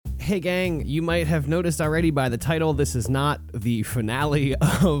Hey gang, you might have noticed already by the title, this is not the finale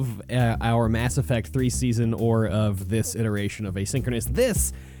of our Mass Effect 3 season or of this iteration of Asynchronous.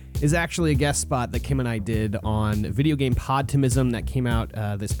 This is actually a guest spot that Kim and I did on video game Podtimism that came out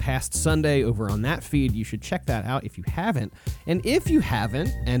this past Sunday over on that feed. You should check that out if you haven't. And if you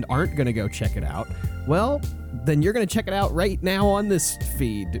haven't and aren't going to go check it out, well, then you're going to check it out right now on this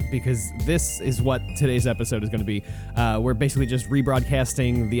feed, because this is what today's episode is going to be. We're basically just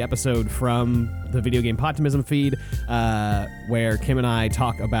rebroadcasting the episode from the video game Podtimism feed, where Kim and I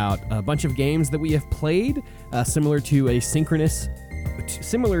talk about a bunch of games that we have played, similar to a synchronous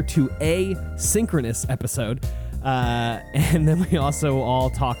episode. And then we also all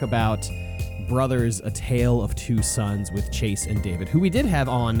talk about Brothers, A Tale of Two Sons with Chase and David, who we did have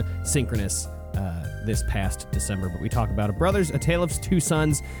on synchronous this past December, but we talk about Brothers, A Tale of Two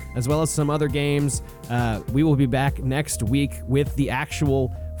Sons, as well as some other games. We will be back next week with the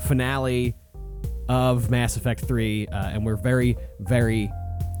actual finale of Mass Effect 3, and we're very, very,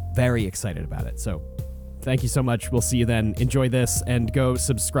 very excited about it. So thank you so much. We'll see you then. Enjoy this, and go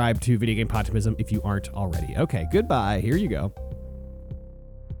subscribe to Video Game Podtimism if you aren't already. Okay, goodbye. Here you go.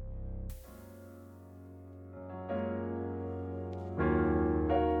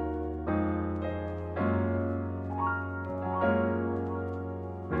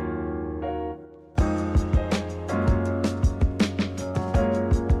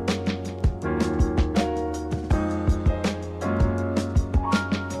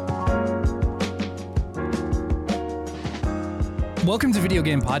 Welcome to Video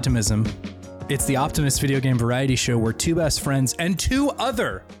Game Podtimism. It's the Optimist video game variety show where two best friends and two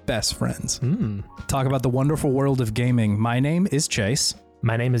other best friends talk about the wonderful world of gaming. My name is Chase.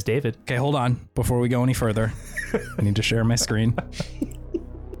 My name is David. Okay, hold on. Before we go any further, I need to share my screen.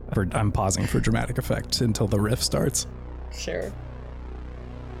 I'm pausing for dramatic effect until the riff starts. Sure.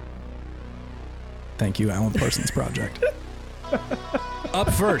 Thank you, Alan Parsons Project.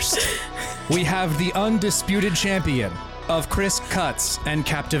 Up first, we have the undisputed champion of crisp cuts and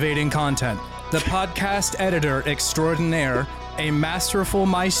captivating content, the podcast editor extraordinaire, a masterful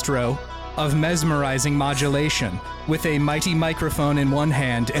maestro of mesmerizing modulation, with a mighty microphone in one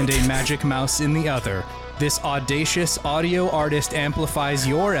hand and a magic mouse in the other. This audacious audio artist amplifies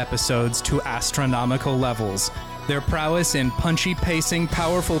your episodes to astronomical levels. Their prowess in punchy pacing,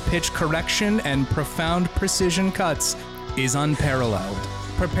 powerful pitch correction, and profound precision cuts is unparalleled.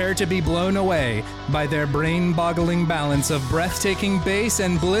 Prepare to be blown away by their brain-boggling balance of breathtaking bass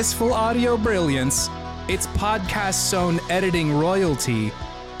and blissful audio brilliance. It's podcast's own editing royalty,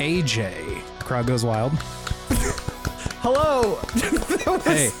 AJ. The crowd goes wild. Hello.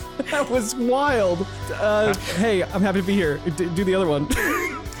 That was wild. Hey, I'm happy to be here. Do the other one.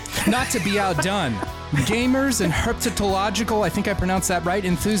 Not to be outdone, gamers and herpetological, I think I pronounced that right,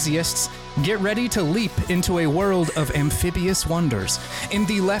 enthusiasts, get ready to leap into a world of amphibious wonders. In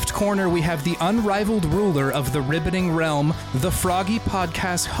the left corner, we have the unrivaled ruler of the ribbiting realm, the Froggy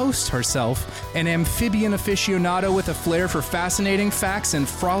Podcast host herself, an amphibian aficionado with a flair for fascinating facts and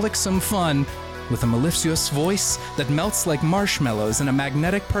frolicsome fun, with a mellifluous voice that melts like marshmallows and a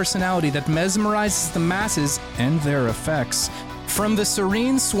magnetic personality that mesmerizes the masses and their effects. From the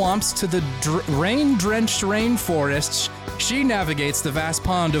serene swamps to the rain-drenched rainforests, she navigates the vast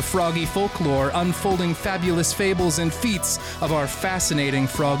pond of froggy folklore, unfolding fabulous fables and feats of our fascinating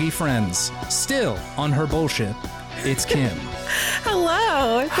froggy friends. Still on her bullshit, it's Kim.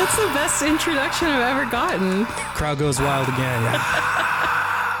 Hello. That's the best introduction I've ever gotten. Crowd goes wild again.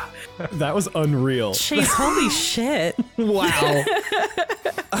 That was unreal. Chase, holy shit. Wow.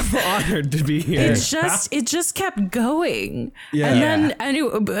 I'm honored to be here. It just kept going. Yeah. And then I knew,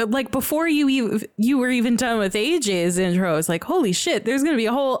 like, before you were even done with AJ's intro, I was like, holy shit, there's going to be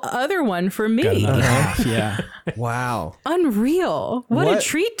a whole other one for me. Yeah. Wow. Unreal. What a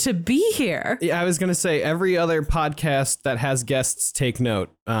treat to be here. Yeah, I was going to say, every other podcast that has guests, take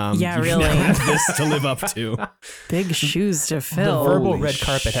note. Yeah, you really. now have this to live up to. Big shoes to The fill. verbal red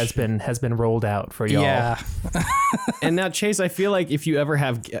carpet has been rolled out for y'all. Yeah. And now, Chase, I feel like if you ever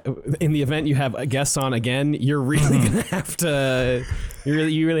have, in the event you have guests on again, you're really gonna have to.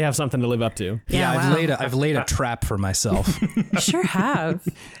 You really have something to live up to. Yeah, wow. I've laid a trap for myself. You sure have.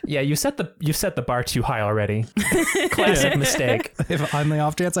 Yeah, you set the bar too high already. Classic mistake. If on the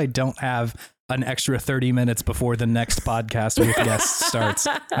off chance I don't have an extra 30 minutes before the next podcast with guests starts,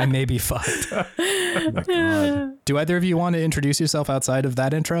 I may be fucked. Oh my God. Do either of you want to introduce yourself outside of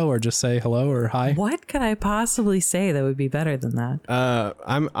that intro, or just say hello or hi? What could I possibly say that would be better than that?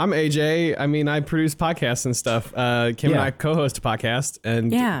 I'm AJ. I mean, I produce podcasts and stuff. Kim and I co-host a podcast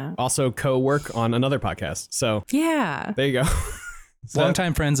and also co-work on another podcast. So yeah, there you go.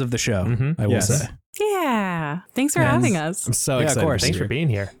 Longtime friends of the show, I will Yes. say. Yeah. Thanks for having us. I'm so Yeah, of excited. course. Thanks for being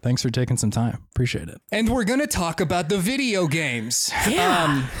here. Thanks for taking some time. Appreciate it. And we're going to talk about the video games.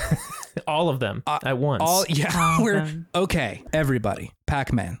 Yeah. All of them at once. Okay, everybody.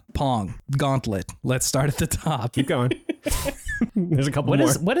 Pac-Man, Pong, Gauntlet. Let's start at the top. Keep going. There's a couple What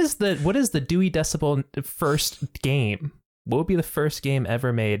more. is the Dewey Decibel first game? What would be the first game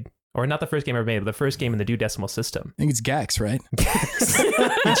ever made? Or not the first game ever made, but the first game in the Dewey Decimal System. I think it's Gex, right?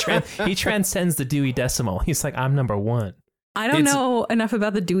 He transcends the Dewey Decimal. He's like, I'm number one. I don't know enough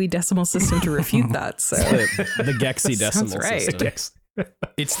about the Dewey Decimal System to refute that. So the Gexy decimal Sounds right. system. Yes.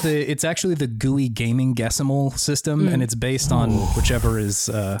 It's actually the GUI gaming decimal system, and it's based on whichever is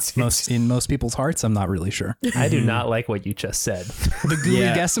in most people's hearts. I'm not really sure. I do not like what you just said. The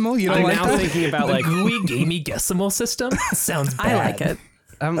GUI decimal? You don't I'm like now that? thinking about like GUI gaming decimal system sounds bad. I like it.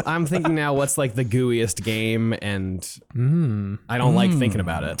 I'm thinking now what's like the gooeyest game, and I don't like thinking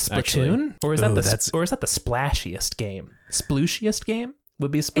about it. actually. Splatoon? Or is Oh, that that's- the splashiest game? Splooshiest game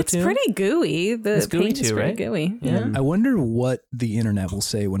would be Splatoon. It's pretty gooey. The It's gooey paint is too, pretty right? gooey. Yeah. I wonder what the internet will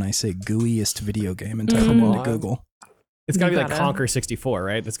say when I say GUIest video game and type it into Google. It's got to You be like gotta- Conquer 64,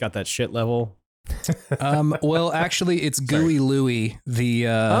 right? That's got that shit level. Well, actually, it's Gooey Louie,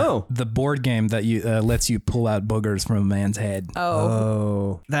 the board game that you lets you pull out boogers from a man's head.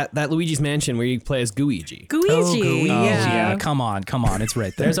 Oh. That Luigi's Mansion where you play as Gooigi. Gooey. Oh, Yeah. come on, it's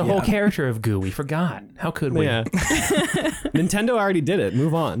right there. There's a whole Yeah. character of Goo. We forgot. How could we? Yeah. Nintendo already did it.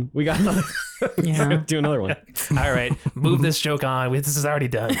 Move on. We got another. Yeah. Do another one. All right, move this joke on. This is already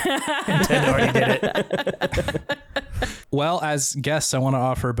done. Nintendo already did it. Well, as guests, I want to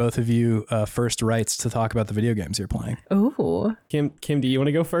offer both of you first rights to talk about the video games you're playing. Ooh. Kim, do you want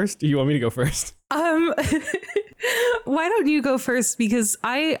to go first? Do you want me to go first? Why don't you go first? Because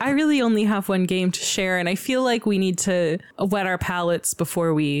I really only have one game to share, and I feel like we need to wet our palates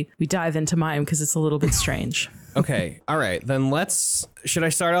before we dive into mine, because it's a little bit strange. Okay. All right. Then should I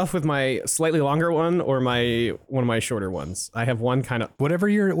start off with my slightly longer one or one of my shorter ones? I have one kind of. Whatever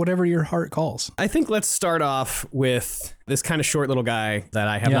your heart calls. I think let's start off with this kind of short little guy that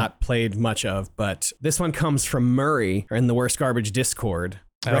I have not played much of, but this one comes from Murray in the Worst Garbage Discord.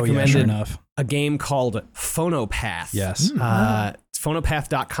 Oh, yeah, sure enough. A game called Phonopath. Yes. It's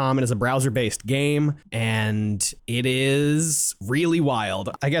phonopath.com. It is a browser-based game, and it is really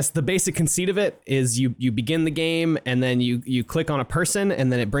wild. I guess the basic conceit of it is you begin the game, and then you click on a person,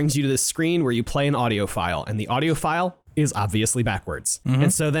 and then it brings you to this screen where you play an audio file, and the audio file is obviously backwards.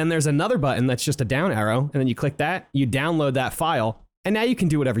 And so then there's another button that's just a down arrow, and then you click that, you download that file, and now you can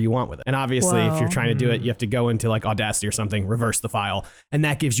do whatever you want with it. And obviously, if you're trying to do it, you have to go into like Audacity or something, reverse the file, and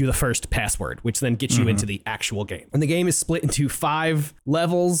that gives you the first password, which then gets you into the actual game. And the game is split into 5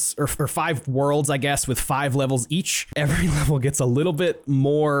 levels, or 5 worlds, I guess, with 5 levels each. Every level gets a little bit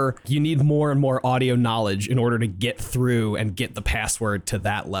more. You need more and more audio knowledge in order to get through and get the password to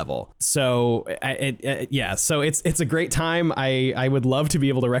that level. So, so it's a great time. I would love to be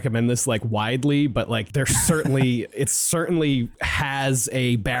able to recommend this like widely, but like there's certainly, it certainly has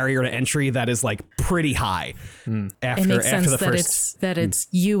a barrier to entry that is like pretty high. After It makes sense the that first, it's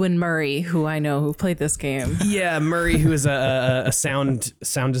you and Murray, who I know who played this game. yeah, Murray, who is a sound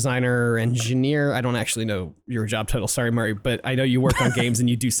designer engineer. I don't actually know your job title. Sorry, Murray, but I know you work on games and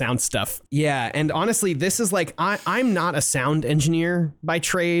you do sound stuff. Yeah, and honestly, this is like I'm not a sound engineer by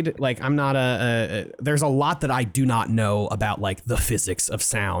trade. Like I'm not there's a lot that I do not know about like the physics of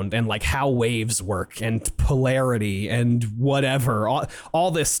sound and like how waves work and polarity and whatever,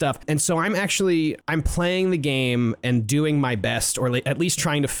 all this stuff. And so I'm playing the game and doing my best, or at least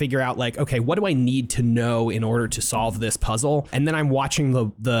trying to figure out like, okay, what do I need to know in order to solve this puzzle? And then I'm watching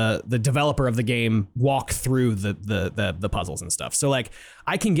the developer of the game walk through the puzzles and stuff. So like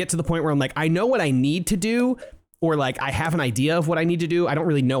I can get to the point where I'm like, I know what I need to do, or like I have an idea of what I need to do. I don't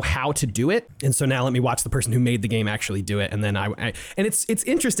really know how to do it. And so now let me watch the person who made the game actually do it. And then and it's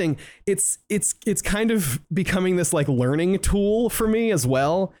interesting. It's kind of becoming this like learning tool for me as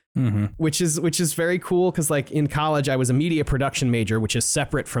well. Which is very cool, because like in college I was a media production major, which is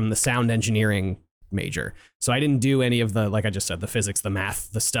separate from the sound engineering major. So I didn't do any of the, like I just said, the physics, the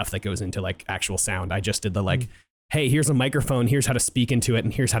math, the stuff that goes into like actual sound. I just did the like, hey, here's a microphone, here's how to speak into it,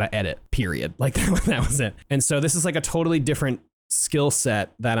 and here's how to edit, period. Like that was it. And so this is like a totally different skill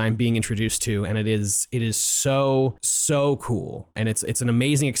set that I'm being introduced to, and it is so cool, and it's an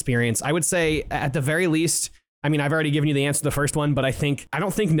amazing experience. I would say at the very least, I mean, I've already given you the answer to the first one, but I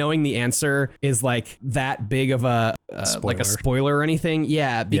don't think knowing the answer is like that big of a like a spoiler or anything.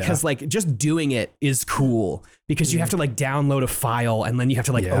 Yeah, because like just doing it is cool because you have to like download a file and then you have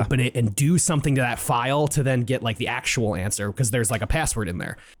to like open it and do something to that file to then get like the actual answer because there's like a password in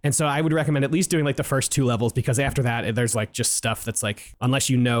there. And so I would recommend at least doing like the first 2 levels because after that there's like just stuff that's like, unless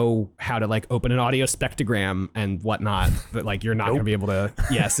you know how to like open an audio spectrogram and whatnot, but like you're not going to be able to.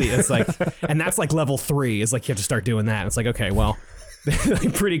 Yeah, see, it's like, and that's like level 3 is like you have to start doing that. And it's like, okay, well,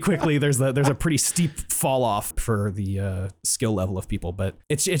 pretty quickly there's a pretty steep fall off for the skill level of people, but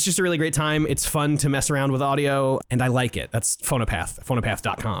it's just a really great time. It's fun to mess around with audio and I like it. That's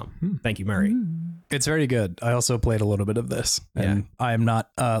phonopath.com. Thank you, Murray. It's very good. I also played a little bit of this and I am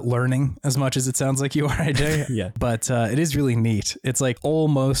not learning as much as it sounds like you are, AJ. Yeah, but it is really neat. It's like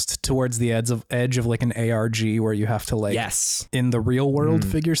almost towards the edge of like an ARG where you have to like in the real world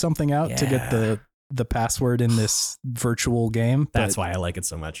figure something out to get the password in this virtual game. That's why I like it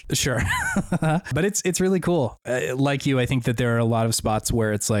so much. Sure. But it's really cool. Like you, I think that there are a lot of spots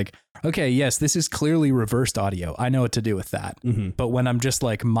where it's like, okay, yes, this is clearly reversed audio. I know what to do with that. But when I'm just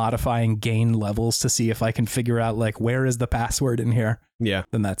like modifying gain levels to see if I can figure out like where is the password in here,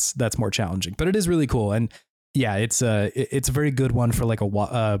 then that's more challenging. But it is really cool. And yeah, it's a very good one for like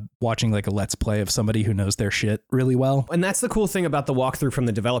watching like a let's play of somebody who knows their shit really well. And that's the cool thing about the walkthrough from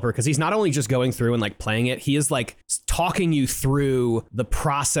the developer, because he's not only just going through and like playing it, he is like talking you through the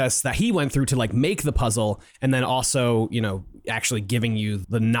process that he went through to like make the puzzle, and then also, you know, actually giving you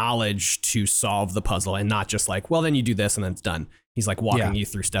the knowledge to solve the puzzle and not just like, well, then you do this and then it's done. He's like walking you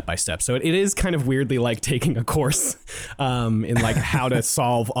through step by step. So it is kind of weirdly like taking a course in like how to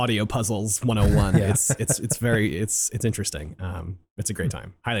solve audio puzzles 101. It's interesting. It's a great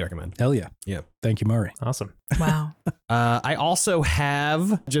time. Highly recommend. Hell yeah. Yeah. Thank you, Murray. Awesome. Wow. I also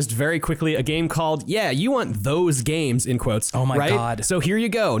have just very quickly a game called You Want Those Games in quotes. Oh my God. So here you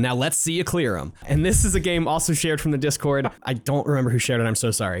go. Now let's see you clear them. And this is a game also shared from the Discord. I don't remember who shared it. I'm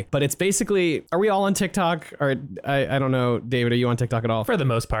so sorry. But it's basically, are we all on TikTok? Or I don't know, David, are you on TikTok at all? For the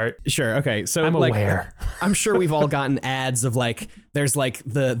most part. Sure. Okay. So I'm like, aware. I'm sure we've all gotten ads of like, there's like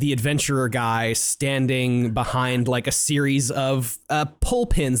the adventurer guy standing behind like a series of pull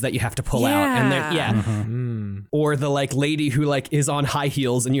pins that you have to pull out. And then, or the like lady who like is on high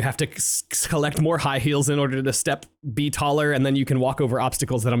heels and you have to collect more high heels in order to be taller, and then you can walk over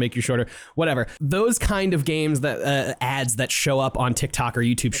obstacles that'll make you shorter, whatever. Those kind of games that ads that show up on TikTok or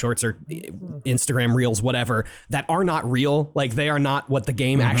YouTube Shorts or Instagram Reels, whatever, that are not real, like they are not what the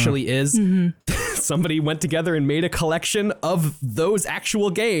game actually is. Somebody went together and made a collection of those actual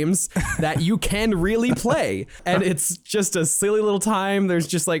games that you can really play, and it's just a silly little time. There's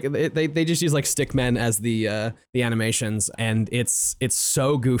just like they just use like stick men as the animations, and it's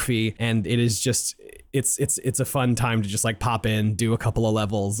so goofy, and it is just it's a fun time to just like pop in, do a couple of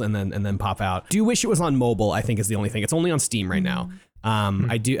levels, and then pop out. Do wish it was on mobile, I think, is the only thing. It's only on Steam right now.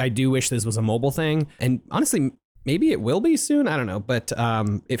 I do wish this was a mobile thing, and honestly, maybe it will be soon. I don't know, but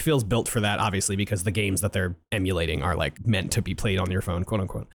it feels built for that, obviously, because the games that they're emulating are like meant to be played on your phone, quote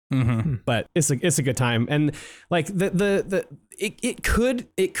unquote. But it's a good time, and like it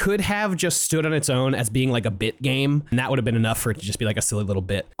could have just stood on its own as being like a bit game, and that would have been enough for it to just be like a silly little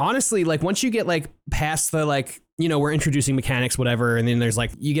bit. Honestly, like once you get like past the like, you know, we're introducing mechanics, whatever, and then there's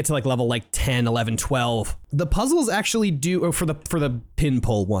like, you get to like level like 10, 11, 12. The puzzles actually do, or for the pin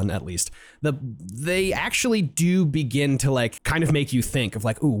pull one at least, they actually do begin to like kind of make you think of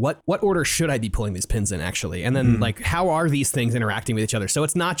like, ooh, what order should I be pulling these pins in actually? And then like, how are these things interacting with each other? So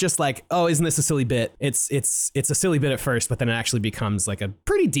it's not just like, oh, isn't this a silly bit? It's a silly bit at first, but then it actually becomes like a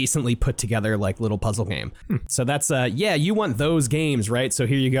pretty decently put together like little puzzle game. So that's you want those games, right? So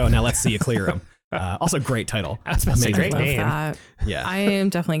here you go. Now let's see you clear them. Also, great title. That's a great name. Yeah, I am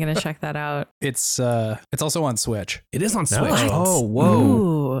definitely going to check that out. It's also on Switch. It is on Switch. What? Oh, whoa.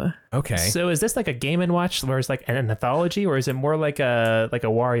 Ooh. Okay. So is this like a Game & Watch where it's like an anthology, or is it more like a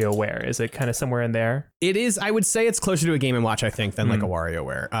WarioWare? Is it kind of somewhere in there? It is. I would say it's closer to a Game & Watch, I think, than like a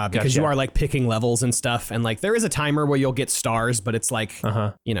WarioWare, because you are like picking levels and stuff, and like there is a timer where you'll get stars, but it's like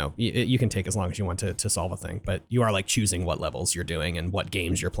you know, you can take as long as you want to solve a thing, but you are like choosing what levels you're doing and what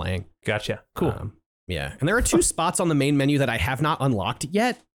games you're playing. Gotcha. Cool. Yeah, and there are 2 spots on the main menu that I have not unlocked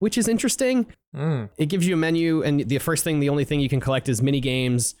yet. which is interesting. It gives you a menu, and the only thing you can collect is mini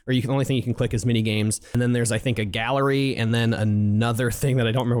games, or the only thing you can click is mini games. And then there's, I think, a gallery, and then another thing that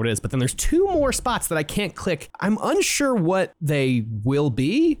I don't remember what it is. But then there's 2 more spots that I can't click. I'm unsure what they will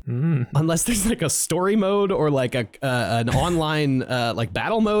be, unless there's like a story mode or like an online like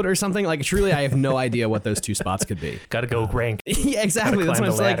battle mode or something. Like, truly, I have no idea what those 2 spots could be. Gotta go rank. Yeah, exactly. That's what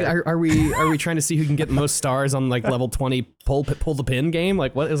I'm like. Are we trying to see who can get the most stars on like level 20 pull the pin game?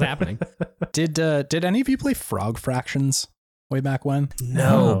 Like, what is happening? Did any of you play Frog Fractions way back when?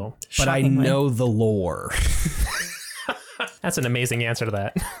 No, but I Shockingly. know the lore. That's an amazing answer to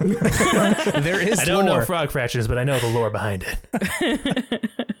that. There is I don't know lore. frog fractions, but I know the lore behind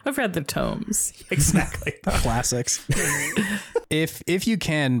it. I've read the tomes. Exactly. Classics. If you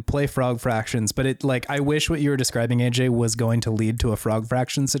can play Frog Fractions, but it like I wish what you were describing, AJ, was going to lead to a Frog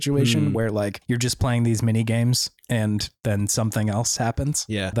Fraction situation where like you're just playing these mini games and then something else happens.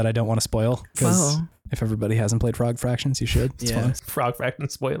 Yeah. That I don't want to spoil because Oh. if everybody hasn't played Frog Fractions, you should. It's fun. Frog fraction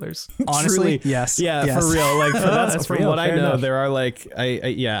spoilers. Honestly, Truly. yes. Yeah, yes. for real. Like, That's from real. what I Fair know, enough. there are like,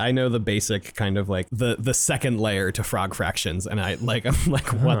 I know the basic kind of like the second layer to Frog Fractions, and I'm like,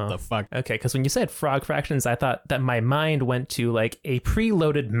 what the fuck? Okay, because when you said frog fractions, I thought that my mind went to like a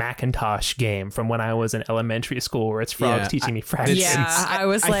preloaded Macintosh game from when I was in elementary school where it's frogs Yeah, teaching me fractions. Yeah, I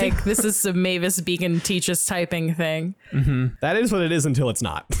was I like, think- this is some Mavis Beacon teach us typing thing. That is what it is until it's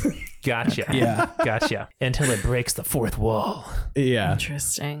not. Gotcha. Yeah. Gotcha. Until it breaks the fourth wall. Yeah.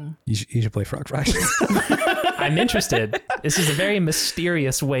 Interesting. You should play Frog Fractions. I'm interested. This is a very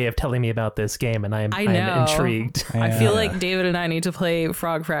mysterious way of telling me about this game, and I'm I know. intrigued. I feel like David and I need to play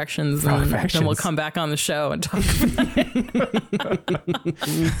Frog Fractions, Frog and Fractions. then we'll come back on the show and talk.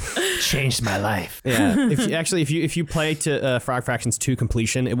 Changed my life. Yeah. If you play to Frog Fractions to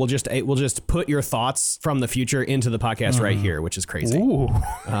completion, it will just put your thoughts from the future into the podcast right here, which is crazy. Ooh.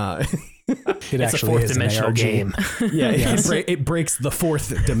 It It's a actually fourth is an dimensional ARG. game. Yeah, it breaks the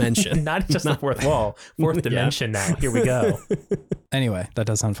 4th dimension. Not just the fourth wall, fourth dimension now. Here we go. Anyway, that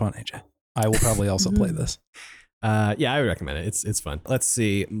does sound fun, AJ. I will probably also play this. Yeah, I would recommend it. It's fun. Let's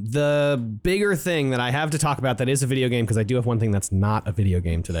see. The bigger thing that I have to talk about that is a video game, because I do have one thing that's not a video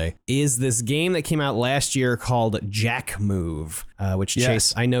game today, is this game that came out last year called Jack Move, which Yes.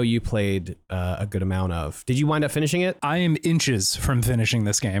 Chase, I know you played a good amount of. Did you wind up finishing it? I am inches from finishing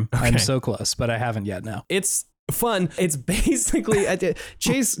this game. I'm so close, but I haven't yet now. It's fun. It's basically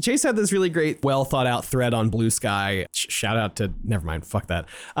Chase had this really great, well thought out thread on Blue Sky. Shout out to, never mind, fuck that.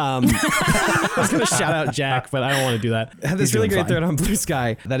 I was gonna shout out Jack, but I don't want to do that. Had this He's really doing great fine. thread on Blue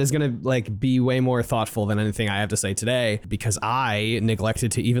Sky that is gonna like be way more thoughtful than anything I have to say today, because I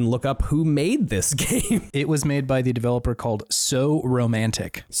neglected to even look up who made this game. It was made by the developer called So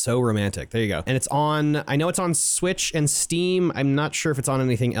Romantic. So Romantic. There you go. And I know it's on Switch and Steam. I'm not sure if it's on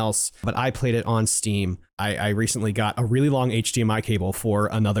anything else, but I played it on Steam. I recently got a really long HDMI cable for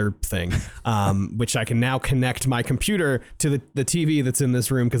another thing, which I can now connect my computer to the TV that's in this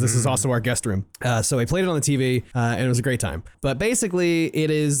room, because this is also our guest room. So I played it on the TV, and it was a great time. But basically,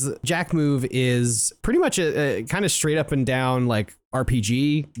 Jack Move is pretty much a kind of straight up and down like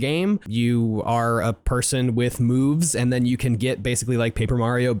RPG game. You are a person with moves, and then you can get basically like Paper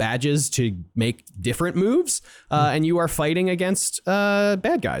Mario badges to make different moves, and you are fighting against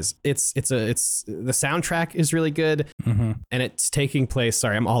bad guys. It's the soundtrack is really good, and it's taking place.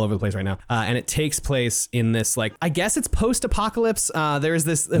 Sorry, I'm all over the place right now. And it takes place in this, like, I guess it's post-apocalypse. There's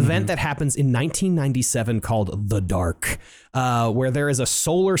this event that happens in 1997 called The Dark, where there is a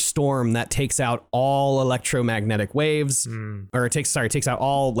solar storm that takes out all electromagnetic waves, or it takes out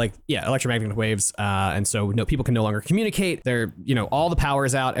all electromagnetic waves, and so people can no longer communicate. They're, all the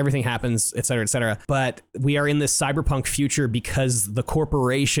power's out, everything happens, et cetera, et cetera. But we are in this cyberpunk future because the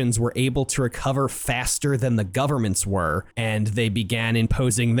corporations were able to recover faster than the governments were, and they began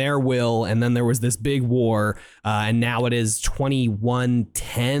imposing their will, and then there was this big war, and now it is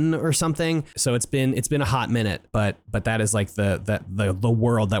 2110 or something. So it's been a hot minute, but that is like the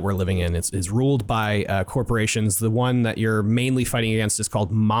world that we're living in. Is ruled by corporations. The one that you're mainly fighting against is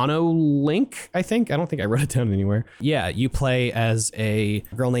called Monolink, I think. I don't think I wrote it down anywhere. Yeah, you play as a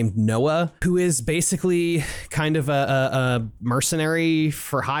girl named Noah, who is basically kind of a mercenary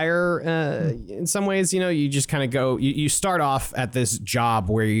for hire. In some ways, you just kind of go, you start off at this job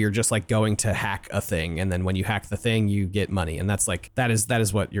where you're just like going to hack a thing, and then when you hack the thing, you get money, and that's like that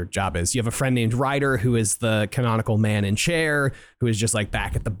is what your job is. You have a friend named Ryder, who is the canonical man in chair, who is just like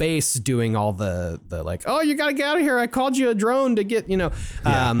back at the base doing all the like, oh, you gotta get out of here, I called you a drone to get,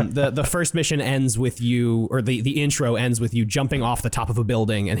 the first mission ends with you, or the intro ends with you jumping off the top of a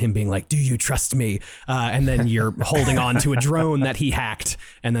building and him being like, do you trust me? And then you're holding on to a drone that he hacked,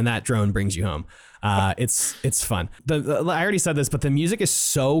 and then that drone brings you home. It's fun. I already said this, but the music is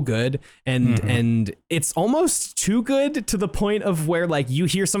so good, and it's almost too good to the point of where like you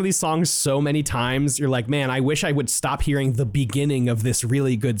hear some of these songs so many times, you're like, man, I wish I would stop hearing the beginning of this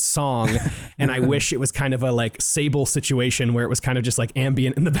really good song, and I wish it was kind of a like Sable situation where it was kind of just like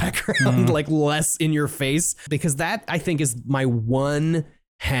ambient in the background, like less in your face, because that I think is my one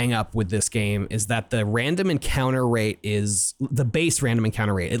hang up with this game, is that the random encounter rate is the base random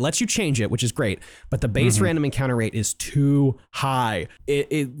encounter rate. It lets you change it, which is great, but the base random encounter rate is too high.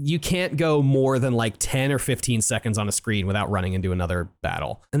 You can't go more than like 10 or 15 seconds on a screen without running into another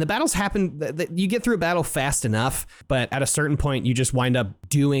battle. And the battles happen, you get through a battle fast enough, but at a certain point you just wind up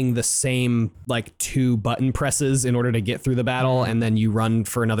doing the same like 2 button presses in order to get through the battle, and then you run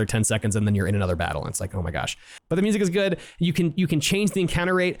for another 10 seconds and then you're in another battle. And it's like, oh my gosh. But the music is good. You can change the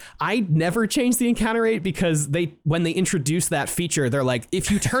encounter rate. I never change the encounter rate because when they introduce that feature, they're like, if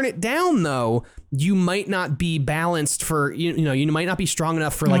you turn it down though, you might not be balanced for, you might not be strong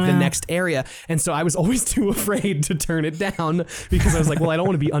enough for like the next area. And so I was always too afraid to turn it down because I was like, well, I don't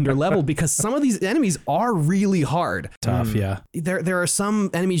want to be under leveled, because some of these enemies are really hard. Tough. Yeah. There are some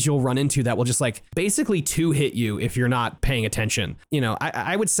enemies you'll run into that will just like basically 2-hit you if you're not paying attention.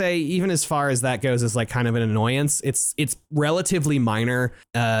 I would say even as far as that goes as like kind of an annoyance, it's relatively minor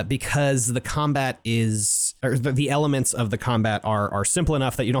because the combat or the elements of the combat are simple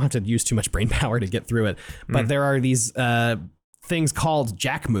enough that you don't have to use too much brain power to get through it. But there are these things called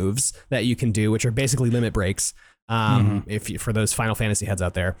jack moves that you can do, which are basically limit breaks. For those Final Fantasy heads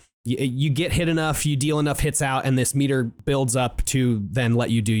out there, you get hit enough, you deal enough hits out, and this meter builds up to then let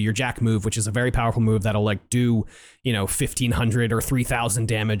you do your jack move, which is a very powerful move that'll like do 1,500 or 3,000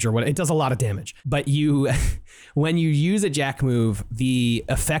 damage or what. It does a lot of damage. But when you use a jack move, the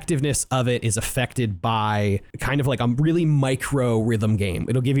effectiveness of it is affected by kind of like a really micro rhythm game.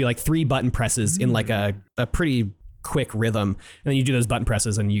 It'll give you like 3 button presses in like a pretty quick rhythm, and then you do those button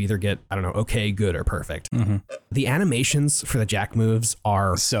presses and you either get, I don't know, okay, good, or perfect. The animations for the jack moves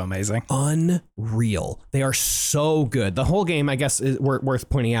are so amazing, unreal. They are so good. The whole game, I guess, is worth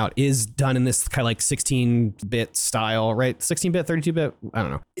pointing out, is done in this kind of like 16-bit style, right? 16-bit, 32-bit, I don't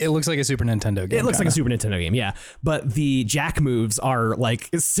know. It looks like a Super Nintendo game. It looks like a Super Nintendo game, yeah. But the jack moves are like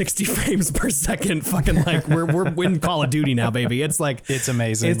 60 frames per second. Fucking like we're in Call of Duty now, baby. It's like it's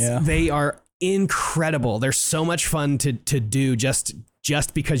amazing. They are incredible. They're so much fun to do just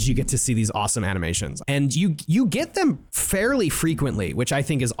because you get to see these awesome animations, and you get them fairly frequently, which I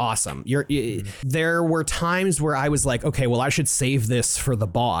think is awesome. There were times where I was like, okay, well, I should save this for the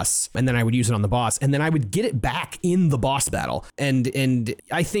boss, and then I would use it on the boss, and then I would get it back in the boss battle. And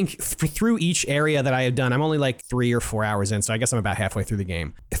I think through each area that I have done, I'm only like 3 or 4 hours in, so I guess I'm about halfway through the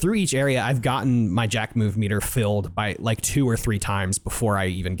game. Through each area, I've gotten my jack move meter filled by like 2 or 3 times before I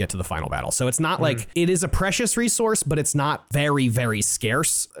even get to the final battle. So it's not like it is a precious resource, but it's not very, very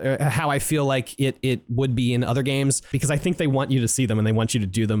scarce, how I feel like it would be in other games, because I think they want you to see them and they want you to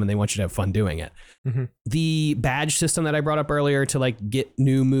do them and they want you to have fun doing it. The badge system that I brought up earlier to like get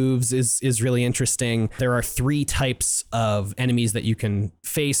new moves is really interesting. There are 3 types of enemies that you can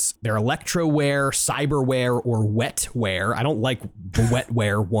face. They're electroware, cyberware, or wetware. I don't like the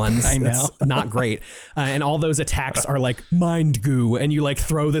wetware ones. I know. It's not great. And all those attacks are like mind goo, and you like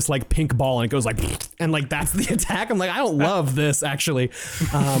throw this like pink ball and it goes like, and like that's the attack. I'm like, I don't love this actually.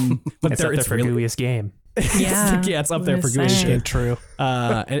 But it's up there for really gooeyest game. Yeah, it's up there for gooeyest game. True.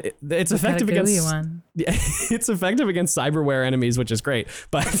 It's effective against it's effective against cyberware enemies, which is great.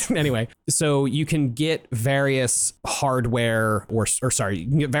 But anyway, so you can get various hardware you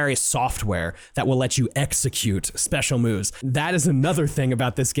can get various software that will let you execute special moves. That is another thing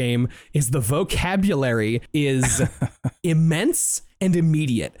about this game, is the vocabulary is immense and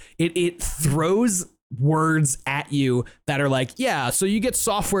immediate. It throws words at you that are like, yeah, so you get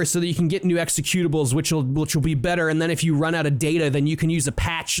software so that you can get new executables, which will be better, and then if you run out of data, then you can use a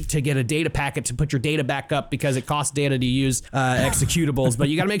patch to get a data packet to put your data back up, because it costs data to use executables, but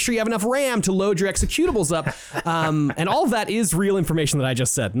you got to make sure you have enough RAM to load your executables up, and all of that is real information that I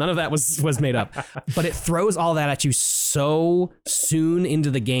just said. None of that was made up, but it throws all that at you so soon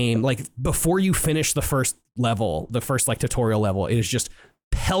into the game, like before you finish the first level, the first like tutorial level. It is just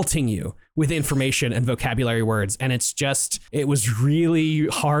pelting you with information and vocabulary words. And it was really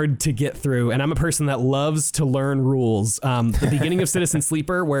hard to get through. And I'm a person that loves to learn rules. The beginning of Citizen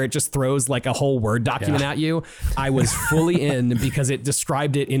Sleeper, where it just throws like a whole Word document at you, I was fully in because it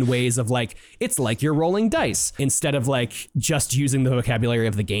described it in ways of like, it's like you're rolling dice instead of like just using the vocabulary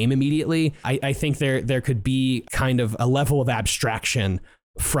of the game immediately. I think there could be kind of a level of abstraction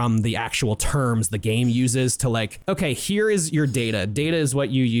from the actual terms the game uses to like, okay, here is your data. Data is what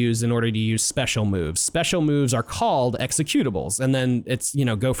you use in order to use special moves. Special moves are called executables. And then it's,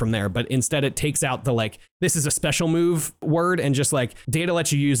 go from there. But instead it takes out the like, this is a special move word and just like data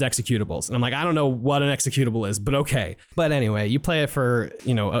lets you use executables. And I'm like, I don't know what an executable is, but okay. But anyway, you play it for,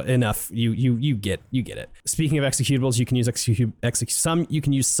 enough. You get it. Speaking of executables, you can use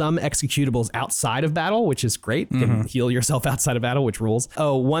some executables outside of battle, which is great. You can heal yourself outside of battle, which rules.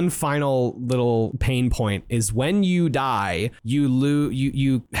 Oh, one final little pain point is when you die,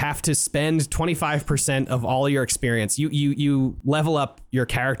 you have to spend 25% of all your experience. You level up your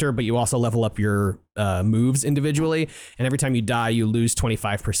character, but you also level up your moves individually. And every time you die, you lose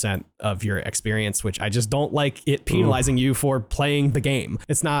 25% of your experience, which I just don't like it penalizing you for playing the game.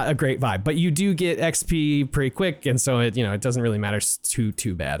 It's not a great vibe, but you do get XP pretty quick. And so it doesn't really matter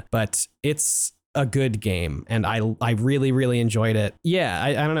too bad, but it's a good game, and I really, really enjoyed it. Yeah,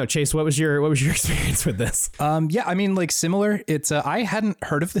 I don't know, Chase, what was your experience with this? Yeah, I mean, like similar. It's I hadn't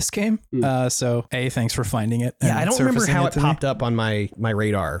heard of this game, so thanks for finding it. Yeah, I don't remember how it popped up on my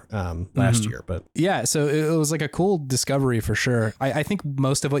radar last year, but yeah, so it was like a cool discovery for sure. I think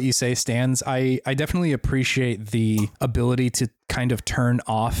most of what you say stands. I definitely appreciate the ability to kind of turn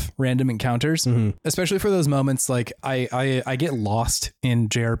off random encounters, especially for those moments. Like I get lost in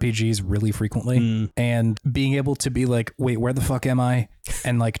JRPGs really frequently, and being able to be like, wait, where the fuck am I?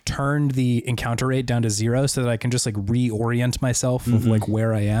 And like turn the encounter rate down to 0 so that I can just like reorient myself of like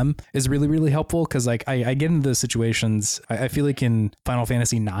where I am is really, really helpful. Cause like I get into those situations. I feel like in Final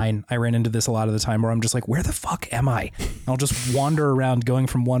Fantasy 9, I ran into this a lot of the time where I'm just like, where the fuck am I? I'll just wander around going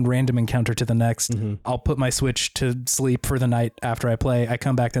from one random encounter to the next. I'll put my Switch to sleep for the night after I play. I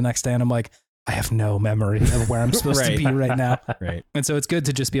come back the next day and I'm like, I have no memory of where I'm supposed to be right now. Right. And so it's good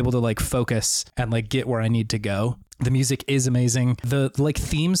to just be able to like focus and like get where I need to go. The music is amazing. The like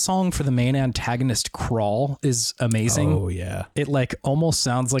theme song for the main antagonist Crawl is amazing. Oh yeah. It like almost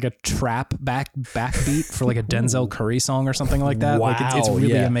sounds like a trap backbeat for like a Denzel Curry song or something like that. Wow, like it's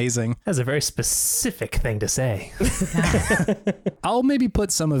really amazing. That's a very specific thing to say. I'll maybe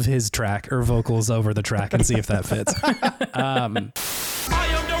put some of his track or vocals over the track and see if that fits. I am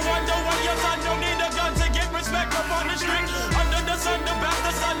the one your son don't need a gun to get respect up on the street. Under the sun, the back,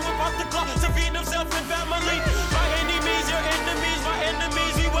 the sun whip up the clock to feed himself and family. My enemies, your enemies, my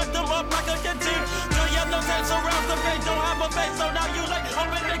enemies, we whip them up like a canteen. The yellow tape surrounds the face, don't have a face, so now you like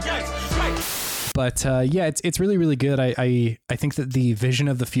open the gates. Right. But yeah, it's really, really good. I think that the vision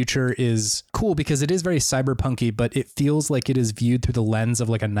of the future is cool because it is very cyberpunky, but it feels like it is viewed through the lens of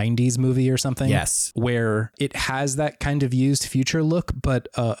like a 90s movie or something. Yes. Where it has that kind of used future look, but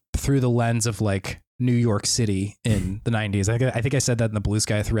through the lens of like New York City in the 90s. I think I said that in the Blue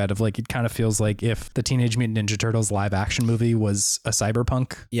Sky thread of like, it kind of feels like if the Teenage Mutant Ninja Turtles live action movie was a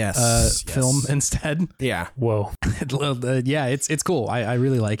cyberpunk film instead. Yeah. Whoa. Yeah, it's cool. I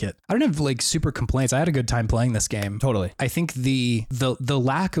really like it. I don't have like super complaints. I had a good time playing this game. Totally. I think the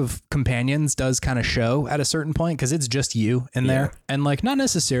lack of companions does kind of show at a certain point because it's just you in there. And like not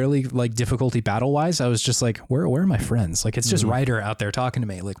necessarily like difficulty battle wise. I was just like, where are my friends? Like it's just Ryder out there talking to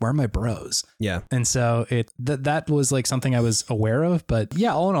me. Like, where are my bros? Yeah. And so that was like something I was aware of, but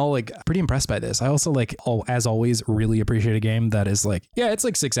yeah, all in all, like pretty impressed by this. I also like, as always, really appreciate a game that is like, yeah, it's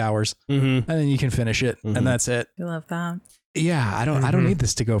like 6 hours and then you can finish it and that's it. I love that. Yeah, I don't need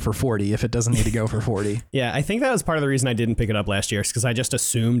this to go for 40 if it doesn't need to go for 40. Yeah, I think that was part of the reason I didn't pick it up last year, because I just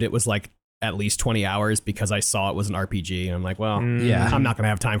assumed it was like at least 20 hours because I saw it was an RPG. And I'm like, well, yeah, I'm not going to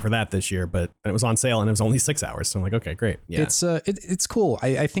have time for that this year, but it was on sale and it was only 6 hours. So I'm like, okay, great. Yeah. It's cool.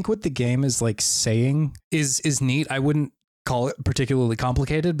 I think what the game is like saying is neat. I wouldn't call it particularly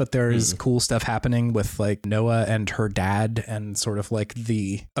complicated, but there is cool stuff happening with like Noah and her dad and sort of like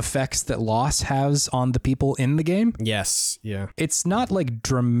the effects that loss has on the people in the game. Yes. Yeah. It's not like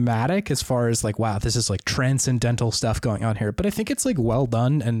dramatic as far as like, wow, this is like transcendental stuff going on here, but I think it's like well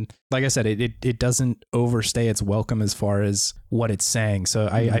done. And like I said, it doesn't overstay its welcome as far as what it's saying. So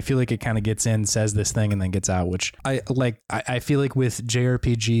I feel like it kind of gets in, says this thing and then gets out, which I feel like with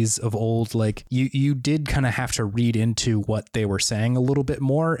JRPGs of old, like you did kind of have to read into what they were saying a little bit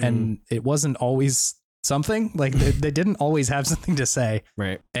more. And it wasn't always something. Like they didn't always have something to say.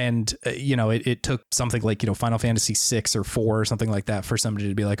 Right. And, it took something like, Final Fantasy 6 or 4 or something like that for somebody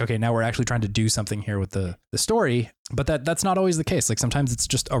to be like, okay, now we're actually trying to do something here with the story. But that's not always the case. Like sometimes it's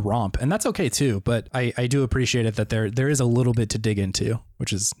just a romp, and that's okay too. But I do appreciate it that there is a little bit to dig into,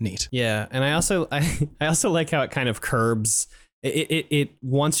 which is neat. Yeah. And I also like how it kind of curbs. It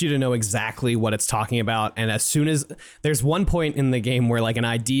wants you to know exactly what it's talking about. And as soon as there's one point in the game where like an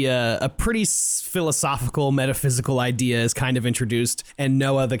idea, a pretty philosophical, metaphysical idea is kind of introduced, and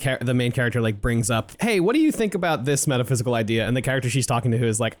Noah, the main character, like brings up, hey, what do you think about this metaphysical idea? And the character she's talking to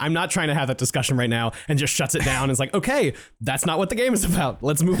is like, I'm not trying to have that discussion right now, and just shuts it down and is like, okay, that's not what the game is about.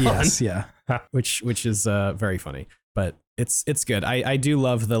 Let's move on. Yeah. Which is very funny. But it's good. I do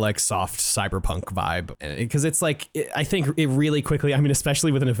love the like soft cyberpunk vibe, because it's like, I think it really quickly, I mean,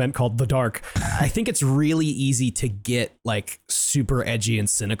 especially with an event called The Dark, I think it's really easy to get like super edgy and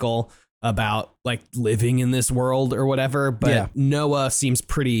cynical about like living in this world or whatever. But Noah seems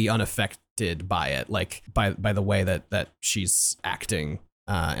pretty unaffected by it, like by the way that she's acting.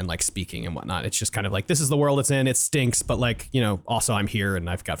 And like speaking and whatnot. It's just kind of like, this is the world it's in. It stinks, but like, also I'm here and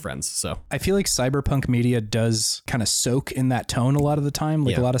I've got friends. So I feel like cyberpunk media does kind of soak in that tone a lot of the time.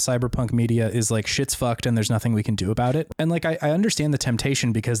 Like a lot of cyberpunk media is like, shit's fucked and there's nothing we can do about it. And like, I understand the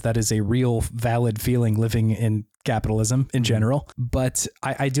temptation, because that is a real valid feeling living in capitalism in general. But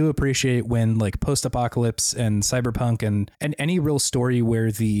I do appreciate when like post-apocalypse and cyberpunk and any real story where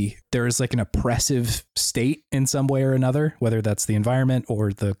there is like an oppressive state in some way or another, whether that's the environment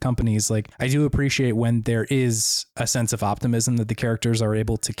or the companies. Like I do appreciate when there is a sense of optimism that the characters are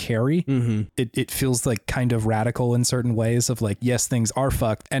able to carry. Mm-hmm. It feels like kind of radical in certain ways of like, yes, things are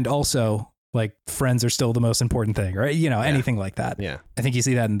fucked, and also like friends are still the most important thing, right? Anything like that. Yeah. I think you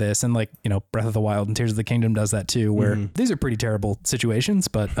see that in this, and like, Breath of the Wild and Tears of the Kingdom does that too, where these are pretty terrible situations,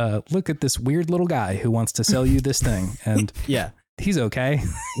 but look at this weird little guy who wants to sell you this thing. And yeah, he's okay.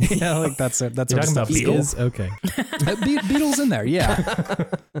 Like that's You're talking about he is okay. Beetle's in there. Yeah.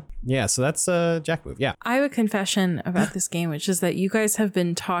 Yeah. So that's Jack Move. Yeah. I have a confession about this game, which is that you guys have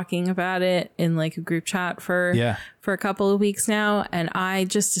been talking about it in like a group chat for a couple of weeks now, and I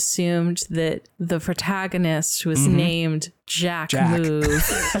just assumed that the protagonist was named Jack Move.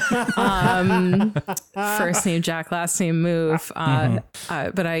 First name Jack, last name Move.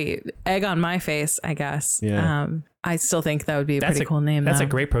 But egg on my face, I guess. Yeah. I still think that would be a pretty cool name. That's though. a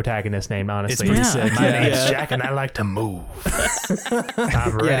great protagonist name, honestly. It's pretty sick. My name's Jack and I like to move.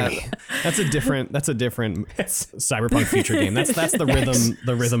 I'm ready. Yeah. That's a different cyberpunk future game. That's the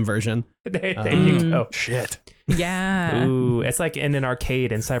rhythm version. There you go. Shit. Yeah. Ooh, it's like in an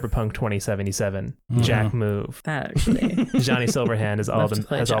arcade in Cyberpunk 2077. Jack Move. That actually. Johnny Silverhand has all the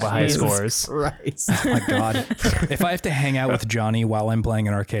high scores. Right. Oh my God. If I have to hang out with Johnny while I'm playing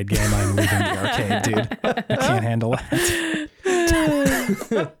an arcade game, I'm leaving the arcade, dude. I can't handle it.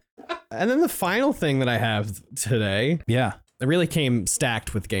 And then the final thing that I have today. Yeah. It really came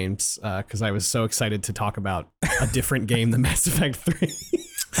stacked with games because I was so excited to talk about a different game than Mass Effect 3.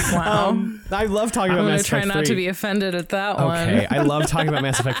 Wow. I love talking about Mass Effect 3. I'm going to try not to be offended at that one. Okay, I love talking about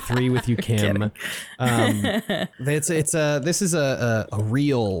Mass Effect 3 with you, Kim. This is a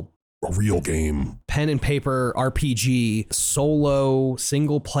real game. Pen and paper RPG, solo,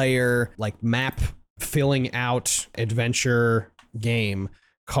 single player, like map filling out adventure game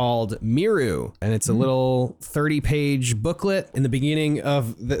called Miru, and it's a little 30-page booklet. In the beginning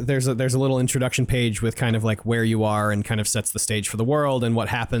of there's a little introduction page with kind of like where you are and kind of sets the stage for the world and what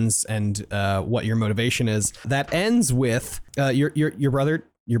happens and what your motivation is. That ends with your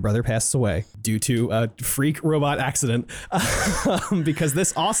brother passes away due to a freak robot accident, because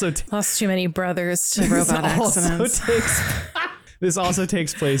this also lost too many brothers to robot accidents. This also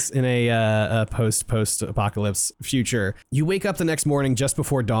takes place in a post-apocalypse future. You wake up the next morning just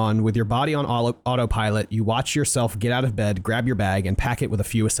before dawn with your body on autopilot. You watch yourself get out of bed, grab your bag, and pack it with a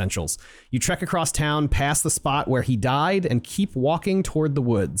few essentials. You trek across town, past the spot where he died, and keep walking toward the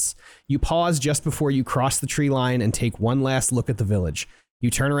woods. You pause just before you cross the tree line and take one last look at the village.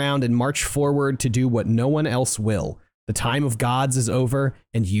 You turn around and march forward to do what no one else will. The time of gods is over,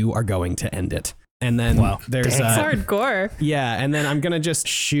 and you are going to end it. And then there's it's hardcore. Yeah, and then I'm gonna just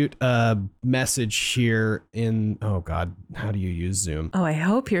shoot a message here in. Oh God, how do you use Zoom? Oh, I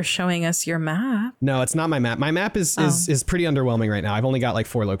hope you're showing us your map. No, it's not my map. My map is pretty underwhelming right now. I've only got like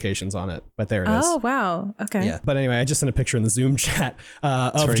 4 locations on it, but there it is. Oh wow, okay. Yeah, but anyway, I just sent a picture in the Zoom chat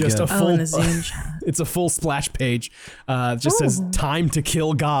of just good. a full. in the Zoom chat. It's a full splash page. Just says "Time to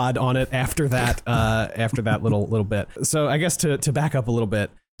Kill God" on it. After that, little bit. So I guess to back up a little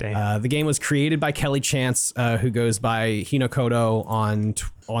bit. The game was created by Kelly Chance, who goes by Hinokoto on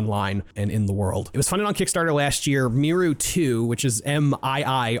online and in the world. It was funded on Kickstarter last year. Miru 2, which is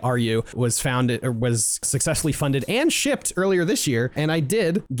MIIRU, was successfully funded and shipped earlier this year, and I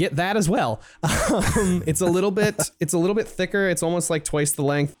did get that as well. It's a little bit thicker. It's almost like twice the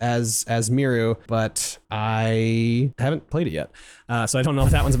length as Miru, but I haven't played it yet. So I don't know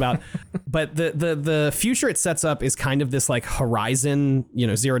what that one's about. But the future it sets up is kind of this like Horizon,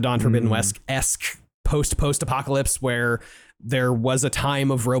 Zero Dawn Forbidden West-esque post-apocalypse where there was a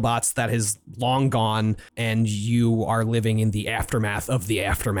time of robots that is long gone, and you are living in the aftermath of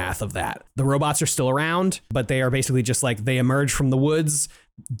that. The robots are still around, but they are basically just like, they emerge from the woods,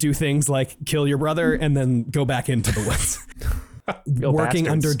 do things like kill your brother, and then go back into the woods.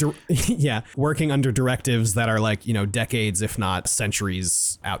 working under directives that are like, decades, if not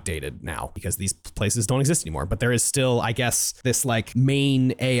centuries outdated now, because these places don't exist anymore. But there is still, I guess, this like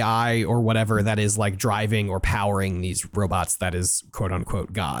main AI or whatever that is like driving or powering these robots that is quote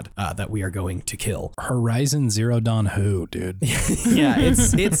unquote God that we are going to kill. Horizon Zero Dawn who, dude? Yeah,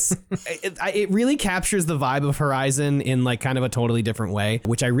 it really captures the vibe of Horizon in like kind of a totally different way,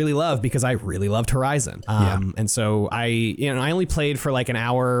 which I really love because I really loved Horizon. And so I only played for like an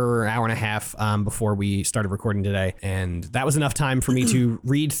hour or hour and a half before we started recording today, and that was enough time for me to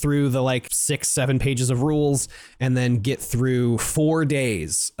read through the like 6-7 pages of rules and then get through 4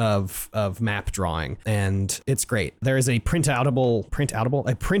 days of map drawing, and it's great. There is a printable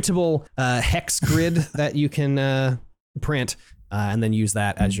hex grid that you can print. And then use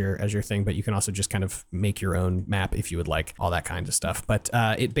that as your thing, but you can also just kind of make your own map if you would like, all that kind of stuff. But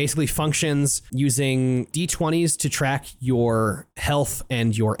it basically functions using D20s to track your health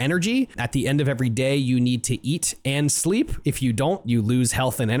and your energy. At the end of every day, you need to eat and sleep. If you don't, you lose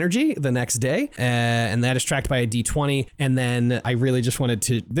health and energy the next day, and that is tracked by a D20. And then I really just wanted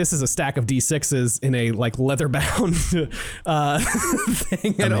to. This is a stack of D6s in a like leather bound thing.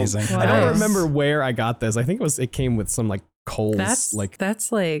 Amazing. I don't remember where I got this. I think it came with some like Kohl's.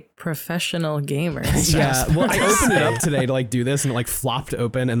 That's like professional gamers. Yeah, well, I opened it up today to like do this, and it like flopped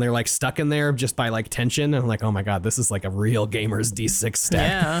open, and they're like stuck in there just by like tension, and I'm like, oh my god, this is like a real gamer's D6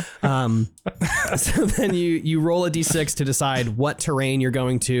 stack. Yeah. So then you roll a D6 to decide what terrain you're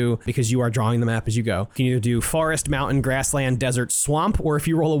going to, because you are drawing the map as you go. You can either do forest, mountain, grassland, desert, swamp, or if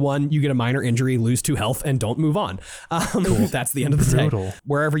you roll a 1, you get a minor injury, lose 2 health, and don't move on. That's the end of the day.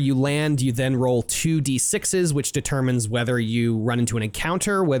 Wherever you land, you then roll 2 D6s, which determines whether you run into an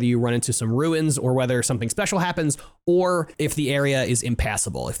encounter, whether you run into some ruins, or whether something special happens, or if the area is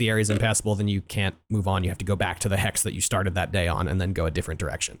impassable. If the area is impassable, then you can't move on. You have to go back to the hex that you started that day on and then go a different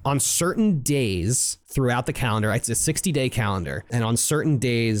direction. On certain days throughout the calendar, it's a 60-day calendar, and on certain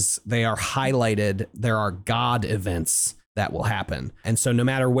days they are highlighted. There are God events that will happen. And so no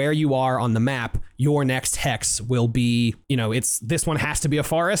matter where you are on the map, your next hex will be, this one has to be a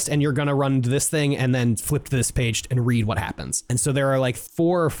forest, and you're going to run to this thing and then flip to this page and read what happens. And so there are like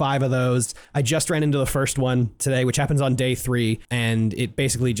 4 or 5 of those. I just ran into the first one today, which happens on day 3. And it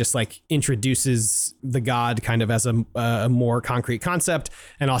basically just like introduces the God kind of as a more concrete concept,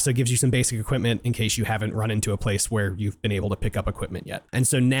 and also gives you some basic equipment in case you haven't run into a place where you've been able to pick up equipment yet. And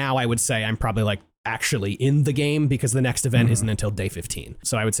so now I would say I'm probably like actually in the game, because the next event isn't until day 15.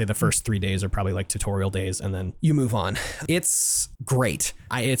 So I would say the first 3 days are probably like tutorial days, and then you move on. It's great.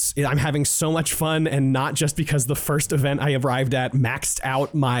 I'm having so much fun, and not just because the first event I arrived at maxed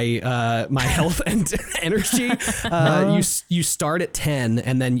out my my health and energy. You start at 10,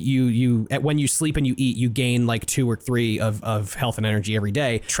 and then when you sleep and you eat, you gain like 2 or 3 of health and energy every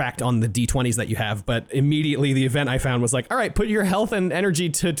day, tracked on the D20s that you have. But immediately the event I found was like, all right, put your health and energy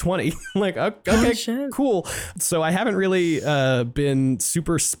to 20. Like, okay. Cool. So I haven't really been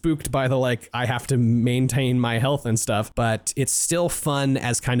super spooked by the like, I have to maintain my health and stuff, but it's still fun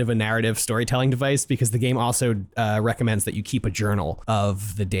as kind of a narrative storytelling device, because the game also recommends that you keep a journal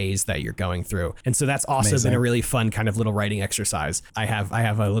of the days that you're going through. And so that's also been a really fun kind of little writing exercise. I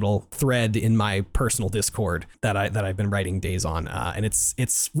have a little thread in my personal Discord that I've been writing days on, and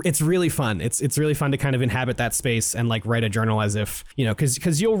it's really fun. It's really fun to kind of inhabit that space and like write a journal as if,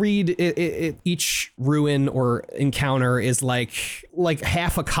 because you'll read each ruin or encounter is like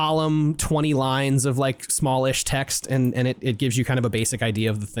half a column, 20 lines of like smallish text, and it gives you kind of a basic idea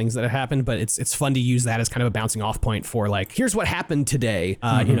of the things that have happened. But it's fun to use that as kind of a bouncing off point for like, here's what happened today.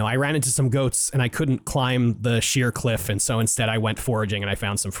 I ran into some goats and I couldn't climb the sheer cliff, and so instead I went foraging and I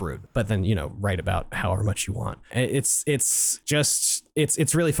found some fruit. But then write about however much you want. It's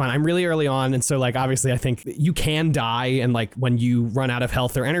really fun. I'm really early on, and so like obviously I think you can die, and like when you run out of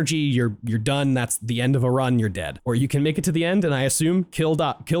health or energy, you're done. run that's the end of a run, you're dead. Or you can make it to the end and I assume kill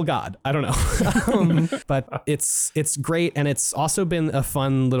God. I don't know. But it's great, and it's also been a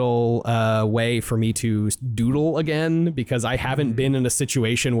fun little way for me to doodle again, because I haven't been in a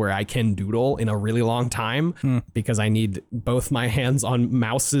situation where I can doodle in a really long time, because I need both my hands on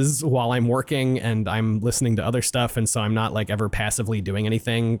mouses while I'm working and I'm listening to other stuff, and so I'm not like ever passively doing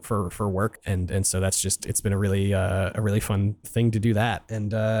anything for work, and so that's just, it's been a really fun thing to do that.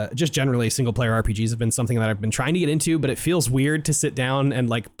 And just generally single player RPGs have been something that I've been trying to get into, but it feels weird to sit down and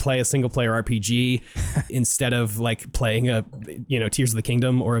like play a single player RPG instead of like playing a Tears of the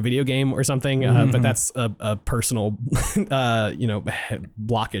Kingdom or a video game or something. But that's a personal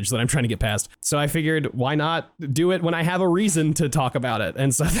blockage that I'm trying to get past. So I figured, why not do it when I have a reason to talk about it?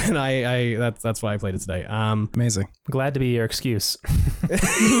 And so then that's why I played it today. Amazing. Glad to be your excuse.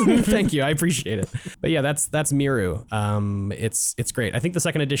 Thank you. I appreciate it. But yeah, that's Miru. It's great. I think the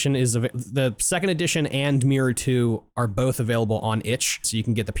second edition and Miru 2 are both available on itch, so you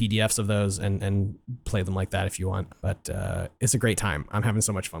can get the PDFs of those and play them like that if you want. But it's a great time. I'm having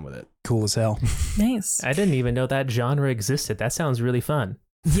so much fun with it. Cool as hell. Nice. I didn't even know that genre existed. That sounds really fun.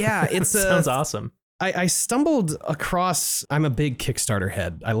 Yeah, it sounds awesome. I stumbled across, I'm a big Kickstarter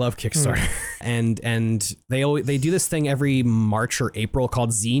head. I love Kickstarter. And they do this thing every March or April called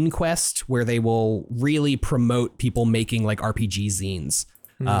Zine Quest, where they will really promote people making like RPG zines.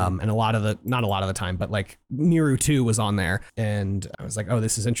 And not a lot of the time, but like Miru 2 was on there, and I was like, oh,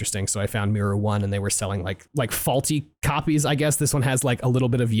 this is interesting. So I found Miru 1, and they were selling like faulty copies. I guess this one has like a little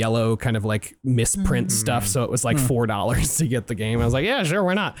bit of yellow kind of like misprint stuff. So it was like $4 to get the game. I was like, yeah, sure,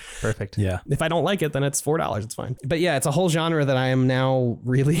 why not? Perfect. Yeah. If I don't like it, then it's $4. It's fine. But yeah, it's a whole genre that I am now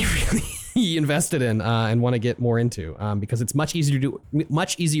really, really invested in and want to get more into, because it's much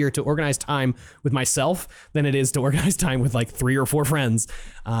easier to organize time with myself than it is to organize time with like 3 or 4 friends.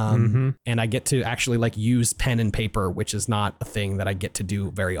 And I get to actually like use pen and paper, which is not a thing that I get to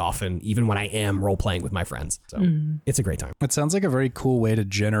do very often, even when I am role playing with my friends. So it's a great time. It sounds like a very cool way to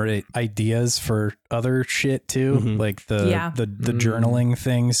generate ideas for other shit too. Like the journaling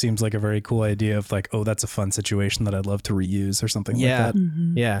thing seems like a very cool idea of like, oh, that's a fun situation that I'd love to reuse or something like that.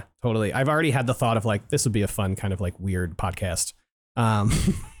 Yeah, totally. I've already had the thought of like, this would be a fun kind of like weird podcast.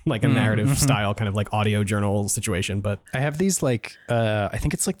 Like a narrative style kind of like audio journal situation. But I have these like I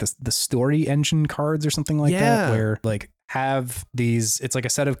think it's like the story engine cards or something like that, where like have these, it's like a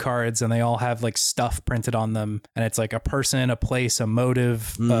set of cards and they all have like stuff printed on them, and it's like a person, a place, a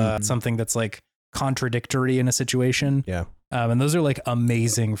motive, something that's like contradictory in a situation. And those are like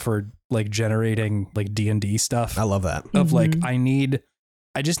amazing for like generating like D&D stuff. I love that. Of like,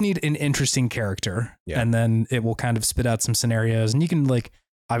 I just need an interesting character, and then it will kind of spit out some scenarios, and you can like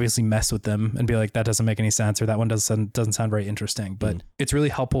obviously mess with them and be like, that doesn't make any sense, or that one doesn't sound very interesting. But it's really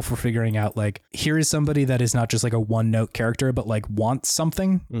helpful for figuring out like, here is somebody that is not just like a one note character, but like wants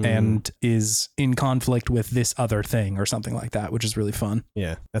something and is in conflict with this other thing or something like that, which is really fun.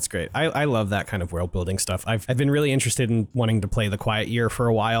 Yeah, that's great. I love that kind of world building stuff. I've been really interested in wanting to play The Quiet Year for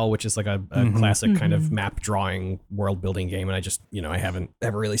a while, which is like a classic kind of map drawing world building game. And I just, I haven't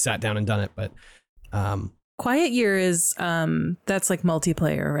ever really sat down and done it, but Quiet Year is that's like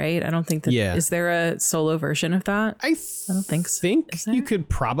multiplayer, right? I don't think that is there a solo version of that? I don't think so. You could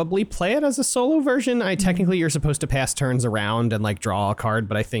probably play it as a solo version. Technically you're supposed to pass turns around and like draw a card,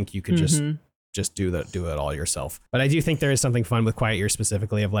 but I think you could just do it all yourself. But I do think there is something fun with Quiet Year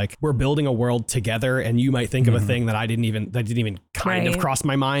specifically of like, we're building a world together, and you might think of a thing that didn't even kind of cross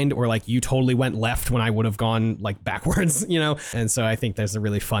my mind, or like you totally went left when I would have gone like backwards, And so I think there's a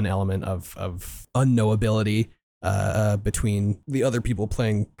really fun element of unknowability between the other people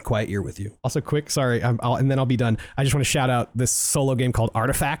playing Quiet Year with you. Also quick, sorry, and then I'll be done. I just want to shout out this solo game called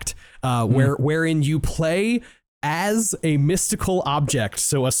Artifact, wherein you play as a mystical object.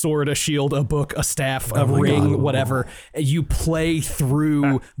 So a sword, a shield, a book, a staff, a ring, whatever. You play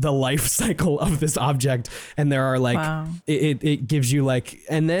through the life cycle of this object. And there are like, it gives you like,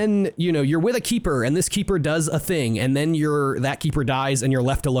 and then, you're with a keeper, and this keeper does a thing. And then that keeper dies, and you're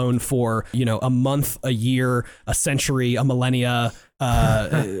left alone for, a month, a year, a century, a millennia,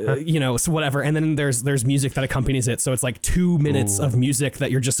 so whatever. And then there's music that accompanies it. So it's like 2 minutes of music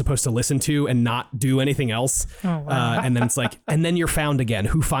that you're just supposed to listen to and not do anything else. And then it's like, and then you're found again.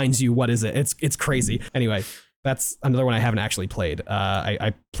 Who finds you? What is it? It's crazy. Anyway, that's another one I haven't actually played.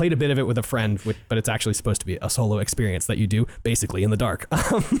 I played a bit of it with a friend, but it's actually supposed to be a solo experience that you do basically in the dark.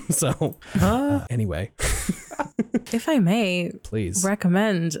 Anyway. If I may, please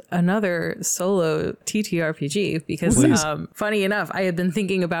recommend another solo TTRPG because, funny enough, I had been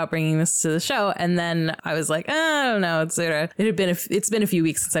thinking about bringing this to the show, and then I was like, I don't know, it's been a few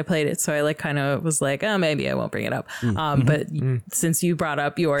weeks since I played it, so I like kind of was like, oh, maybe I won't bring it up. But since you brought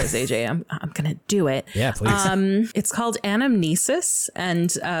up yours, AJ, I'm gonna do it. Yeah, please. It's called Anamnesis, and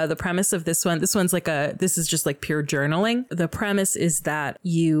the premise of this is just like pure journaling. The premise is that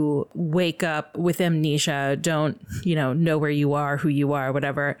you wake up with amnesia, don't know where you are, who you are,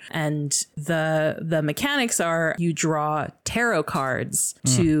 whatever, and the mechanics are you draw tarot cards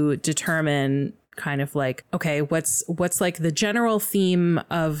to determine kind of like, okay, what's like the general theme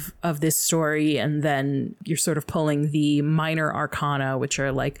of this story, and then you're sort of pulling the minor arcana, which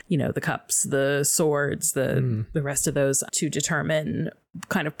are like, the cups, the swords, the rest of those, to determine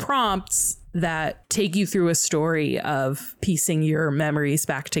kind of prompts that take you through a story of piecing your memories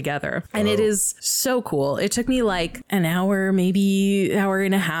back together. And it is so cool. It took me like an hour, maybe hour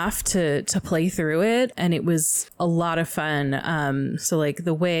and a half to play through it. And it was a lot of fun. So like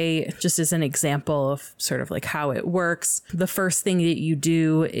the way, just as an example of sort of like how it works, the first thing that you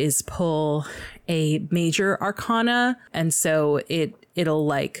do is pull a major arcana. And so it'll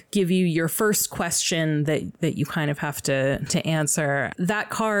like give you your first question that you kind of have to answer. That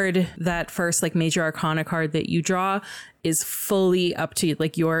card, that first like major arcana card that you draw, is fully up to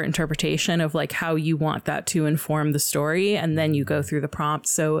like your interpretation of like how you want that to inform the story, and then you go through the prompt.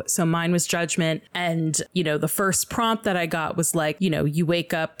 So mine was judgment, and the first prompt that I got was like, you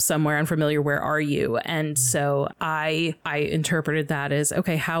wake up somewhere unfamiliar, where are you? And so I interpreted that as,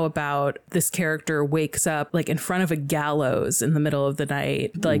 okay, how about this character wakes up like in front of a gallows in the middle of the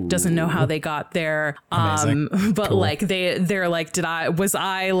night, like doesn't know how they got there, but cool. Like they're like, was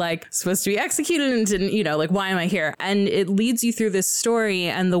I like supposed to be executed, and didn't, like, why am I here? And it leads you through this story,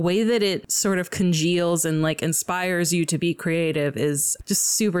 and the way that it sort of congeals and like inspires you to be creative is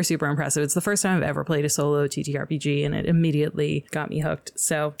just super, super impressive. It's the first time I've ever played a solo TTRPG, and it immediately got me hooked.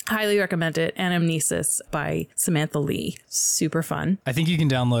 So highly recommend it. Anamnesis by Samantha Lee. Super fun. I think you can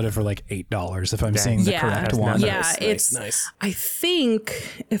download it for like $8 if I'm seeing the correct one. Yeah, it's nice. I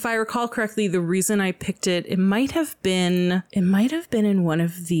think if I recall correctly, the reason I picked it might have been in one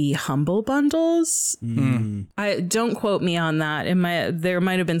of the Humble bundles. I don't quote me on that. There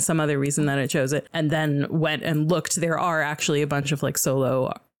might have been some other reason that I chose it, and then went and looked. There are actually a bunch of like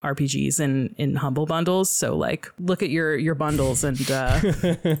solo RPGs in Humble bundles, so like look at your bundles and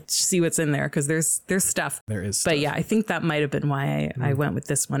see what's in there, because there's stuff. There is stuff. But yeah, I think that might have been why I went with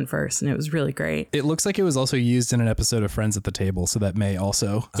this one first, and it was really great. It looks like it was also used in an episode of Friends at the Table, so that may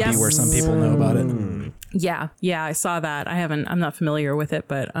also be where some people know about it. Yeah, I saw that. I'm not familiar with it,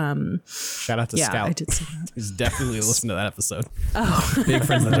 but shout out to Scout. I did see that. He's definitely listened to that episode. Oh, big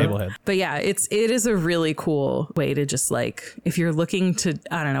Friends at the Table head. But yeah, it is a really cool way to just like, if you're looking to,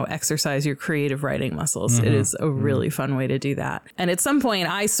 I don't know, exercise your creative writing muscles, it is a really fun way to do that. And at some point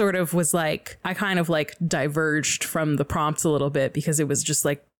I sort of was like, I kind of like diverged from the prompts a little bit, because it was just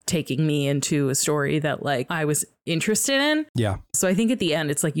like taking me into a story that like I was interested in. Yeah. So I think at the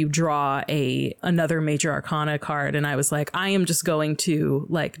end it's like you draw another major arcana card, and I was like, I am just going to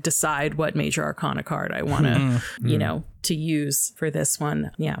like decide what major arcana card I want to to use for this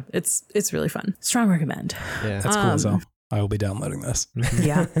one. Yeah, it's really fun. Strong recommend. Yeah, that's cool. So I will be downloading this.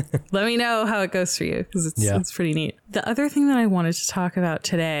 Yeah. Let me know how it goes for you, because it's pretty neat. The other thing that I wanted to talk about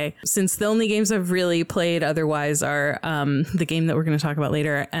today, since the only games I've really played otherwise are the game that we're going to talk about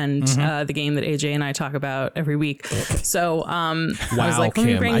later, and the game that AJ and I talk about every week. So I was like,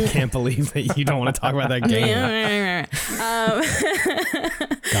 Kim, I can't believe that you don't want to talk about that game.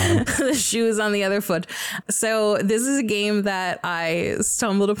 The shoe is on the other foot. So this is a game that I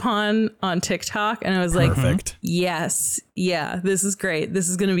stumbled upon on TikTok, and I was like, yes. Yeah, this is great. This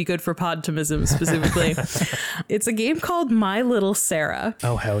is going to be good for Podtimism specifically. It's a game called My Little Sarah.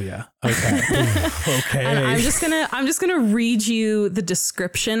 Oh, hell yeah. Okay. Okay. And I'm just gonna read you the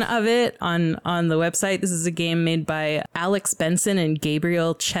description of it on the website. This is a game made by Alex Benson and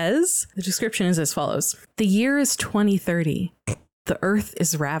Gabriel Ches. The description is as follows. The year is 2030. The earth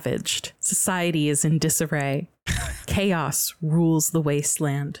is ravaged. Society is in disarray. Chaos rules the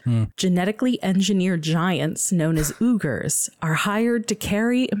wasteland. Genetically engineered giants known as Oogers are hired to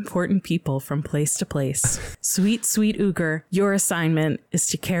carry important people from place to place. Sweet, sweet Ooger, your assignment is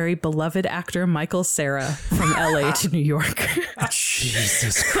to carry beloved actor Michael Cera from LA to New York.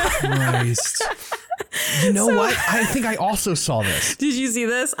 Jesus Christ. You know what? I think I also saw this. Did you see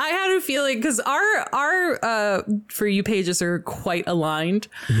this? I had a feeling because our For You pages are quite aligned.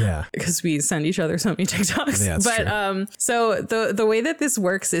 Yeah. Because we send each other so many TikToks. Yeah, that's true. So the way that this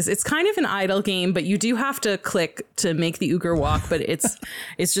works is it's kind of an idle game, but you do have to click to make the Uger walk. But it's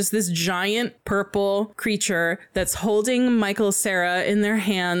just this giant purple creature that's holding Michael Cera in their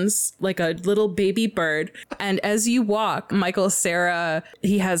hands like a little baby bird. And as you walk, Michael Cera,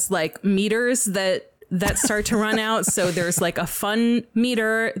 he has like meters that start to run out. So there's like a fun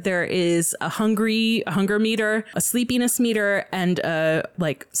meter, there is a hunger meter, a sleepiness meter, and a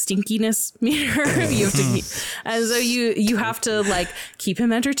like stinkiness meter. You have to keep, and so you have to like keep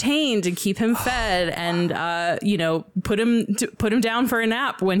him entertained and keep him fed, and put him down for a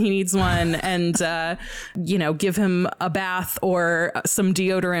nap when he needs one, and give him a bath or some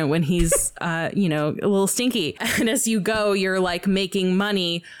deodorant when he's a little stinky. And as you go, you're like making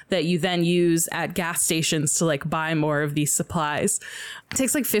money that you then use at gas stations to like buy more of these supplies. It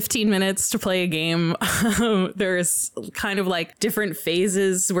takes like 15 minutes to play a game. There's kind of like different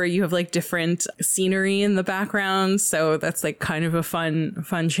phases where you have like different scenery in the background. So that's like kind of a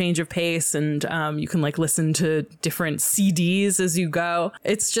fun change of pace. And you can like listen to different CDs as you go.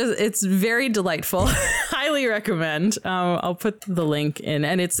 It's very delightful. Highly recommend. I'll put the link in,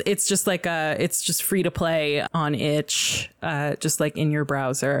 and it's just like it's just free to play on itch, just like in your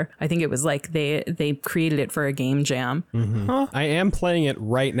browser. I think it was like they created it for a game jam. Mm-hmm. Huh? I am playing it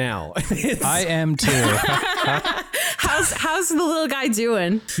right now. I am too. How's the little guy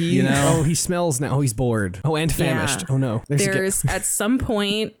doing? He smells now. Oh, he's bored. Oh, and famished. Yeah. Oh no. There's at some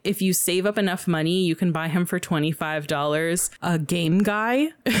point, if you save up enough money, you can buy him for $25. A game guy,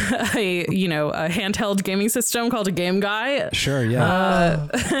 a handheld gaming system called a Game Guy. Sure, yeah.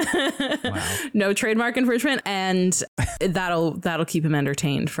 Wow. No trademark infringement, and that'll keep him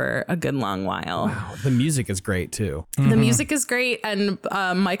entertained for a good long while. Wow. The music is great too. Mm-hmm. The music is great, and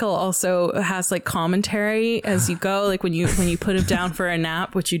Michael also has like commentary as you go. Like when you put him down for a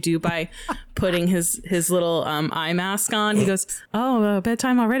nap, which you do by putting his little eye mask on, he goes, "Oh,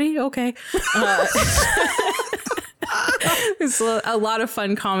 bedtime already? Okay." There's a lot of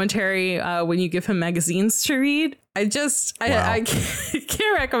fun commentary when you give him magazines to read. I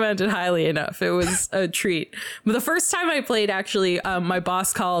can't recommend it highly enough. It was a treat. But the first time I played, actually, my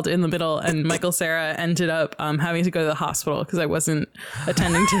boss called in the middle, and Michael Cera ended up having to go to the hospital because I wasn't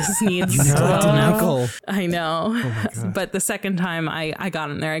attending to his needs. I know. Oh, but the second time I got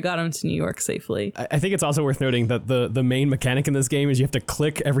him there, I got him to New York safely. I think it's also worth noting that the main mechanic in this game is you have to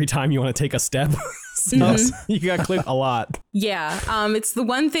click every time you want to take a step. So you got to click a lot. Yeah. It's the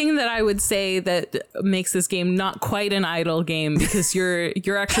one thing that I would say that makes this game not quite an idle game, because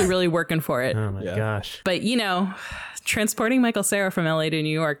you're actually really working for it. Oh my gosh. But transporting Michael Cera from LA to New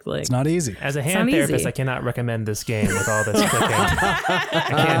York, like, it's not easy. As a hand therapist, I cannot recommend this game with all this clicking.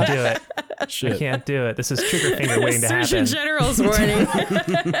 I can't do it. Shit. I can't do it. This is trigger finger waiting to happen. Surgeon General's warning.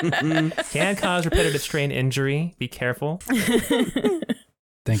 Can cause repetitive strain injury. Be careful.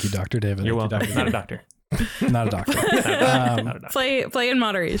 Thank you, Dr. David. You're welcome. Not a doctor. Not a doctor. Not a doctor. Play in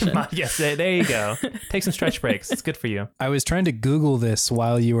moderation. Yes, there you go. Take some stretch breaks. It's good for you. I was trying to Google this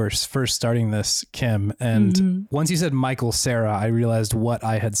while you were first starting this, Kim, and once you said Michael Cera, I realized what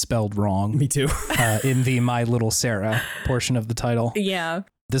I had spelled wrong. Me too. In the My Little Sarah portion of the title. Yeah.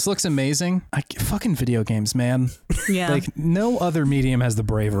 This looks amazing. Fucking video games, man. Yeah. Like, no other medium has the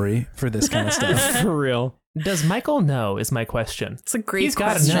bravery for this kind of stuff. For real. Does Michael know is my question. It's a great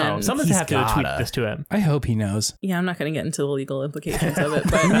question. He's got to know. Someone's have to tweet this to him. I hope he knows. Yeah, I'm not going to get into the legal implications of it,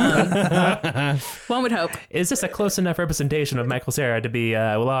 but one would hope. Is this a close enough representation of Michael Cera to be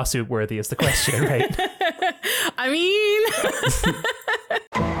lawsuit worthy is the question, right? I mean,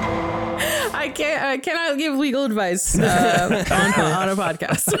 I cannot give legal advice on a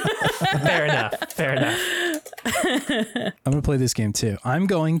podcast. Fair enough. I'm going to play this game too. I'm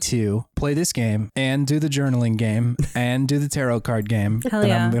going to play this game and do the journaling game and do the tarot card game. Hell and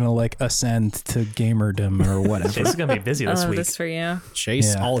yeah. I'm going to like ascend to gamerdom or whatever. Chase is going to be busy this week. This for you.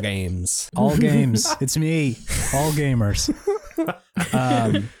 Chase all games. All games. It's me. All gamers.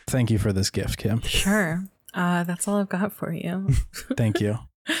 Thank you for this gift, Kim. Sure. That's all I've got for you. Thank you.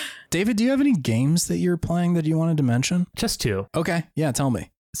 David, do you have any games that you're playing that you wanted to mention? Just two. Okay. Yeah, tell me.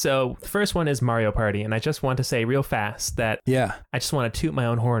 So the first one is Mario Party, and I just want to say real fast that I just want to toot my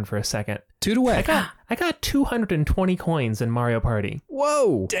own horn for a second. Toot away. I got 220 coins in Mario Party.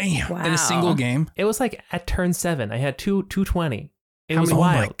 Whoa. Damn. Wow. In a single game? It was like at turn 7, I had 220. It was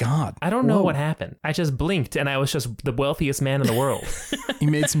wild. Oh my God. I don't know what happened. I just blinked and I was just the wealthiest man in the world. You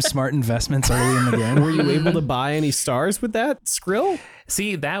made some smart investments early in the game. Were you able to buy any stars with that Skrill?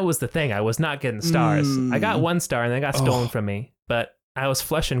 See, that was the thing. I was not getting stars. I got 1 star and they got stolen from me, but I was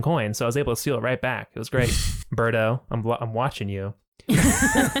flush in coins, so I was able to steal it right back. It was great. Birdo, I'm watching you.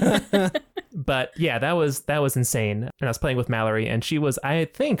 But yeah, that was insane. And I was playing with Mallory, and she was, I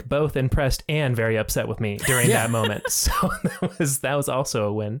think, both impressed and very upset with me during that moment. So that was also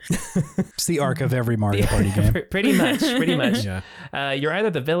a win. It's the arc of every Mario Party game. Pretty much. Yeah. You're either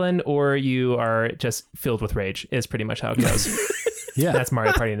the villain or you are just filled with rage. Is pretty much how it goes. Yeah, that's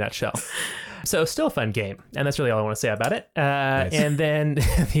Mario Party in a nutshell. So still a fun game, and that's really all I want to say about it. Nice. And then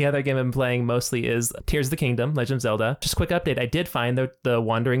the other game I'm playing mostly is Tears of the Kingdom, Legend of Zelda. Just a quick update. I did find the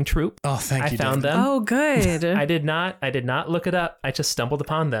Wandering Troop. Oh, thank you. I found them. Oh, good. I did not look it up. I just stumbled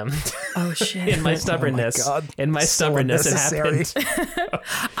upon them. Oh shit. In my stubbornness. Oh my God. In my stubbornness, it happened.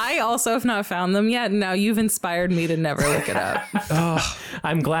 I also have not found them yet. Now you've inspired me to never look it up. Oh,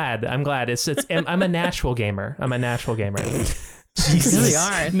 I'm glad. I'm a natural gamer. Jesus. You really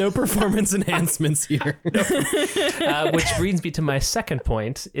are. No performance enhancements here. Which brings me to my second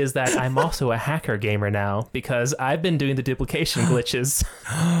point, is that I'm also a hacker gamer now because I've been doing the duplication glitches.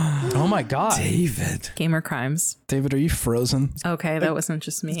 Oh my God. David. Gamer crimes. David, are you frozen? Okay, that wasn't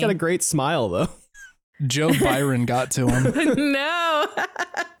just me. He's got a great smile, though. Joe Byron got to him. No.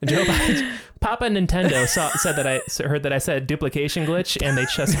 Papa Nintendo said that I heard that I said duplication glitch, and they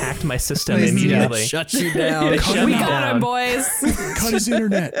just hacked my system immediately. Shut you down. They shut We me got down. him, boys. Cut his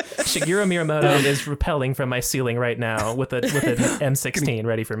internet. Shigeru Miyamoto is rappelling from my ceiling right now with an M16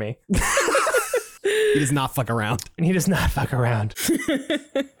 ready for me. He does not fuck around. And he does not fuck around.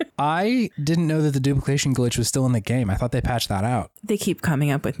 I didn't know that the duplication glitch was still in the game. I thought they patched that out. They keep coming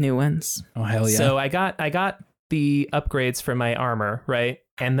up with new ones. Oh, hell yeah. So I got the upgrades for my armor, right?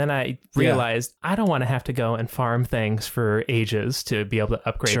 And then I realized I don't want to have to go and farm things for ages to be able to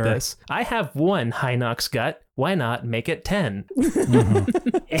upgrade this. I have 1 Hinox gut. Why not make it 10?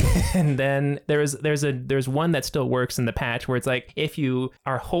 Mm-hmm. And then there's one that still works in the patch where it's like if you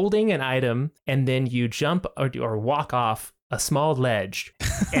are holding an item and then you jump or walk off a small ledge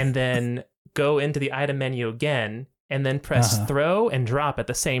and then go into the item menu again and then press throw and drop at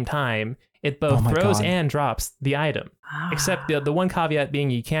the same time, it both throws and drops the item. Except the one caveat being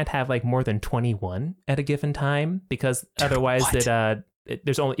you can't have like more than 21 at a given time because otherwise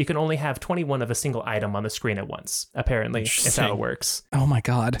you can only have 21 of a single item on the screen at once. Apparently, it's how it works. Oh my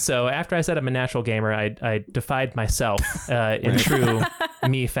God. So after I said I'm a natural gamer, I defied myself in true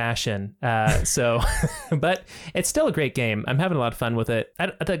me fashion. But it's still a great game. I'm having a lot of fun with it.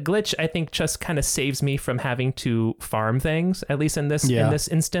 The glitch, I think, just kind of saves me from having to farm things, at least in this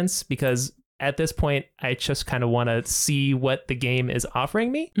instance, because at this point, I just kind of want to see what the game is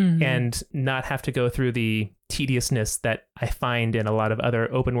offering me and not have to go through the tediousness that I find in a lot of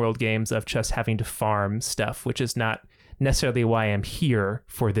other open world games of just having to farm stuff, which is not necessarily why I'm here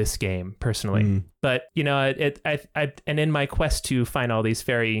for this game personally. But you know, and in my quest to find all these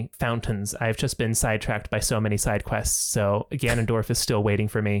fairy fountains, I've just been sidetracked by so many side quests. So Ganondorf is still waiting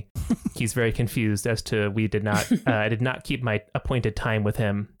for me. He's very confused as to I did not keep my appointed time with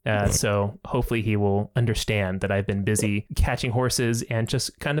him. So hopefully he will understand that I've been busy catching horses and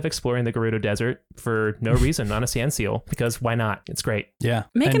just kind of exploring the Gerudo Desert for no reason on a sand seal, because why not? It's great. Yeah.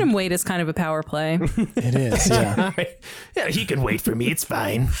 Making him wait is kind of a power play. It is. Yeah. Yeah, he can wait for me. It's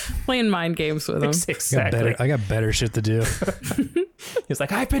fine. Playing mind games with him. Exactly. I got better shit to do. He's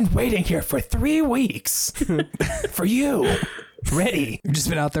like, I've been waiting here for 3 weeks for you. Ready. You've just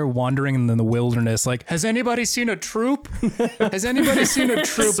been out there wandering in the wilderness. Like, has anybody seen a troop? Has anybody seen a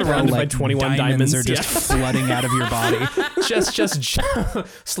troop? Surrounded by 21 diamonds are just flooding out of your body. Just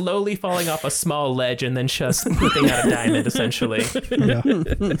slowly falling off a small ledge and then just flipping out a diamond, essentially. Yeah.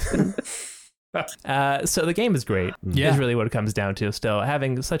 So the game is great. Is really what it comes down to. Still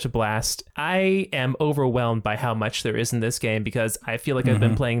having such a blast. I am overwhelmed by how much there is in this game, because I feel like I've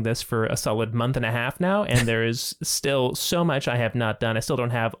been playing this for a solid month and a half now, and there is still so much I have not done. I still don't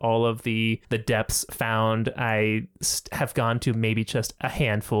have all of the depths found. I have gone to maybe just a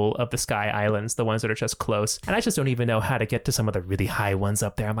handful of the Sky Islands, the ones that are just close, and I just don't even know how to get to some of the really high ones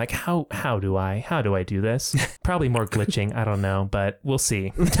up there. I'm like, how do I do this? Probably more glitching. I don't know, but we'll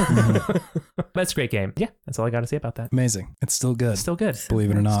see. But it's a great game. Yeah, that's all I got to say about that. Amazing. It's still good. Still good. Believe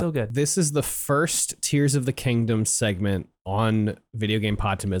it or not. Still good. This is the first Tears of the Kingdom segment on Video Game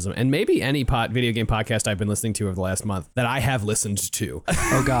Podtimism, and maybe any video game podcast I've been listening to over the last month that I have listened to.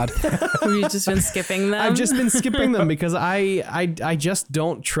 Oh God. Have you just been skipping them? I've just been skipping them because I just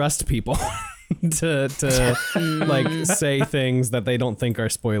don't trust people. to like say things that they don't think are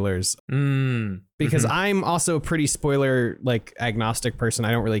spoilers. Because I'm also a pretty spoiler like agnostic person.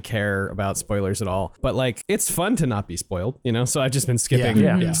 I don't really care about spoilers at all. But like it's fun to not be spoiled, you know. So I've just been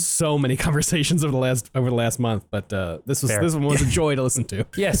skipping so many conversations over the last month. But this one was a joy to listen to.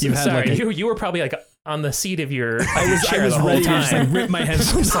 Yes, you were probably like on the seat of your chair I was the whole ready time. to just like rip my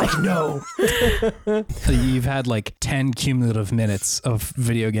headphones like no. So you've had like 10 cumulative minutes of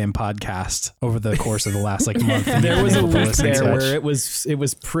video game podcast over the course of the last like month. There was a week there to where it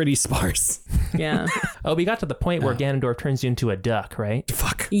was pretty sparse. Yeah. Oh, we got to the point where Ganondorf turns you into a duck, right?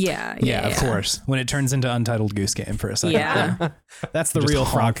 Fuck. Yeah, of course. When it turns into Untitled Goose Game for a second. Yeah. That's the Just real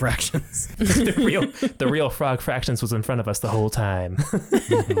honk. frog fractions. the real Frog Fractions was in front of us the whole time.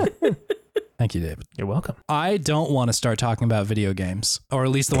 Thank you, David. You're welcome. I don't want to start talking about video games, or at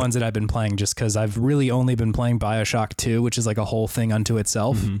least the ones that I've been playing, just because I've really only been playing BioShock 2, which is like a whole thing unto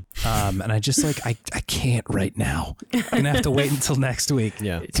itself. And I just like, I can't right now. I'm going to have to wait until next week.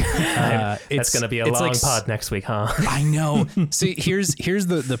 Yeah. That's going to be a long pod next week, huh? I know. See, here's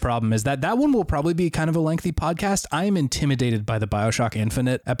the problem is that one will probably be kind of a lengthy podcast. I am intimidated by the BioShock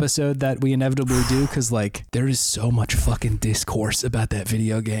Infinite episode that we inevitably do, because like there is so much fucking discourse about that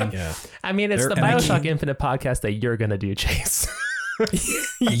video game. Yeah. I mean, it's the BioShock Infinite podcast that you're going to do, Chase.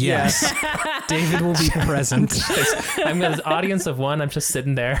 Yes. David will be present. I'm got an audience of one. I'm just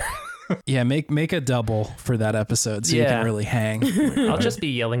sitting there. Yeah, make a double for that episode so you can really hang. I'll just be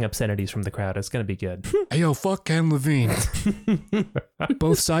yelling obscenities from the crowd. It's going to be good. Hey, yo, fuck Ken Levine.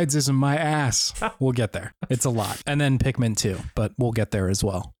 Both sides is in my ass. We'll get there. It's a lot. And then Pikmin 2, but we'll get there as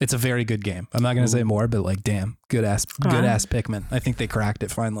well. It's a very good game. I'm not going to say more, but like, damn, good ass Pikmin. I think they cracked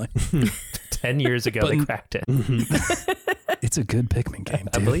it finally. 10 years ago, they cracked it. It's a good Pikmin game,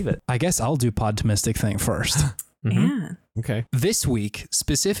 dude. I believe it. I guess I'll do Podtimistic thing first. Yeah. Okay. This week,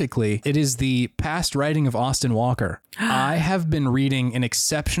 specifically, it is the past writing of Austin Walker. I have been reading an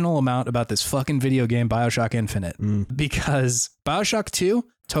exceptional amount about this fucking video game, BioShock Infinite, because BioShock 2,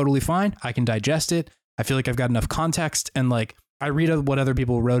 totally fine. I can digest it. I feel like I've got enough context, and like I read what other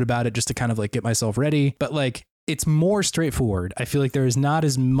people wrote about it just to kind of like get myself ready. But like, it's more straightforward. I feel like there is not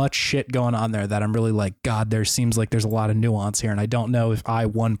as much shit going on there that I'm really like, God, there seems like there's a lot of nuance here, and I don't know if I,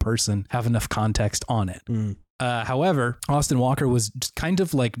 one person, have enough context on it. However, Austin Walker was kind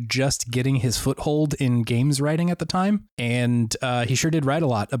of like just getting his foothold in games writing at the time. And he sure did write a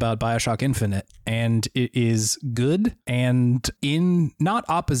lot about BioShock Infinite. And it is good and in not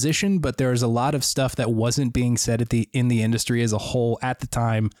opposition, but there's a lot of stuff that wasn't being said in the industry as a whole at the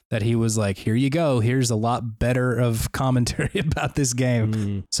time that he was like, here you go. Here's a lot better of commentary about this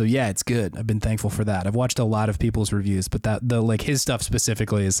game. So yeah, it's good. I've been thankful for that. I've watched a lot of people's reviews, but like his stuff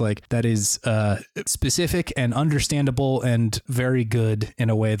specifically is like, that is specific and understandable and very good in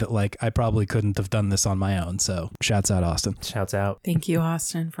a way that like I probably couldn't have done this on my own. So shouts out, Austin. Shouts out. Thank you,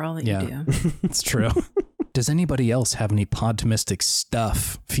 Austin, for all that you do. It's true. Does anybody else have any Podtimistic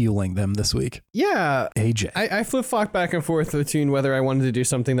stuff fueling them this week? Yeah. AJ. I flip-flopped back and forth between whether I wanted to do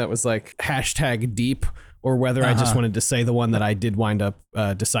something that was like hashtag deep or whether I just wanted to say the one that I did wind up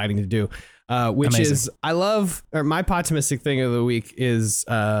deciding to do. Which Amazing. is, I love, or my Podtimistic thing of the week is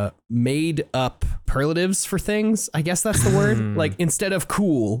made up superlatives for things. I guess that's the word. Like instead of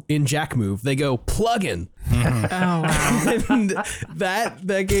cool in Jack Move, they go plugin. Oh, wow. And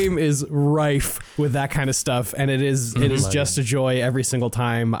that game is rife with that kind of stuff, and it is just a joy every single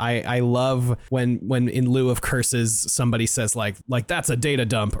time. I love when in lieu of curses somebody says like that's a data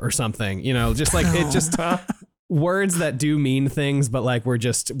dump or something, you know, just like it just words that do mean things, but like we're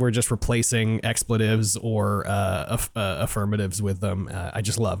just replacing expletives or affirmatives with them. I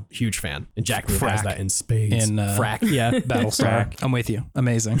just love, huge fan. And Jack Move has that in spades. In Frack, yeah, Battlestar. I'm with you.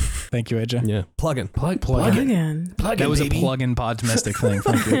 Amazing. Thank you, AJ. yeah, plugin. Again. That was a plug-in Podtimistic thing.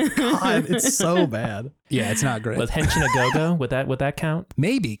 Thank you. God, it's so bad. Yeah, it's not great. With Henshin a Go-Go, would that count?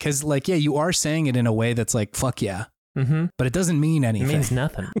 Maybe, because like, yeah, you are saying it in a way that's like, fuck yeah. But it doesn't mean It anything. means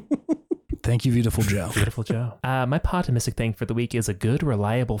nothing. Thank you, beautiful Joe. Beautiful Joe. My Podtimistic thing for the week is a good,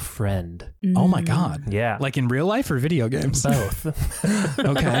 reliable friend. Oh my God. Yeah. Like in real life or video games? Both.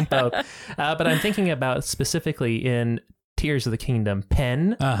 Okay. Both. But I'm thinking about specifically in Tears of the Kingdom,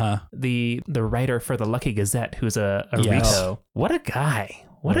 Penn, the writer for the Lucky Gazette, who's a Rito. What a guy.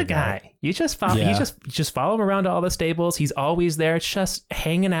 What a guy. You just follow you just follow him around to all the stables. He's always there, just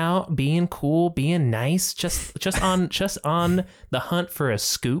hanging out, being cool, being nice, just on the hunt for a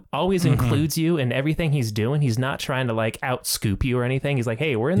scoop. Always includes you in everything he's doing. He's not trying to like out scoop you or anything. He's like,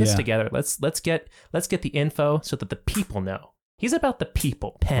 "Hey, we're in this together. Let's get the info so that the people know." He's about the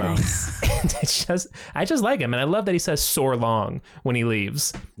people. Penn. And I just like him, and I love that he says "soar long" when he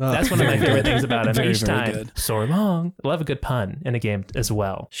leaves. That's one of my favorite things about him. Each time, good. Soar long. I love a good pun in a game as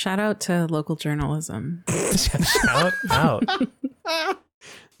well. Shout out to local journalism. Shout out.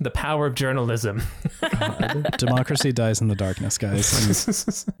 The power of journalism. Democracy dies in the darkness, guys.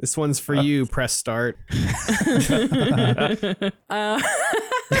 This one's for you. Press start.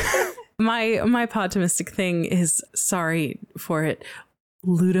 My Podtimistic thing is, sorry for it,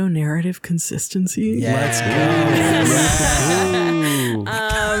 ludonarrative consistency. Let's go.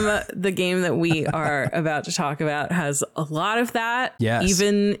 The game that we are about to talk about has a lot of that. Yes.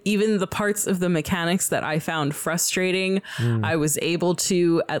 Even the parts of the mechanics that I found frustrating, I was able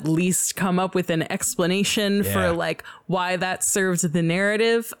to at least come up with an explanation for like why that serves the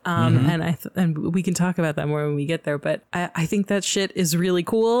narrative. And we can talk about that more when we get there. But I think that shit is really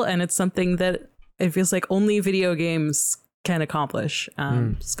cool, and it's something that it feels like only video games can accomplish.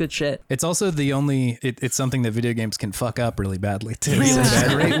 It's good shit. It's also the only it's something that video games can fuck up really badly too.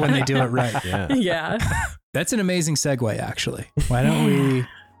 It's great when they do it right. Yeah. That's an amazing segue, actually. Why don't we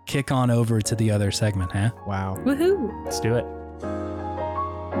kick on over to the other segment, huh? Wow. Woohoo. Let's do it.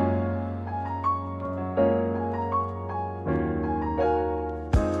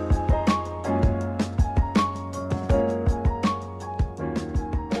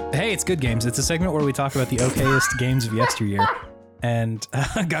 Hey, it's Good Games. It's a segment where we talk about the okayest games of yesteryear. And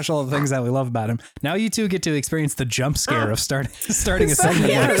gosh, all the things that we love about him. Now you two get to experience the jump scare of starting a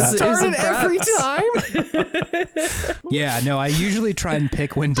segment like that. Started every time. Yeah, no, I usually try and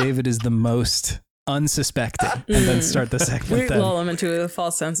pick when David is the most unsuspecting and then start the segment. We lull him into a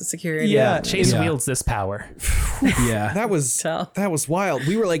false sense of security. Yeah, Chase wields this power. Yeah, that was wild.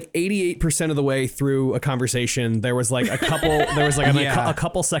 We were like 88% of the way through a conversation. There was like a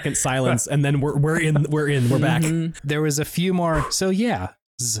couple second silence, and then we're back. There was a few more. So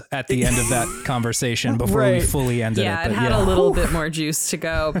at the end of that conversation before we fully ended it. Yeah, it had a little bit more juice to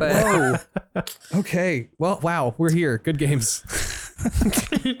go, but okay. Well, wow, we're here. Good games.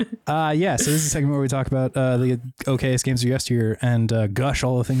 So this is a segment where we talk about the okayest games of yesteryear and gush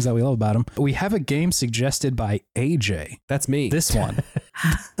all the things that we love about them. We have a game suggested by AJ. That's me. This one.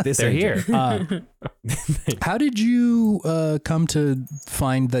 They're here. How did you come to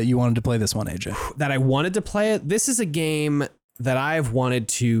find that you wanted to play this one, AJ? That I wanted to play it? This is a game that I've wanted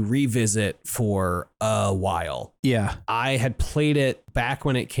to revisit for a while. Yeah. I had played it back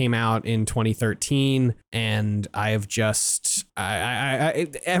when it came out in 2013, and I have just,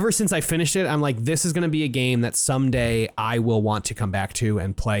 ever since I finished it, I'm like, this is going to be a game that someday I will want to come back to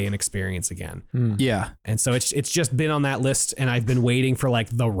and play and experience again. Yeah. And so it's just been on that list, and I've been waiting for like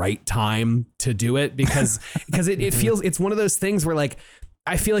the right time to do it because it feels, it's one of those things where like,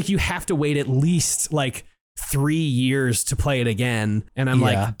 I feel like you have to wait at least like 3 years to play it again, and I'm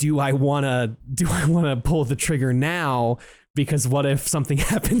like, do I want to pull the trigger now? Because what if something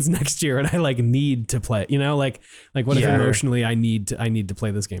happens next year and I like need to play, like what if emotionally I need to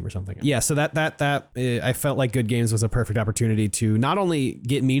play this game or something? Yeah. So that I felt like Good Games was a perfect opportunity to not only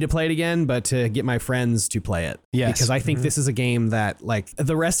get me to play it again, but to get my friends to play it. Yes. Because I think this is a game that like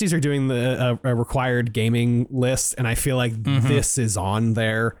the resties are doing the required gaming list. And I feel like this is on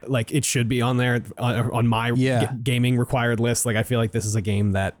there. Like it should be on there on my gaming required list. Like I feel like this is a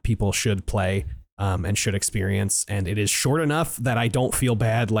game that people should play. And should experience, and it is short enough that I don't feel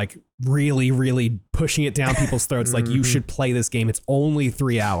bad like really, really pushing it down people's throats. Like you should play this game. It's only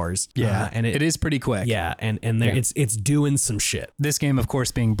 3 hours. Yeah, and it is pretty quick. Yeah, and there it's doing some shit. This game, of course,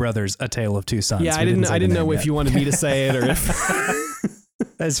 being Brothers: A Tale of Two Sons. Yeah, I didn't know if you wanted me to say it or if.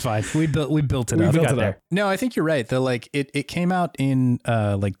 That's fine. We built it up. No, I think you're right. Though, like it came out in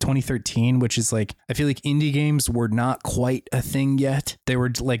like 2013, which is like I feel like indie games were not quite a thing yet. They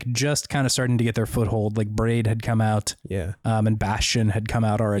were like just kind of starting to get their foothold. Like Braid had come out, and Bastion had come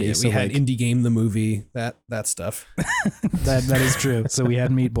out already. Yeah, so we had Indie Game the movie, that stuff. that is true. So we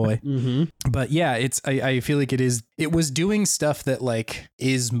had Meat Boy. But yeah, I feel like it was doing stuff that like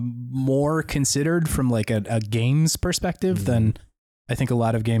is more considered from like a games perspective than I think a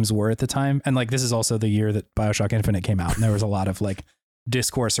lot of games were at the time. And like, this is also the year that BioShock Infinite came out. And there was a lot of like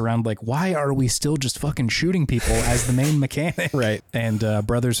discourse around like, why are we still just fucking shooting people as the main mechanic? Right. And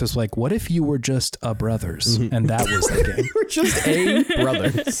Brothers was like, what if you were just a Brothers? And that was the game. You were just a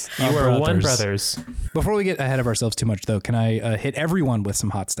Brothers. You were one Brothers. Before we get ahead of ourselves too much though, can I hit everyone with some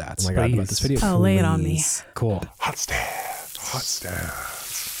hot stats? Oh my God, about this video? Oh, lay it on me. Cool. Hot stats.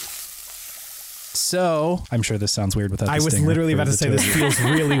 So I'm sure this sounds weird without the I was stinger literally for about to the say two this of you. feels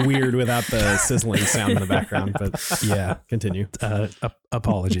really weird without the sizzling sound in the background, but Yeah. continue.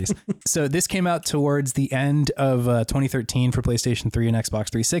 Apologies. So this came out towards the end of 2013 for PlayStation 3 and Xbox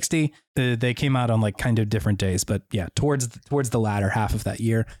 360. They came out on like kind of different days, but yeah, towards the latter half of that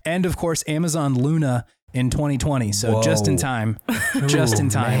year. And of course, Amazon Luna in 2020. So Whoa. just in time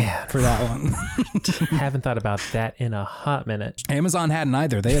for that one. Haven't thought about that in a hot minute. Amazon hadn't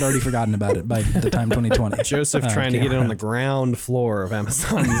either. They had already forgotten about it by the time 2020. Joseph trying to get it on the ground floor of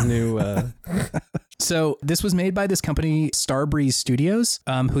Amazon's new... So this was made by this company, Starbreeze Studios,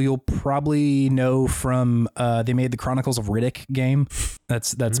 who you'll probably know from, they made the Chronicles of Riddick game.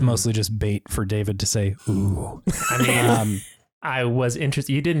 That's mostly just bait for David to say, ooh. I mean, I was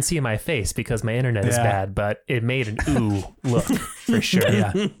interested. You didn't see my face because my internet is bad, but it made an ooh look for sure.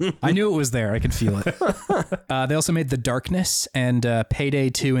 Yeah, I knew it was there. I could feel it. They also made The Darkness and Payday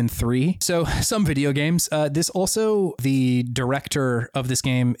 2 and 3. So some video games. This also, the director of this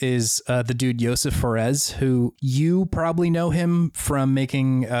game is the dude Josef Fares, who you probably know him from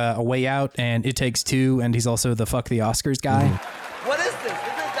making A Way Out and It Takes Two, and he's also the Fuck the Oscars guy. What is this? This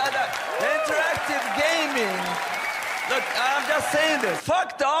is interactive gaming. Look, I'm just saying this.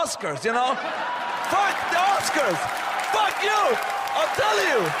 Fuck the Oscars, you know? Fuck the Oscars! Fuck you! I'll tell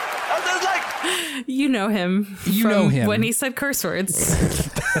you! I'm just like... You know him. You know him. When he said curse words.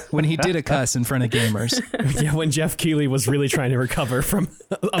 When he did a cuss in front of gamers. Yeah, when Jeff Keighley was really trying to recover from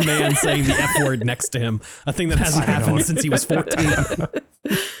a man saying the F word next to him, a thing that hasn't happened since he was 14.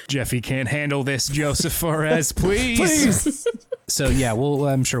 Jeffy can't handle this, Joseph Fares, please. So yeah,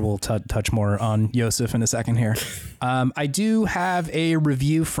 I'm sure we'll touch more on Joseph in a second here. I do have a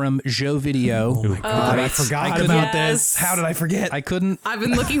review from Joe Video. Oh my God, I forgot about this. How did I forget? I couldn't. I've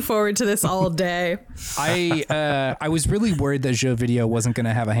been looking forward to this all day. I was really worried that Joe Video wasn't going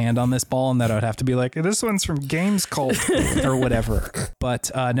to have a hand on this ball and that I would have to be like, this one's from Games Cult or whatever.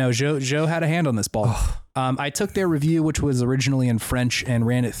 But no, Joe had a hand on this ball. I took their review, which was originally in French, and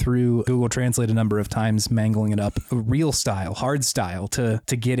ran it through Google Translate a number of times, mangling it up real style, hard style to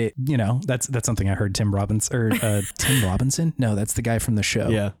get it. You know, that's something I heard Tim Robinson. No, that's the guy from the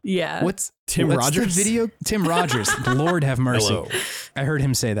show. Yeah. What's Tim Rogers? The video? Tim Rogers. Lord have mercy. Hello. I heard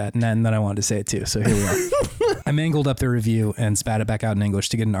him say that, and then I wanted to say it too. So here we are. I mangled up the review and spat it back out in English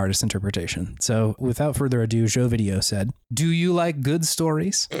to get an artist's interpretation. So without further ado, Joe Video said, "Do you like good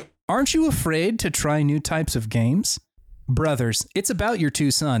stories? Aren't you afraid to try new types of games? Brothers, it's about your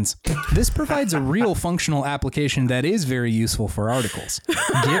two sons. This provides a real functional application that is very useful for articles.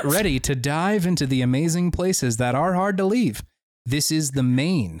 Get ready to dive into the amazing places that are hard to leave. This is the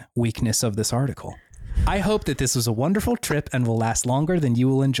main weakness of this article. I hope that this was a wonderful trip and will last longer than you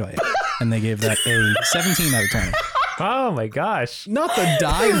will enjoy it." And they gave that a 17 out of 20. Oh my gosh. Not the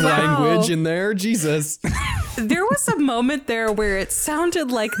dive language in there. Jesus. There was a moment there where it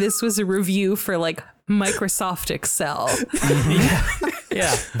sounded like this was a review for like Microsoft Excel.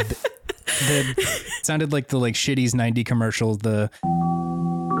 Yeah. It sounded like the shitty's 90 commercials. This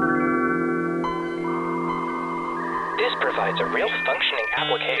provides a real functioning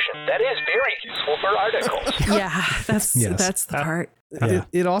application that is very useful for articles. Yeah, that's the part.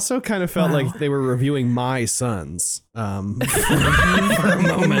 It also kind of felt like they were reviewing My Sons for a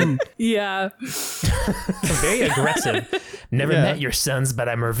moment. Yeah. Very aggressive. Never met your sons, but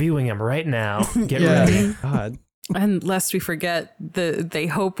I'm reviewing them right now. Get ready. God. And lest we forget, they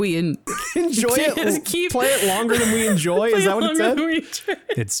hope we Enjoy it. Play it longer than we enjoy. Is that what it said?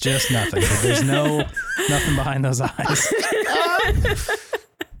 It's just nothing. There's nothing behind those eyes.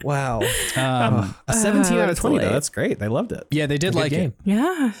 Wow. A 17 out of 20, though. That's great. They loved it. Yeah, they did like it.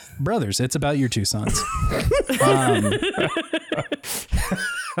 Yeah. Brothers, it's about your two sons.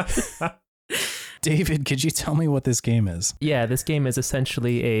 David, could you tell me what this game is? Yeah, this game is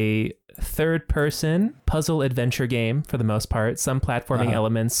essentially a third-person puzzle adventure game for the most part. Some platforming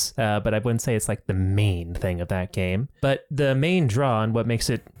elements, but I wouldn't say it's like the main thing of that game. But the main draw and what makes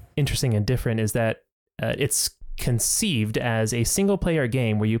it interesting and different is that it's conceived as a single-player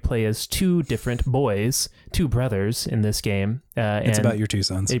game where you play as two different boys, two brothers in this game. It's about your two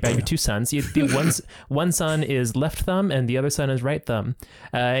sons. About your two sons. One son is left thumb and the other son is right thumb.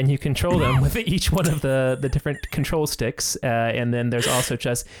 And you control them with each one of the different control sticks. And then there's also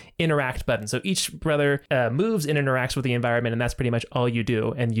just interact buttons. So each brother moves and interacts with the environment, and that's pretty much all you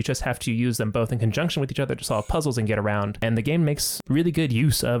do. And you just have to use them both in conjunction with each other to solve puzzles and get around. And the game makes really good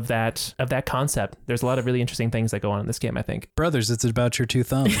use of that concept. There's a lot of really interesting things that go on in this game, I think. Brothers, it's about your two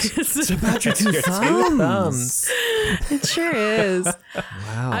thumbs. It's about your two thumbs. It sure is.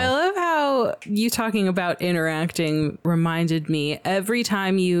 Wow. I love how So you talking about interacting reminded me, every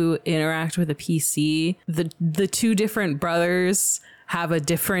time you interact with a PC, the two different brothers have a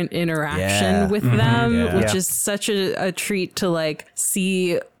different interaction with them, which is such a treat to like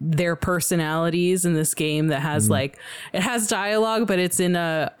see their personalities in this game that has like, it has dialogue, but it's in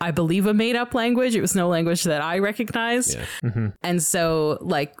I believe a made up language. It was no language that I recognized. And so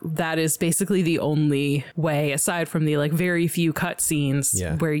like that is basically the only way, aside from the like very few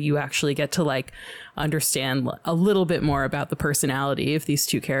cutscenes, where you actually get to like understand a little bit more about the personality of these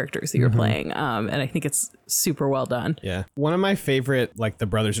two characters that you're playing. And I think it's super well done. Yeah. One of my favorite, like the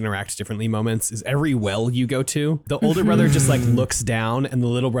brothers interact differently moments is every well you go to, the older brother just like looks down and the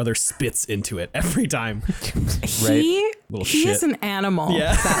little brother spits into it every time. He is an animal,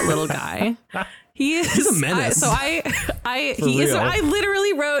 that little guy. He's a menace. I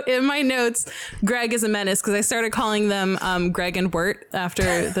literally wrote in my notes, Greg is a menace, because I started calling them Greg and Bert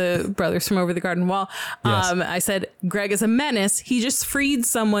after the brothers from Over the Garden Wall. I said, Greg is a menace. He just freed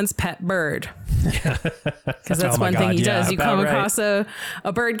someone's pet bird. Because that's one thing he does. You come across a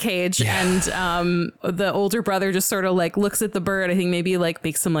bird cage and the older brother just sort of like looks at the bird. I think maybe like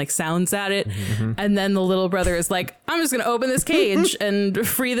makes some like sounds at it. And then the little brother is like, I'm just going to open this cage and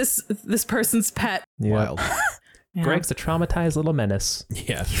free this person's pet. Wild. Greg's a traumatized little menace.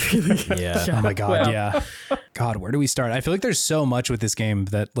 Yeah. Oh my God. God, where do we start? I feel like there's so much with this game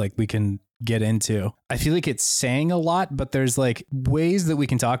that like we can get into. I feel like it's saying a lot, but there's like ways that we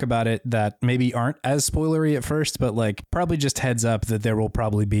can talk about it that maybe aren't as spoilery at first, but like probably just heads up that there will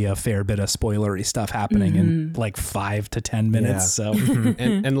probably be a fair bit of spoilery stuff happening in like 5 to 10 minutes. So,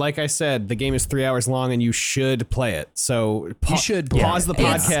 and like I said, the game is 3 hours long and you should play it. So you should pause the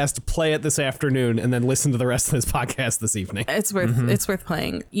podcast, play it this afternoon, and then listen to the rest of this podcast this evening. It's worth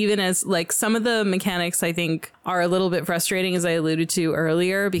playing. Even as like some of the mechanics I think are a little bit frustrating, as I alluded to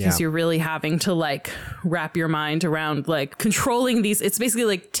earlier, because you're really having to like wrap your mind around like controlling these. It's basically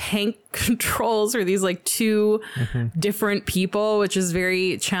like tank controls for these like two different people, which is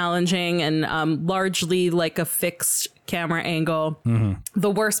very challenging and largely like a fixed camera angle.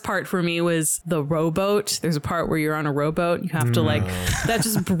 The worst part for me was the rowboat. There's a part where you're on a rowboat. You have to like, that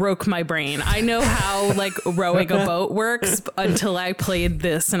just broke my brain. I know how like rowing a boat works until I played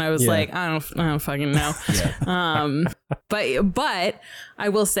this and I was like, I don't fucking know. But I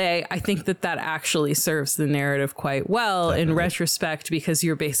will say, I think that actually serves the narrative quite well in retrospect, because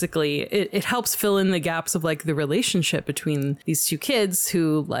you're basically, it helps fill in the gaps of like the relationship between these two kids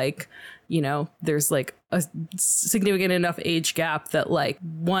who like, you know, there's like a significant enough age gap that like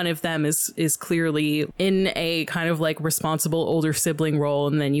one of them is clearly in a kind of like responsible older sibling role.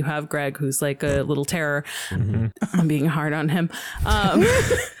 And then you have Greg, who's like a little terror. I'm being hard on him. I'm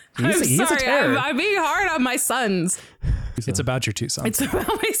sorry, I'm being hard on my sons. It's about your two sons. It's about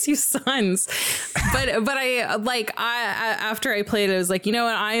my two sons. But I like, after I played it, I was like, you know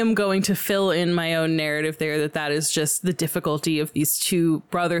what? I am going to fill in my own narrative there that is just the difficulty of these two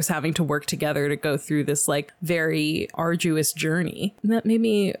brothers having to work together to go through this like very arduous journey. And that made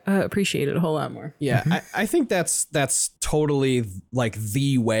me appreciate it a whole lot more. Yeah, I think that's totally like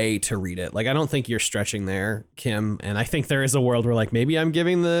the way to read it. Like, I don't think you're stretching there, Kim. And I think there is a world where like maybe I'm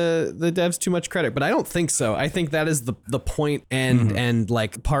giving the devs too much credit, but I don't think so. I think that is the point and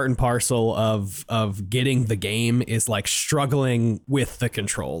like part and parcel of getting the game is like struggling with the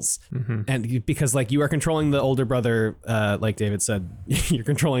controls. And because like you are controlling the older brother, like David said, you're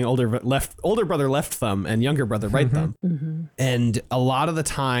controlling older brother left thumb and younger brother right thumb. And a lot of the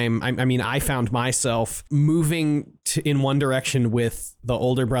time, I mean, I found myself moving in one direction with the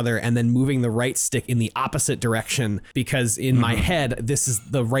older brother and then moving the right stick in the opposite direction, because in my head, this is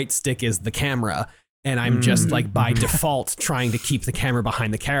the right stick is the camera. And I'm just like by default trying to keep the camera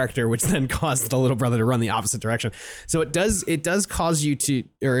behind the character, which then caused the little brother to run the opposite direction. So it does cause you to,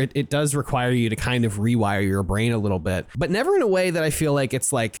 or it does require you to kind of rewire your brain a little bit, but never in a way that I feel like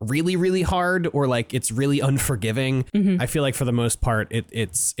it's like really, really hard or like it's really unforgiving. I feel like for the most part,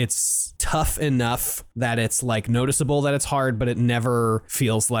 it's tough enough that it's like noticeable that it's hard, but it never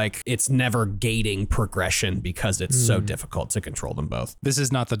feels like it's never gating progression because it's so difficult to control them both. This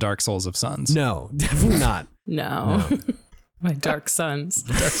is not the Dark Souls of Sons. No. Definitely not. No. My dark sons.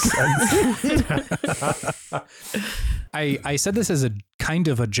 I said this as a kind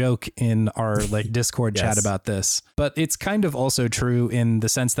of a joke in our like Discord chat about this, but it's kind of also true in the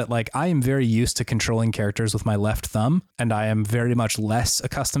sense that like I am very used to controlling characters with my left thumb, and I am very much less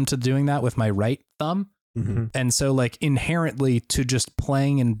accustomed to doing that with my right thumb. And so like inherently to just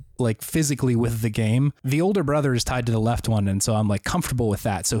playing and like physically with the game, the older brother is tied to the left one. And so I'm like comfortable with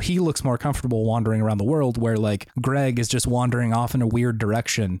that. So he looks more comfortable wandering around the world, where like Greg is just wandering off in a weird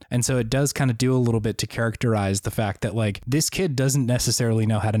direction. And so it does kind of do a little bit to characterize the fact that like this kid doesn't necessarily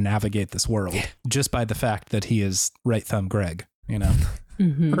know how to navigate this world just by the fact that he is Right Thumb Greg, you know?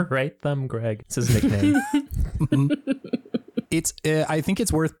 Right Thumb Greg. It's his nickname. It's I think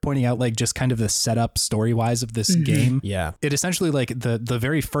it's worth pointing out like just kind of the setup story wise of this game. Yeah. It essentially like the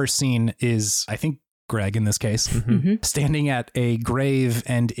very first scene is, I think, Greg in this case, standing at a grave,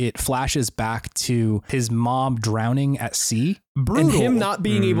 and it flashes back to his mom drowning at sea. Brutal. And him not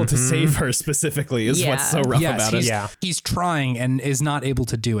being able to save her specifically is what's so rough about it. Yeah. He's trying and is not able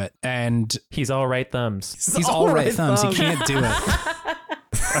to do it. And He's all right thumbs. he's all right thumbs. He can't do it.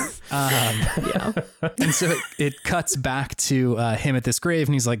 And so it cuts back to him at this grave,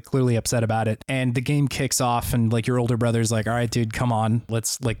 and he's like clearly upset about it. And the game kicks off, and like your older brother's like, all right, dude, come on,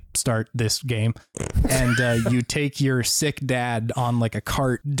 let's like start this game. And you take your sick dad on like a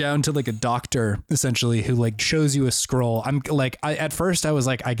cart down to like a doctor, essentially, who like shows you a scroll. At first I was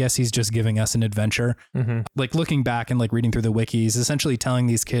like, I guess he's just giving us an adventure. Like looking back and like reading through the wikis, essentially telling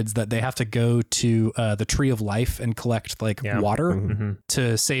these kids that they have to go to the Tree of Life and collect like water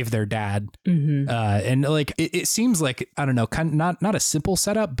to save their dad. And like it seems like, I don't know, kind of not a simple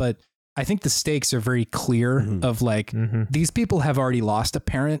setup, but I think the stakes are very clear of like these people have already lost a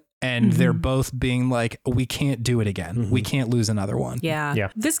parent, and they're both being like, we can't do it again. We can't lose another one. Yeah.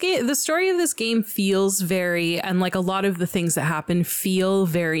 This game, the story of this game feels very, and like a lot of the things that happen feel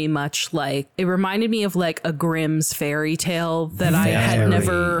very much like, it reminded me of like a Grimm's fairy tale that I had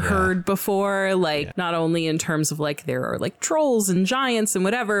never heard before. Like not only in terms of like, there are like trolls and giants and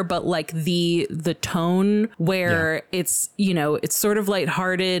whatever, but like the tone where it's, you know, it's sort of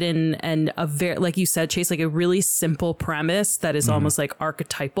lighthearted and a very, like you said, Chase, like a really simple premise that is almost like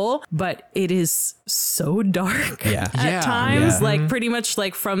archetypal, but it is so dark at times, like pretty much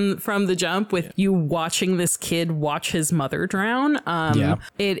like from the jump, with you watching this kid watch his mother drown.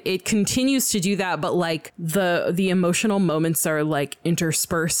 It continues to do that, but like the emotional moments are like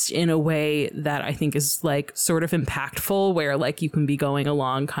interspersed in a way that I think is like sort of impactful, where like you can be going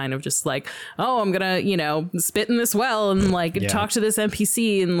along kind of just like, oh, I'm gonna, you know, spit in this well and like talk to this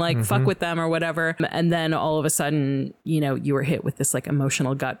NPC and like fuck with them or whatever, and then all of a sudden, you know, you were hit with this like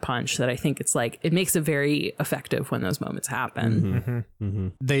emotional gut punch that I think it's like, it makes it very effective when those moments happen.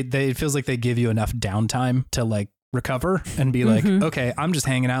 They it feels like they give you enough downtime to like recover and be like, okay, I'm just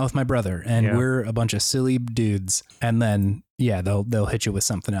hanging out with my brother and we're a bunch of silly dudes. And then they'll hit you with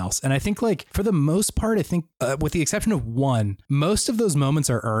something else. And I think like for the most part, I think with the exception of one, most of those moments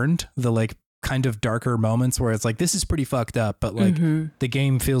are earned. The like kind of darker moments where it's like, this is pretty fucked up, but like the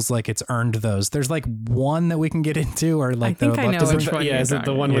game feels like it's earned those. There's like one that we can get into, or like I think I know which one. Is it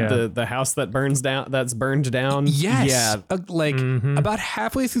the one with the house that burns down, that's burned down? Yes. About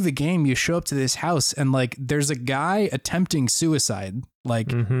halfway through the game, you show up to this house and like there's a guy attempting suicide,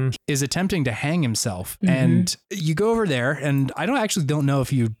 like is attempting to hang himself. And you go over there, and I don't know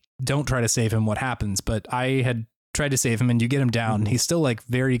if you don't try to save him what happens, but I had tried to save him, and you get him down. He's still like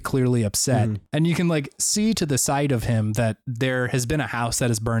very clearly upset. And you can like see to the side of him that there has been a house that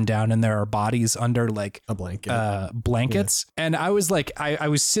has burned down, and there are bodies under like a blanket, blankets. And I was like, I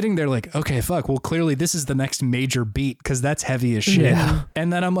was sitting there like, okay, fuck. Well, clearly this is the next major beat, because that's heavy as shit.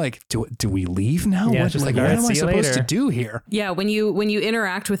 And then I'm like, do we leave now? Yeah, what, just like, like, what all am right, I see you supposed later. to do here? Yeah, when you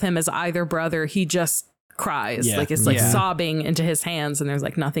interact with him as either brother, he just cries, like it's like sobbing into his hands, and there's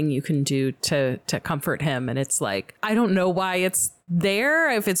like nothing you can do to comfort him. And it's like, I don't know why it's there,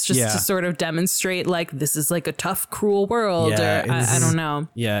 if it's just to sort of demonstrate like this is like a tough, cruel world, or I don't know.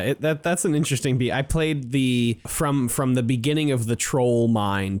 That's an interesting beat. I played from the beginning of the troll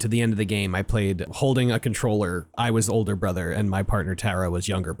mine to the end of the game. I played holding a controller. I was older brother, and my partner Tara was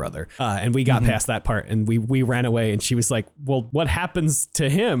younger brother, and we got past that part, and we ran away, and she was like, well, what happens to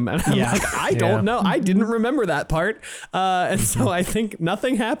him? And I'm like, I don't know, I didn't remember that part, and so I think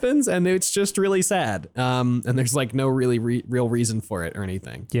nothing happens, and it's just really sad, and there's like no really real reason for it or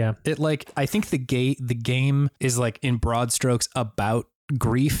anything. It like, I think the game is like in broad strokes about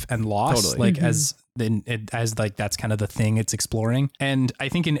grief and loss, like as like that's kind of the thing it's exploring. And I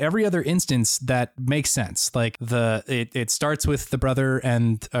think in every other instance that makes sense. Like it starts with the brother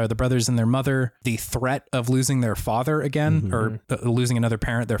and the brothers and their mother, the threat of losing their father again, or losing another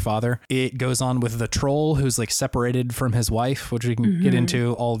parent, their father. It goes on with the troll who's like separated from his wife, which we can get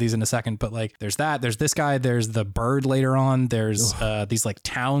into all of these in a second. But like there's this guy, there's the bird later on, there's these like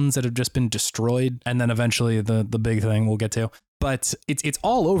towns that have just been destroyed, and then eventually the big thing we'll get to. But it's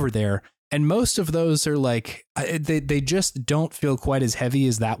all over there. And most of those are like, they just don't feel quite as heavy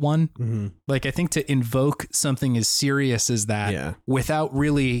as that one. Mm-hmm. Like, I think to invoke something as serious as that without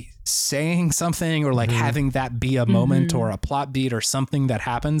really saying something or like having that be a moment or a plot beat or something that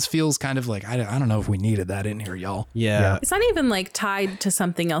happens feels kind of like, I don't know if we needed that in here, y'all. Yeah. It's not even like tied to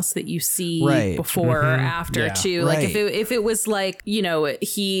something else that you see before or after too. Like if it was like, you know,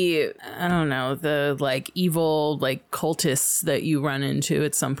 I don't know, the like evil like cultists that you run into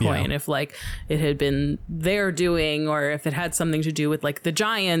at some point, if like it had been their doing, or if it had something to do with like the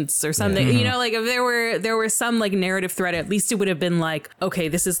giants or something, you know, like if there were some like narrative thread, at least it would have been like, okay,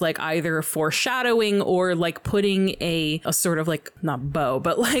 this is like either foreshadowing or like putting a sort of like, not bow,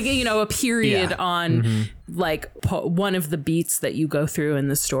 but like, you know, a period on like one of the beats that you go through in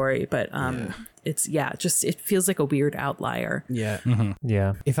the story. But it's just it feels like a weird outlier. Yeah.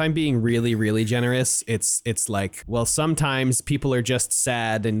 If I'm being really, really generous, it's like, well, sometimes people are just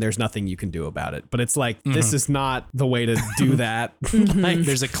sad and there's nothing you can do about it. But it's like, this is not the way to do that. Like,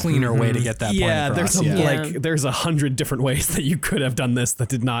 there's a cleaner way to get that point across. There's 100 different ways that you could have done this that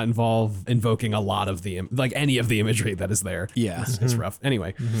did not involve invoking a lot of like any of the imagery that is there. Yeah. It's rough.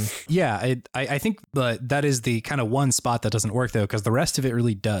 Anyway. Yeah, I think that is the kind of one spot that doesn't work though, because the rest of it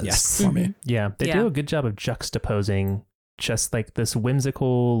really does for me. Yeah. They do a good job of juxtaposing just like this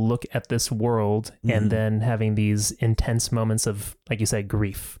whimsical look at this world and then having these intense moments of, like you said,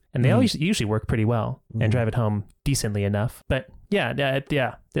 grief. And they always usually work pretty well and drive it home decently enough. But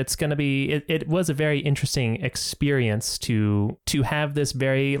it's going to be, it was a very interesting experience to have this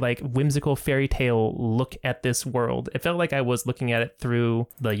very like whimsical fairy tale look at this world. It felt like I was looking at it through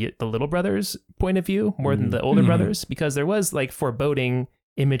the little brother's point of view more than the older brothers, because there was like foreboding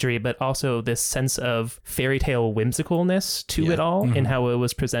imagery, but also this sense of fairy tale whimsicalness to it all in how it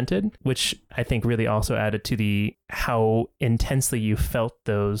was presented, which I think really also added to how intensely you felt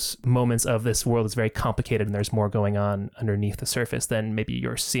those moments of this world is very complicated and there's more going on underneath the surface than maybe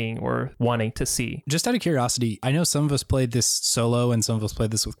you're seeing or wanting to see. Just out of curiosity, I know some of us played this solo and some of us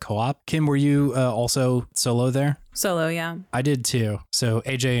played this with co-op. Kim, were you also solo there? Solo, yeah. I did too. So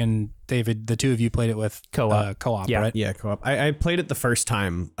AJ and David, the two of you played it with co-op, right? Yeah, co-op. I played it the first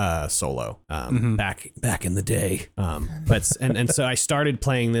time solo back in the day. But so I started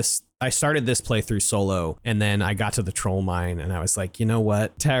playing this. I started this playthrough solo, and then I got to the troll mine, and I was like, you know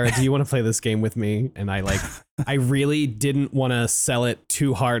what, Tara, do you want to play this game with me? And I really didn't want to sell it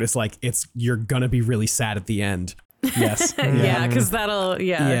too hard. It's like, you're gonna be really sad at the end. Yes. Yeah, because that'll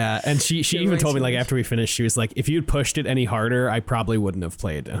and she even told me, like, after we finished, she was like, if you'd pushed it any harder, I probably wouldn't have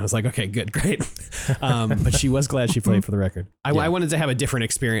played. And I was like, okay, good, great. But she was glad she played, for the record. I wanted to have a different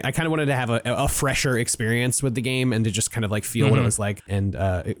experience. I kind of wanted to have a fresher experience with the game and to just kind of like feel what it was like. And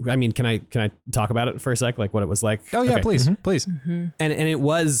I mean, can I talk about it for a sec, like what it was like? Oh yeah, okay. please. And it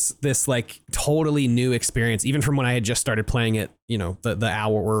was this like totally new experience, even from when I had just started playing it, you know, the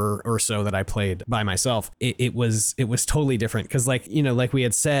hour or so that I played by myself. It was totally different, because, like, you know, like we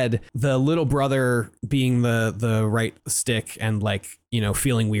had said, the little brother being the right stick and, like, you know,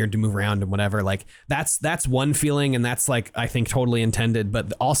 feeling weird to move around and whatever, like that's one feeling, and that's, like, I think totally intended.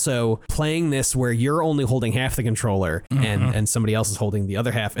 But also playing this where you're only holding half the controller and somebody else is holding the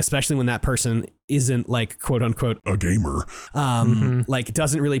other half, especially when that person isn't, like, quote unquote a gamer, like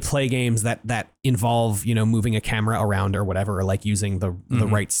doesn't really play games that involve, you know, moving a camera around or whatever, or like using the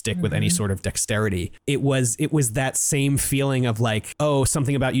right stick with any sort of dexterity. It was that same feeling of like, oh,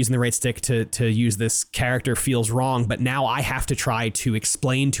 something about using the right stick to use this character feels wrong, but now I have to try to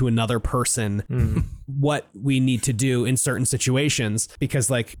explain to another person what we need to do in certain situations, because,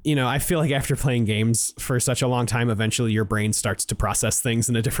 like, you know, I feel like after playing games for such a long time, eventually your brain starts to process things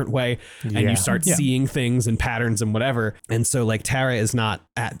in a different way, and you start seeing things and patterns and whatever. And so, like, Tara is not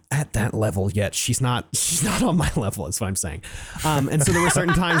at that level yet. She's not on my level, is what I'm saying. And so there were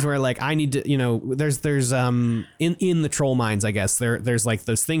certain times where, like, I need to, you know, there's in the troll mines, I guess there's like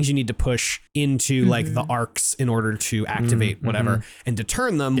those things you need to push into like the arcs in order to activate whatever, and to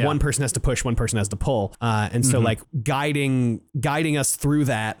turn them, one person has to push, one person has to pull. And so like guiding us through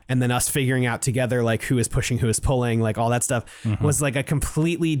that, and then us figuring out together like who is pushing, who is pulling, like all that stuff was like a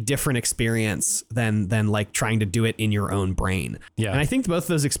completely different experience than like trying to do it in your own brain. Yeah. And I think both of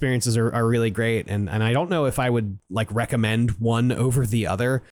those experiences are really great. And I don't know if I would like recommend one over the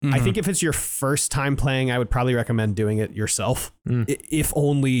other. I think if it's your first time playing, I would probably recommend doing it yourself, if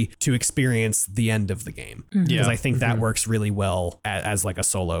only to experience the end of the game. Because I think that works really well as like a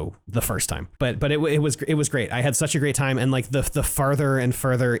solo the first time. But it was great. I had such a great time, and like the farther and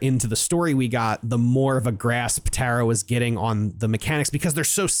further into the story we got, the more of a grasp Tara was getting on the mechanics, because they're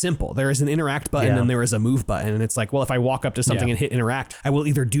so simple. There is an interact button and there is a move button, and it's like, well, if I walk up to something and hit interact, I will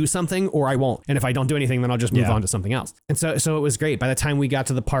either do something or I won't, and if I don't do anything, then I'll just move on to something else. And so it was great. By the time we got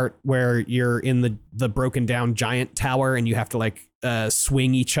to the part where you're in the broken down giant tower and you have to like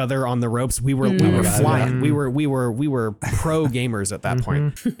swing each other on the ropes, we were flying. We were pro gamers at that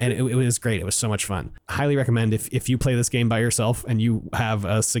point, and it was great. It was so much fun. Highly recommend if you play this game by yourself and you have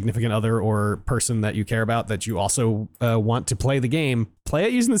a significant other or person that you care about that you also want to play the game, play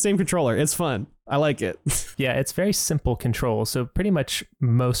it using the same controller. It's fun. I like it. Yeah, it's very simple control. So pretty much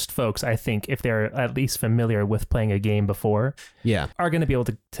most folks, I think, if they're at least familiar with playing a game before, are going to be able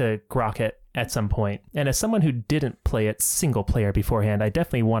to grok it at some point. And as someone who didn't play it single player beforehand, I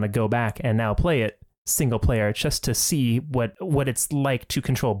definitely want to go back and now play it single player just to see what it's like to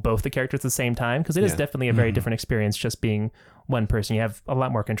control both the characters at the same time, because it is definitely a very different experience just being one person. You have a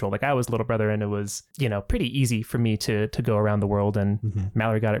lot more control. Like I was little brother, and it was, pretty easy for me to go around the world, and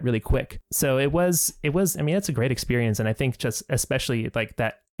Mallory got it really quick. So it was I mean, it's a great experience. And I think just especially like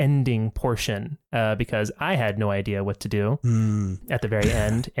that ending portion, because I had no idea what to do at the very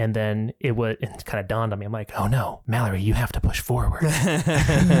end, and then it kind of dawned on me. I'm like, oh no, Mallory, you have to push forward.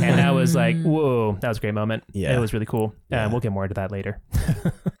 And I was like, whoa, that was a great moment. Yeah, it was really cool. We'll get more into that later.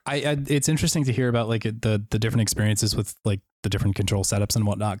 It's interesting to hear about like the different experiences with like the different control setups and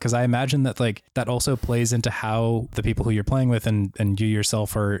whatnot, because I imagine that like that also plays into how the people who you're playing with and you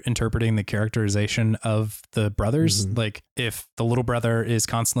yourself are interpreting the characterization of the brothers. Like if the little brother is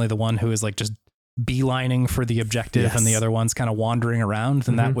constantly the one who is like just beelining for the objective and the other one's kind of wandering around,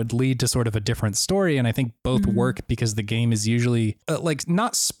 then that would lead to sort of a different story. And I think both work because the game is usually like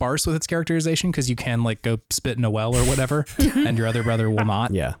not sparse with its characterization, because you can like go spit in a well or whatever and your other brother will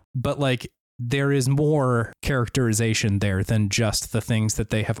not. But like there is more characterization there than just the things that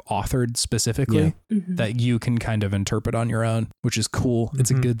they have authored specifically that you can kind of interpret on your own, which is cool.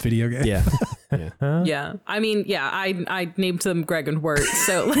 It's a good video game. Yeah. I mean, I named them Greg and Wirt.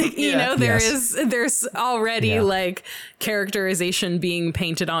 So like, there's already like characterization being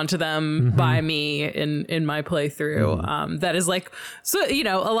painted onto them by me in my playthrough. That is like, so,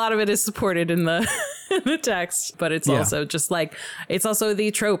 a lot of it is supported in the, in the text, but it's also just like, it's also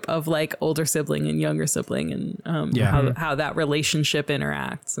the trope of like older sibling and younger sibling, and how that relationship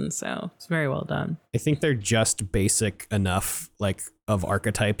interacts. And so it's very well done. I think they're just basic enough, like, of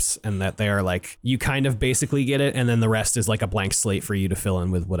archetypes, and that they are like, you kind of basically get it, and then the rest is like a blank slate for you to fill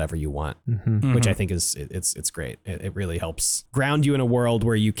in with whatever you want, which I think is it's great. It really helps ground you in a world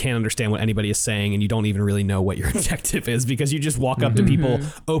where you can't understand what anybody is saying, and you don't even really know what your objective is, because you just walk up to people,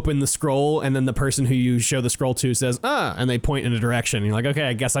 open the scroll, and then the person who you show the scroll to says, and they point in a direction, and you're like, okay,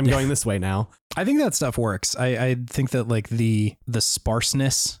 I guess I'm going this way now. I think that stuff works. I think that like the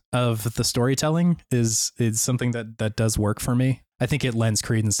sparseness of the storytelling is something that does work for me. I think it lends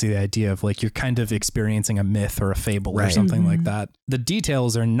credence to the idea of like you're kind of experiencing a myth or a fable or something like that. The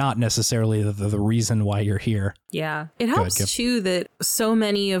details are not necessarily the reason why you're here. Yeah. It helps too that so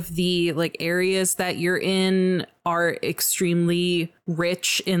many of the like areas that you're in are extremely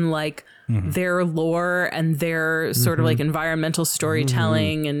rich in like their lore and their sort of like environmental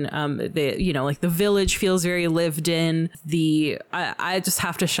storytelling, and like the village feels very lived in. I just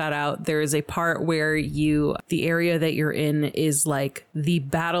have to shout out, there is a part where the area that you're in is like the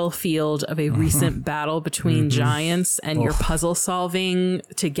battlefield of a recent battle between giants, and your puzzle solving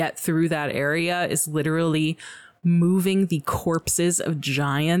to get through that area is literally moving the corpses of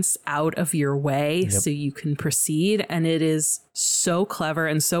giants out of your way so you can proceed. And it is so clever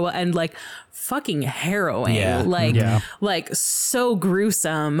and like fucking harrowing, like so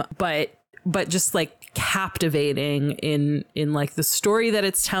gruesome, but just like captivating in like the story that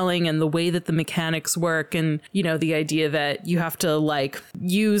it's telling and the way that the mechanics work. And the idea that you have to like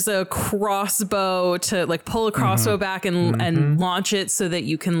use a crossbow to like pull a crossbow back and launch it so that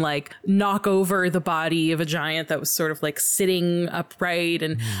you can like knock over the body of a giant that was sort of like sitting upright.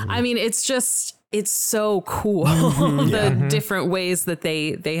 And I mean, it's so cool, the different ways that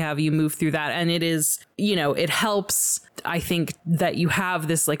they have you move through that. And it is, it helps, I think, that you have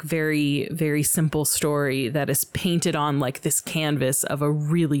this like very, very simple story that is painted on like this canvas of a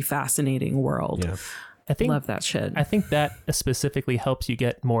really fascinating world. Yeah. Love that shit. I think that specifically helps you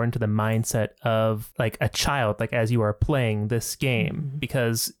get more into the mindset of like a child, like as you are playing this game,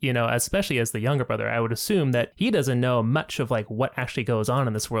 because, especially as the younger brother, I would assume that he doesn't know much of like what actually goes on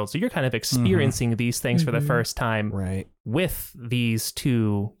in this world. So you're kind of experiencing these things for the first time with these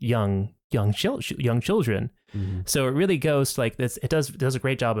two young children. So it really goes to like this. It does a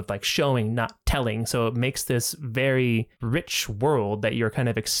great job of like showing, not telling. So it makes this very rich world that you're kind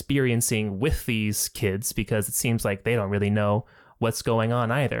of experiencing with these kids, because it seems like they don't really know what's going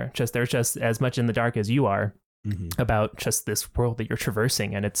on either. They're just as much in the dark as you are about just this world that you're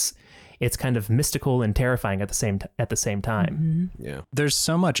traversing, and it's kind of mystical and terrifying at the same time. Yeah. There's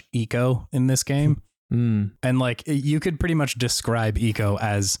so much eco in this game. And like you could pretty much describe eco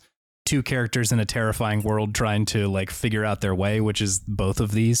as two characters in a terrifying world trying to like figure out their way, which is both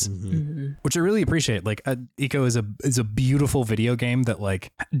of these, which I really appreciate. Like eco is a beautiful video game that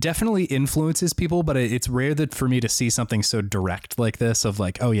like definitely influences people, but it's rare that for me to see something so direct like this of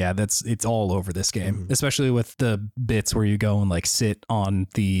like, oh yeah, it's all over this game, especially with the bits where you go and like sit on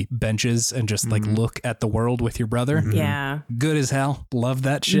the benches and just like look at the world with your brother. Yeah. Good as hell. Love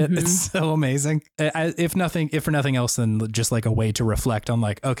that shit. It's so amazing. If for nothing else, then just like a way to reflect on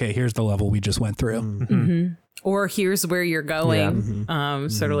like, okay, here's the level we just went through. Or here's where you're going.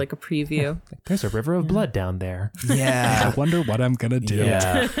 Sort of like a preview. There's a river of blood down there. Yeah. I wonder what I'm gonna do.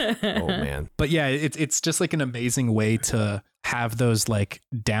 Yeah. Oh man. But yeah, it's just like an amazing way to have those like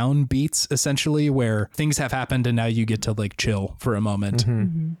down beats essentially where things have happened and now you get to like chill for a moment.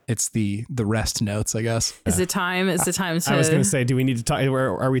 It's the rest notes, I guess. Is it time? Is it time to... I was going to say, do we need to talk?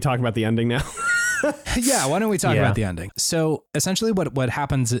 Are we talking about the ending now? Yeah, why don't we talk about the ending? So essentially what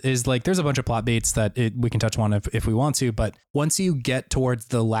happens is like there's a bunch of plot beats that we can touch on if we want to, but once you get towards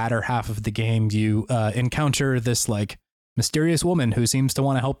the latter half of the game, you encounter this like mysterious woman who seems to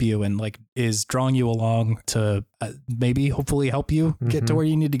want to help you and like is drawing you along to maybe hopefully help you get to where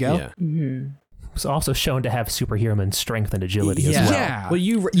you need to go. Yeah. It's also shown to have superhuman strength and agility as well. Yeah. Well,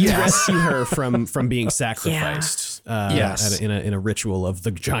 you rescue her from being sacrificed in a ritual of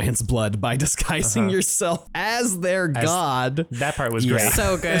the giant's blood by disguising yourself as their god. That part was great.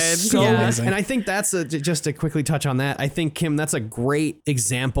 So good. So and I think that's just to quickly touch on that. I think, Kim, that's a great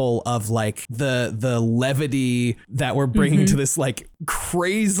example of like the levity that we're bringing to this like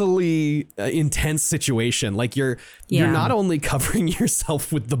crazily intense situation. Like you're not only covering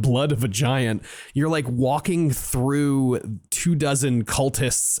yourself with the blood of a giant, you're like walking through 24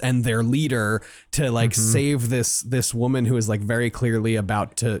 cultists and their leader to like save this woman who is like very clearly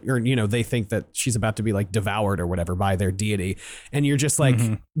about to, or you know, they think that she's about to be like devoured or whatever by their deity, and you're just like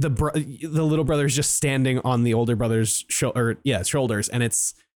the little brother's just standing on the older brother's shoulders, and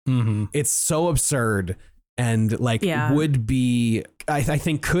it's so absurd and like would be I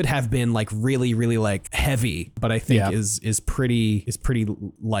think could have been like really like heavy, but I think is pretty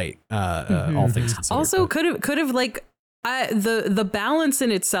light all things considered. Also could have like the balance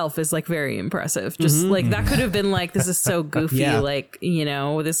in itself is like very impressive. Just like that could have been like, this is so goofy, like, you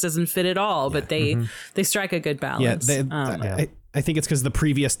know, this doesn't fit at all, but they strike a good balance. I think it's because the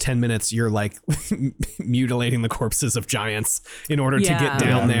previous 10 minutes you're like mutilating the corpses of giants in order to get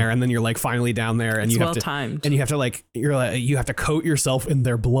down there, and then you're like finally down there, and it's you have timed. And you have to like you have to coat yourself in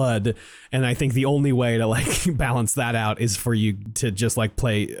their blood, and I think the only way to like balance that out is for you to just like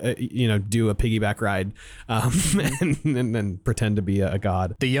play do a piggyback ride and then pretend to be a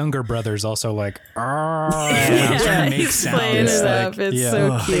god. The younger brother's also like trying to make he's playing it up. It's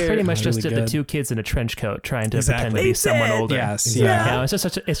so cute. They pretty much Really just did good. the two kids in a trench coat trying to pretend to be someone older. Yes. Yeah. You know,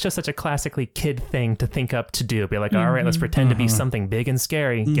 it's just such a classically kid thing to think up to do. Be like, all right, let's pretend to be something big and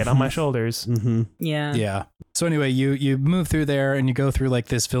scary. Get on my shoulders. Yeah. So anyway, you move through there and you go through like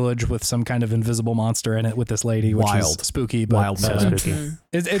this village with some kind of invisible monster in it with this lady, which is spooky, but Spooky.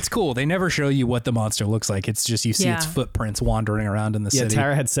 It's cool. They never show you what the monster looks like. It's just you see its footprints wandering around in the city.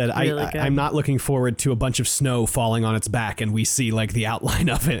 Tara had said, Really I'm not looking forward to a bunch of snow falling on its back and we see like the outline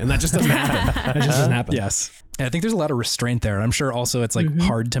of it, and that just doesn't happen. That just doesn't happen. Yes. And I think there's a lot of restraint there. I'm sure also it's like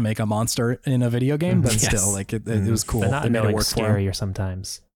hard to make a monster in a video game, but still like it was cool. But not They made it knowing work scarier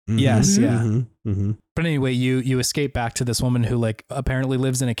sometimes. Yes, But anyway, you escape back to this woman who like apparently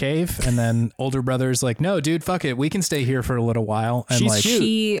lives in a cave, and then older brother's like, no, dude, fuck it, we can stay here for a little while. And like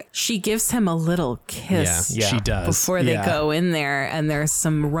she gives him a little kiss. she does before they go in there, and there's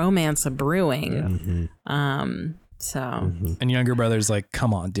some romance brewing. And younger brother's like,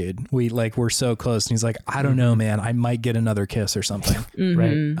 come on, dude, we're so close, and he's like, I don't know, man, I might get another kiss or something.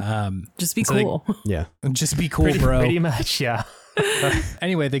 Right. Just be so cool. Just be cool, bro. Pretty much, yeah.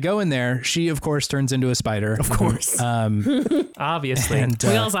 Anyway, they go in there. She, of course, turns into a spider. Of course. Obviously. And,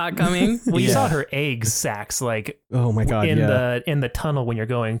 We all saw it coming. Well, you saw her egg sacs like oh my god, in the tunnel when you're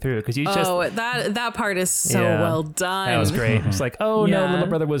going through, because you just that part is so well done. That was great. It's like, no, little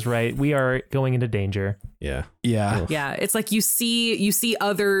brother was right. We are going into danger. Yeah. It's like you see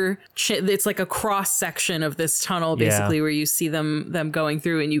other it's like a cross section of this tunnel basically where you see them going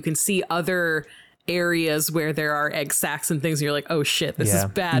through, and you can see other areas where there are egg sacs and things, and you're like, oh shit, this is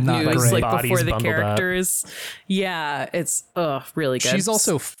bad Not news. great. Like Bodies before the bundled up. characters. Yeah, it's really good. She's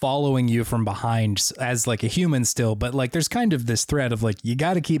also following you from behind as like a human still, but like there's kind of this thread of like, you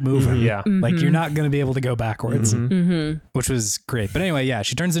got to keep moving. Yeah. Like you're not going to be able to go backwards, which was great. But anyway, yeah,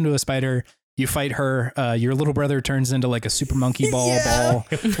 she turns into a spider. You fight her. Your little brother turns into like a super monkey ball.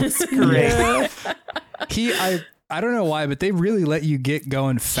 It's great. I don't know why, but they really let you get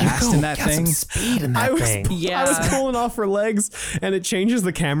going fast in that thing. Speed in I that was, thing. Yeah. I was pulling off her legs, and it changes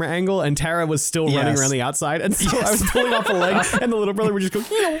the camera angle, and Tara was still running around the outside, and so I was pulling off a leg, and the little brother would just go,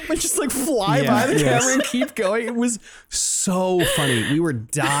 and just like fly by the camera and keep going. It was so funny. We were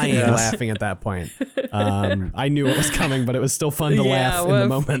dying laughing at that point. I knew it was coming, but it was still fun to laugh in the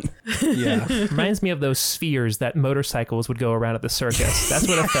moment. Yeah. Reminds me of those spheres that motorcycles would go around at the circus. That's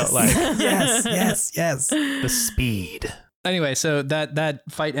what it felt like. Yes. The speed. Anyway, so that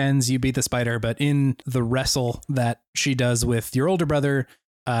fight ends. You beat the spider, but in the wrestle that she does with your older brother,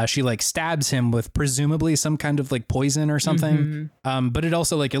 she like stabs him with presumably some kind of like poison or something. But it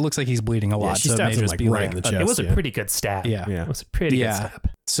also like, it looks like he's bleeding a lot. she so it stabs may him just like be right in the chest. It was a pretty good stab. Yeah. It was a pretty good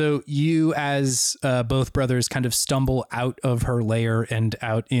stab. So you as both brothers kind of stumble out of her lair and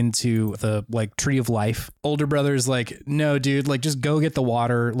out into the like tree of life. Older brother's like, no, dude, like just go get the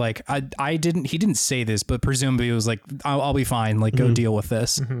water. Like he didn't say this, but presumably it was like, I'll be fine. Like go deal with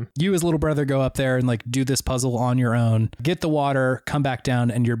this. You as little brother go up there and like do this puzzle on your own, get the water, come back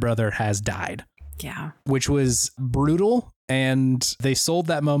down, and your brother has died. Yeah. Which was brutal. And they sold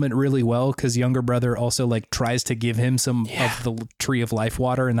that moment really well because younger brother also like tries to give him some of the tree of life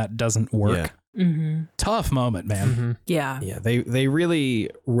water, and that doesn't work. Tough moment, man. Yeah. Yeah, they really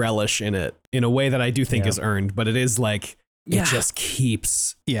relish in it in a way that I do think is earned, but it is like it just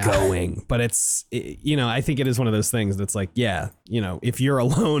keeps going. But I think it is one of those things that's like, if you're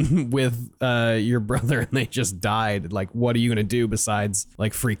alone with your brother and they just died, like, what are you gonna do besides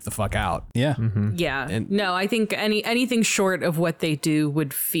like freak the fuck out? Yeah. No, I think anything short of what they do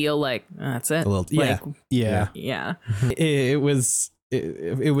would feel like that's it. Yeah. It was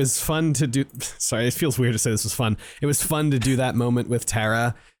fun to do. Sorry, it feels weird to say this was fun. It was fun to do that moment with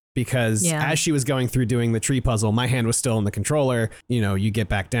Tara. Because as she was going through doing the tree puzzle, my hand was still on the controller. You get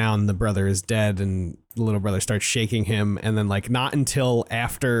back down, the brother is dead, and the little brother starts shaking him. And then like not until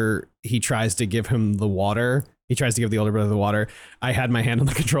after he tries to give him the water, he tries to give the older brother the water, I had my hand on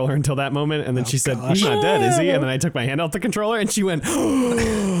the controller until that moment. And then she said, he's not dead, is he? And then I took my hand off the controller and she went,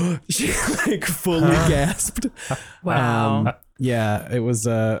 she like fully gasped. Wow. It was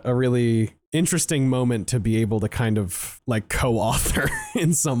a really interesting moment to be able to kind of like co-author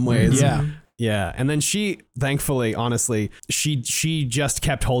in some ways. Yeah. And then she, thankfully, honestly, she just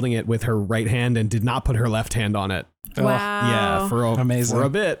kept holding it with her right hand and did not put her left hand on it. Wow. Yeah, for a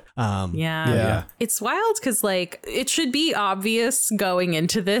bit. Yeah. It's wild because like it should be obvious going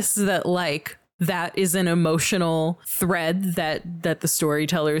into this that like that is an emotional thread that the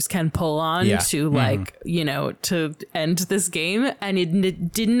storytellers can pull on to like, to end this game. And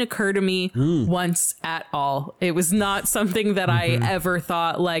it didn't occur to me once at all. It was not something that I ever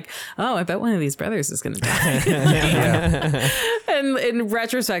thought like, oh, I bet one of these brothers is going to die. And in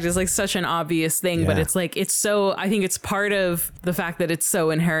retrospect, it's like such an obvious thing, but it's like, I think it's part of the fact that it's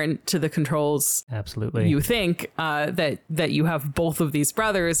so inherent to the controls. Absolutely. You think that you have both of these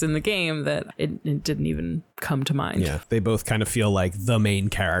brothers in the game that it didn't even come to mind. Yeah, they both kind of feel like the main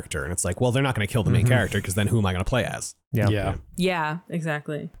character, and it's like, well, they're not going to kill the main character because then who am I going to play as? Yeah,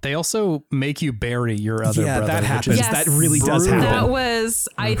 exactly. They also make you bury your other brother. That happens. Yes. That really does happen. That was,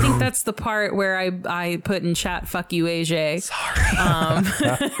 I think that's the part where I put in chat, fuck you, AJ. Sorry.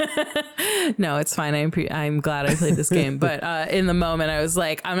 No, it's fine. I'm glad I played this game. But in the moment, I was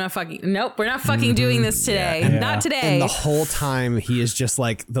like, nope, we're not fucking doing this today. Not today. And the whole time, he is just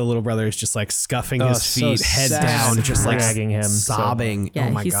like, the little brother is just like scuffing his feet, so head sad. down, just like Dragging him, sobbing. Yeah,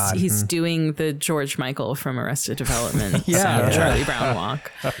 oh my God. He's doing the George Michael from Arrested Development. Charlie Brown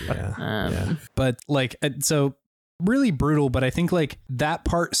walk. But like, so really brutal, but I think like that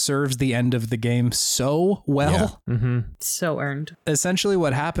part serves the end of the game so well. So earned. Essentially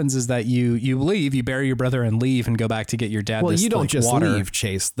what happens is that you leave, you bury your brother and leave and go back to get your dad. Well, this, you don't like, just water. leave,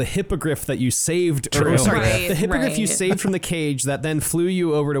 Chase. The hippogriff that you saved, Right, the hippogriff you right. saved from the cage that then flew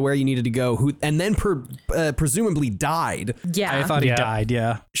you over to where you needed to go, and then presumably died, Yeah. I thought he died.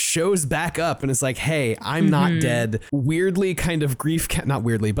 shows back up and is like, hey, I'm not dead. Weirdly kind of not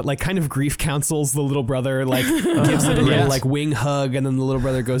weirdly, but like kind of grief counsels the little brother, like, gives it a little like wing hug, and then the little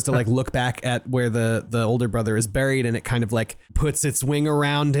brother goes to like look back at where the older brother is buried, and it kind of like puts its wing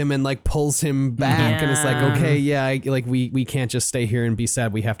around him and like pulls him back, and it's like, okay, yeah, like we can't just stay here and be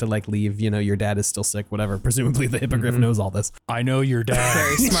sad. We have to like leave. You know, your dad is still sick, whatever. Presumably the hippogriff knows all this. I know your dad.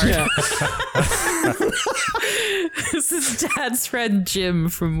 Very smart. This is Dad's friend Jim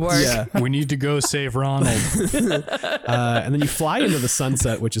from work. Yeah. We need to go save Ronald. And then you fly into the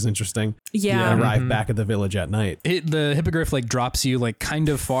sunset, which is interesting. Yeah. You arrive back at the village at night. The hippogriff like drops you like kind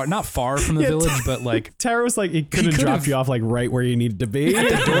of far, not far from the village, but like Tara was like, he could have dropped you off like right where you needed to be. at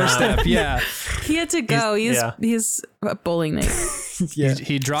the doorstep. Yeah. He had to go. He's a bowling night. Yeah.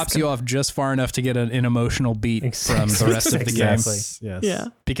 He drops you off just far enough to get an emotional beat from the rest of the game. Yes. Yeah.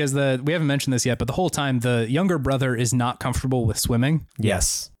 Because we haven't mentioned this yet, but the whole time the younger brother is not comfortable with swimming.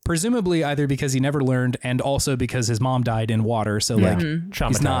 Yes. Presumably either because he never learned and also because his mom died in water. So like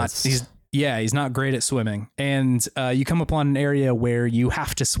he's not great at swimming. And you come upon an area where you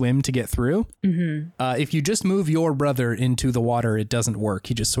have to swim to get through. If you just move your brother into the water, it doesn't work.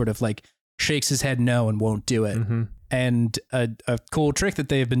 He just sort of like shakes his head no and won't do it. And a cool trick that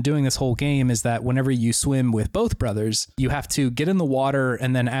they've been doing this whole game is that whenever you swim with both brothers, you have to get in the water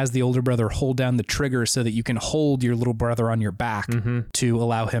and then as the older brother hold down the trigger so that you can hold your little brother on your back to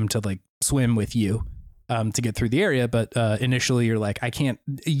allow him to like swim with you to get through the area. But initially you're like, I can't,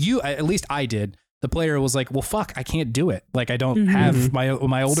 at least I did. The player was like, well, fuck, I can't do it. Like I don't have my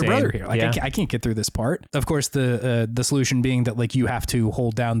older brother here. Like I can't get through this part. Of course, the solution being that like you have to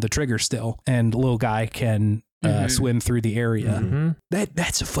hold down the trigger still and the little guy can swim through the area.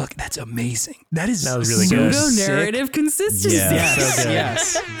 That's amazing. That was really good. Pseudo-narrative consistency.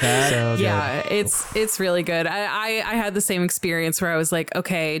 Yes. It's really good. I had the same experience where I was like,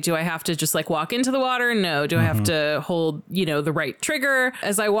 okay, do I have to just like walk into the water? No. Do I have to hold, the right trigger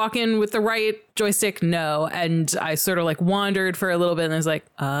as I walk in with the right joystick? No. And I sort of like wandered for a little bit and I was like,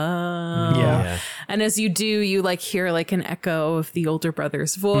 oh. Yeah. And as you do, you like hear like an echo of the older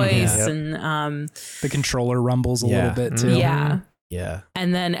brother's voice and the controller rumbles a little bit too. Yeah.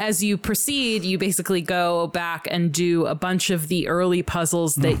 And then as you proceed, you basically go back and do a bunch of the early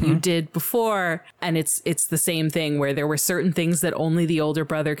puzzles that you did before. And it's the same thing where there were certain things that only the older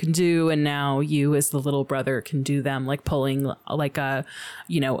brother can do. And now you as the little brother can do them, like pulling like a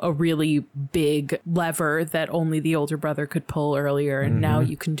really big lever that only the older brother could pull earlier. And now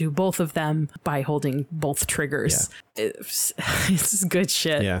you can do both of them by holding both triggers. It's good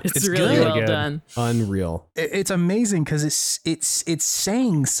shit. Yeah. It's really good. well done. Unreal. It's amazing because it's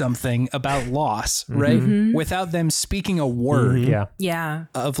saying something about loss, right? Without them speaking a word. Yeah.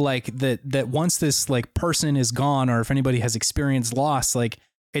 Of like that once this like person is gone, or if anybody has experienced loss, like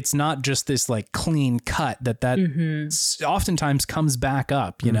it's not just this like clean cut that oftentimes comes back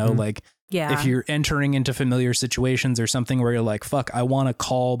up, you know, like if you're entering into familiar situations or something where you're like, fuck, I want to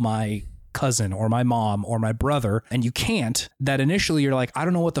call my cousin or my mom or my brother, and you can't, that initially you're like, I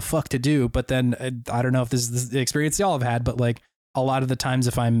don't know what the fuck to do. But then I don't know if this is the experience y'all have had, but like a lot of the times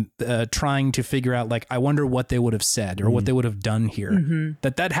if I'm trying to figure out, like, I wonder what they would have said or what they would have done here,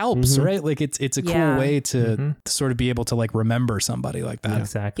 that helps, right? Like it's a cool way to sort of be able to like remember somebody like that.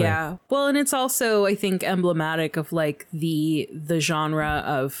 Exactly. Yeah. Well, and it's also, I think, emblematic of like the genre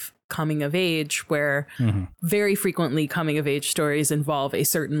of coming of age, where very frequently coming of age stories involve a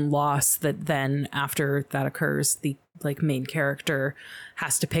certain loss that then after that occurs, the like main character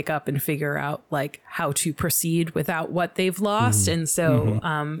has to pick up and figure out like how to proceed without what they've lost. And so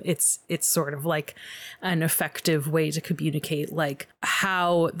it's sort of like an effective way to communicate like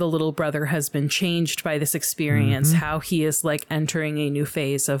how the little brother has been changed by this experience, how he is like entering a new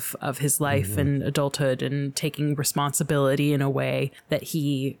phase of his life and adulthood and taking responsibility in a way that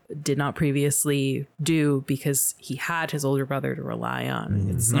he did not previously do because he had his older brother to rely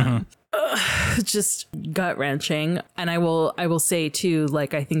on. It's just gut wrenching. And I will say too,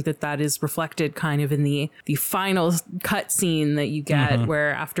 like, I think that is reflected kind of in the final cut scene that you get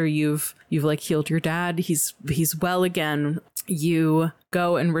where after you've like healed your dad, he's well again. You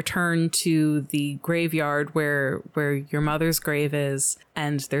go and return to the graveyard where your mother's grave is,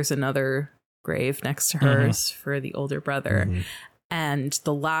 and there's another grave next to hers for the older brother. And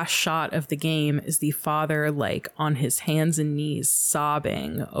the last shot of the game is the father like on his hands and knees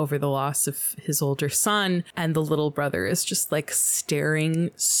sobbing over the loss of his older son. And the little brother is just like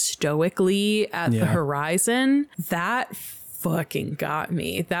staring stoically at the horizon. That fucking got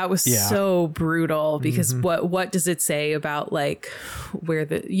me. That was so brutal because what does it say about like where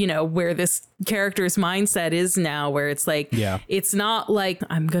this character's mindset is now, where it's like, it's not like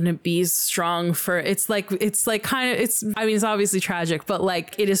I'm gonna be strong for, it's like kind of, it's obviously tragic, but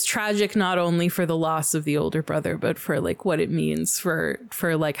like it is tragic not only for the loss of the older brother, but for like what it means for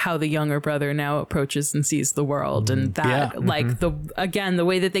like how the younger brother now approaches and sees the world. And that like the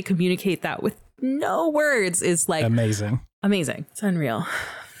way that they communicate that with no words is like amazing. It's unreal.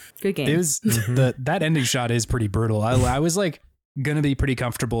 Good game. It was that ending shot is pretty brutal. I was like gonna be pretty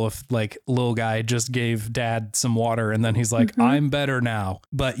comfortable if like little guy just gave dad some water and then he's like, I'm better now.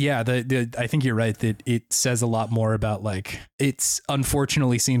 But yeah, I think you're right that it says a lot more about like, it's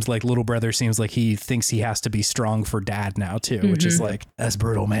unfortunately seems like little brother seems like he thinks he has to be strong for dad now too, which is like, that's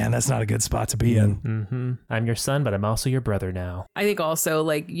brutal, man. That's not a good spot to be in. I'm your son, but I'm also your brother now. I think also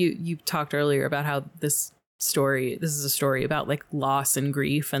like you talked earlier about how this is a story about like loss and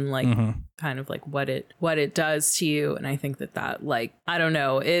grief and like kind of like what it does to you. And I think that like, I don't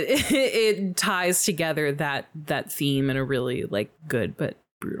know, it ties together that theme in a really like good but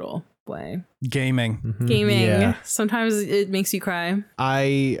brutal way. Gaming. Yeah. Sometimes it makes you cry.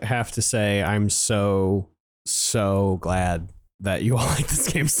 I have to say I'm so glad that you all like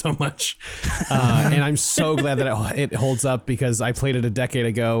this game so much. And I'm so glad that it holds up, because I played it a decade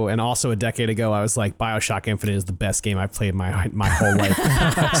ago, and also a decade ago I was like, BioShock Infinite is the best game I've played my whole life.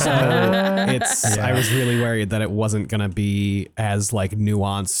 So I was really worried that it wasn't going to be as like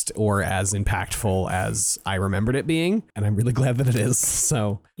nuanced or as impactful as I remembered it being. And I'm really glad that it is.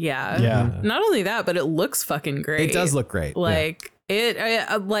 So yeah. Not only that, but it looks fucking great. It does look great. Like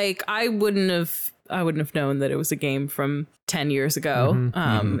I wouldn't have known that it was a game from 10 years ago.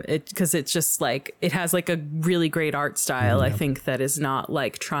 Because it's just like, it has like a really great art style, I think, that is not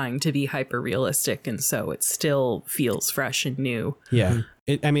like trying to be hyper realistic. And so it still feels fresh and new. Yeah.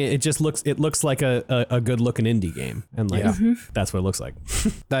 It looks like a good looking indie game, and like that's what it looks like.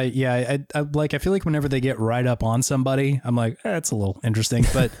 I feel like whenever they get right up on somebody, I'm like, it's a little interesting.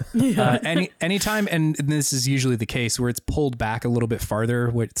 But anytime, and this is usually the case where it's pulled back a little bit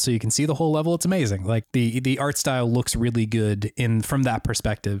farther, so you can see the whole level. It's amazing. Like the art style looks really good from that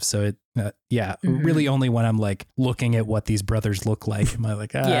perspective. So it really only when I'm like looking at what these brothers look like am I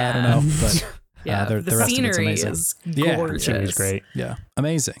like, I don't know, but. Yeah, the scenery is gorgeous. Yeah, it's great. Yeah,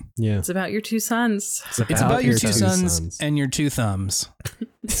 amazing. Yeah, it's about your two sons. It's about your two sons and your two thumbs.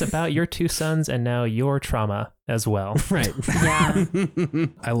 It's about your two sons and now your trauma as well. Right. Yeah.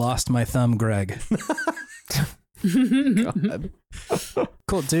 I lost my thumb, Greg. God.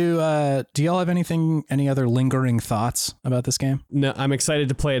 Cool. Do y'all have any other lingering thoughts about this game? No, I'm excited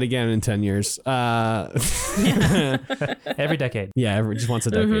to play it again in 10 years. Every decade. Yeah, just once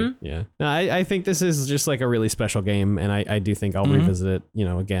a decade. Yeah. No, I think this is just like a really special game, and I do think I'll revisit it,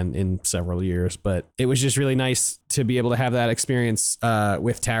 again in several years. But it was just really nice to be able to have that experience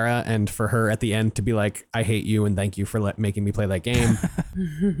with Tara, and for her at the end to be like, I hate you and thank you for making me play that game.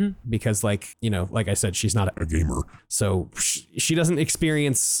 Because like I said, she's not a gamer. So she doesn't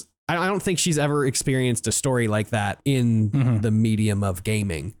experience, I don't think she's ever experienced a story like that in the medium of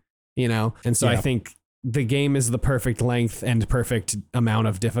gaming, And so I think the game is the perfect length and perfect amount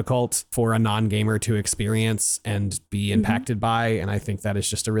of difficult for a non-gamer to experience and be impacted by. And I think that is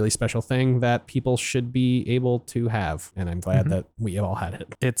just a really special thing that people should be able to have. And I'm glad that we all had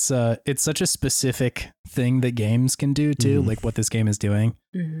it. It's such a specific thing that games can do too, like what this game is doing.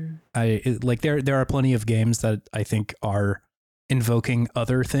 There are plenty of games that I think are invoking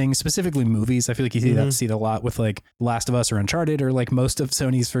other things, specifically movies. I feel like you see that a lot with like Last of Us or Uncharted or like most of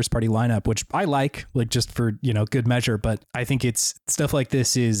Sony's first party lineup, which I like just for, good measure. But I think it's stuff like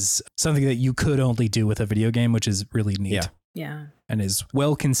this is something that you could only do with a video game, which is really neat. Yeah. And is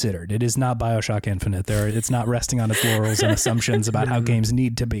well considered. It is not BioShock Infinite. It's not resting on its laurels and assumptions about how games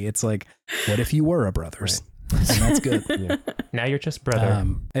need to be. It's like, what if you were a brothers? Right. And that's good. Now you're just brother.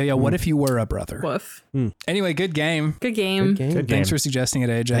 What if you were a brother? Woof. Anyway, good game. Good game. Thanks for suggesting it,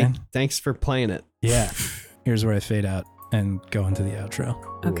 AJ. Thanks for playing it. Yeah. Here's where I fade out and go into the outro.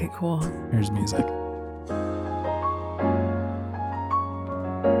 Okay, cool. Here's music.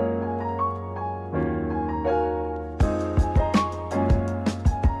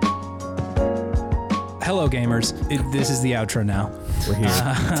 Hello, gamers. This is the outro now. We're here.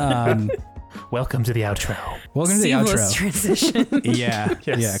 Welcome to the outro. Welcome to the outro. Transition.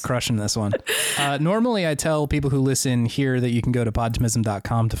 Yeah, crushing this one. Normally, I tell people who listen here that you can go to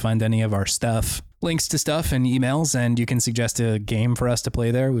podtimism.com to find any of our stuff, links to stuff and emails, and you can suggest a game for us to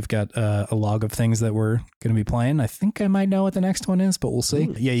play there. We've got a log of things that we're going to be playing. I think I might know what the next one is, but we'll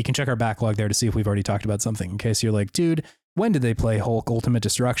see. Yeah, you can check our backlog there to see if we've already talked about something in case you're like, dude, when did they play Hulk Ultimate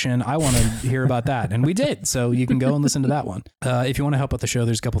Destruction? I want to hear about that. And we did. So you can go and listen to that one. If you want to help out the show,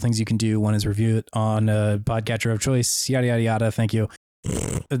 there's a couple things you can do. One is review it on podcatcher of choice, yada, yada, yada. Thank you.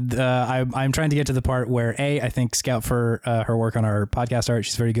 I'm trying to get to the part where I thank Scout for her work on our podcast art.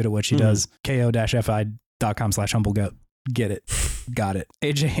 She's very good at what she does. ko-fi.com/humblegoat. Get it. Got it.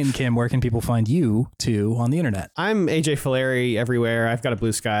 AJ and Kim, where can people find you two on the internet? I'm AJ Fileri everywhere. I've got a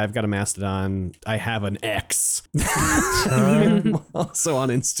Blue Sky. I've got a Mastodon. I have an X. Also on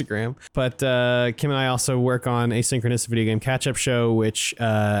Instagram. But Kim and I also work on Asynchronous Video Game Catch-Up Show, which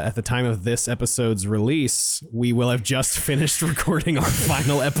at the time of this episode's release, we will have just finished recording our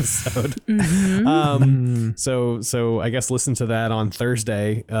final episode. So I guess listen to that on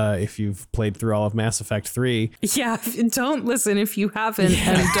Thursday if you've played through all of Mass Effect 3. Yeah, don't listen if you haven't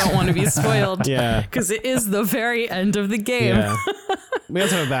and don't want to be spoiled. Yeah. Because it is the very end of the game. Yeah. We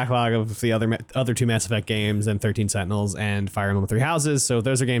also have a backlog of the other two Mass Effect games and 13 Sentinels and Fire Emblem Three Houses. So if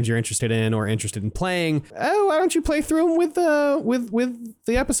those are games you're interested in or interested in playing, why don't you play through them with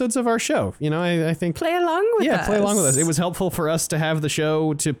the episodes of our show? You know, I think Play along with us. Yeah, play along with us. It was helpful for us to have the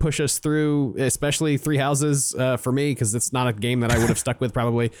show to push us through, especially Three Houses for me, because it's not a game that I would have stuck with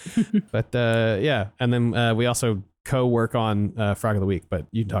probably. But yeah, and then we also co-work on Frog of the Week, but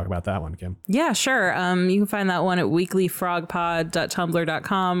you can talk about that one, Kim. Yeah, sure. You can find that one at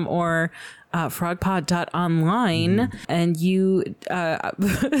weeklyfrogpod.tumblr.com or frogpod.online. And you,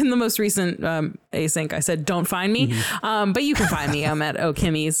 in the most recent async, I said, don't find me. But you can find me. I'm at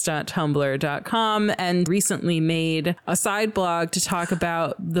okimmies.tumblr.com and recently made a side blog to talk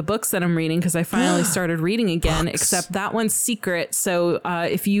about the books that I'm reading because I finally started reading again, except that one's secret. So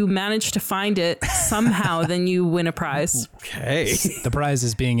if you manage to find it somehow, then you win a prize. Okay. The prize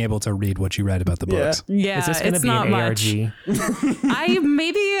is being able to read what you read about the books. Yeah, Is this going to it's be not an much. ARG?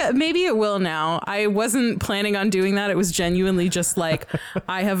 Maybe it will now. I wasn't planning on doing that. It was genuinely just like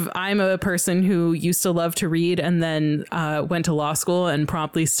I'm a person who used to love to read and then went to law school and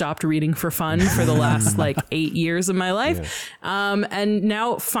promptly stopped reading for fun for the last 8 years of my life. And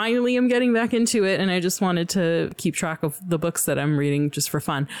now finally I'm getting back into it and I just wanted to keep track of the books that I'm reading just for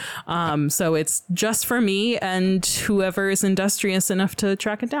fun. So it's just for me and whoever is industrious enough to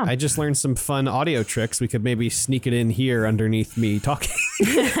track it down. I just learned some fun audio tricks. We could maybe sneak it in here underneath me talking.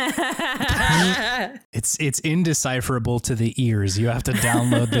 It's indecipherable to the ears. You have to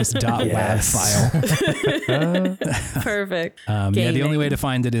download this .wav file. Perfect. Yeah, the only way to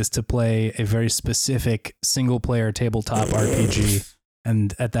find it is to play a very specific single-player tabletop RPG.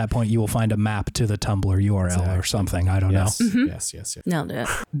 And at that point, you will find a map to the Tumblr URL or something. I don't know. Yes. Nailed it.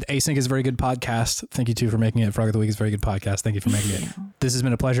 Async is a very good podcast. Thank you, too, for making it. Frog of the Week is a very good podcast. Thank you for making it. This has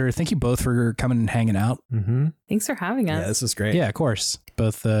been a pleasure. Thank you both for coming and hanging out. Thanks for having us. Yeah, this is great. Yeah, of course.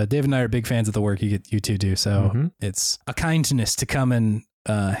 Both Dave and I are big fans of the work you two do. So it's a kindness to come and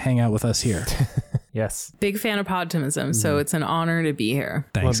hang out with us here. Yes. Big fan of Podtimism, so it's an honor to be here.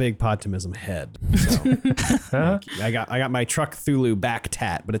 I'm a Thanks. big Podtimism head. So thank you. I got my Truck Thulu back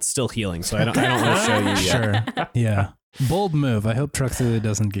tat, but it's still healing, so I don't want to show you yet. Sure. Yeah. Bold move. I hope Truck Thulu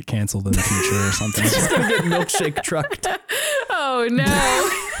doesn't get canceled in the future or something. It's gonna get milkshake trucked. Oh no.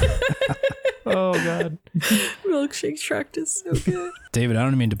 Oh, God. Milkshake trucked is so good. David, I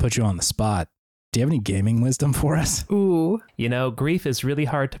don't mean to put you on the spot. Do you have any gaming wisdom for us? Ooh. You know, grief is really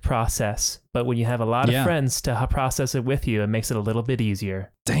hard to process, but when you have a lot of friends to process it with you, it makes it a little bit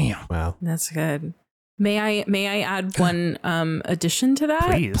easier. Damn. Wow. That's good. May I add one addition to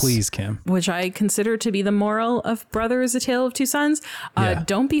that? Please, Kim. Which I consider to be the moral of Brother is a Tale of Two Sons.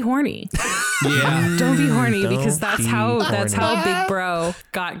 Don't be horny. Yeah. Don't be horny because Don't that's be how horny. Big Bro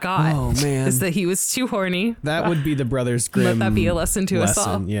got. Oh, man. Is that he was too horny. That would be the Brothers Grimm. Let that be a lesson to us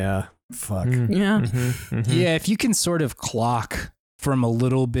all. Yeah. Fuck. Yeah. Yeah, if you can sort of clock from a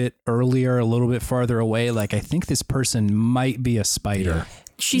little bit earlier, a little bit farther away, like I think this person might be a spider.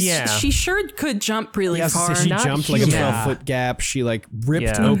 She sure could jump really far. She Not jumped like a human. 12-foot gap. She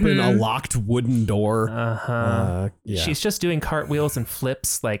ripped open a locked wooden door. Yeah. She's just doing cartwheels and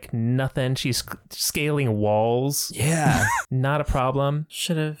flips like nothing. She's scaling walls. Yeah. Not a problem.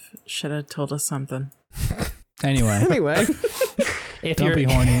 Should have told us something. Anyway, don't be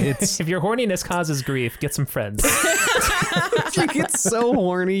horny. If your horniness causes grief, get some friends. If you get so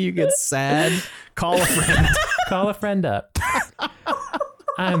horny, you get sad. Call a friend. Call a friend up.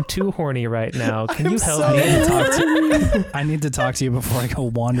 I'm too horny right now. Can you help so me? I need to talk to you before I go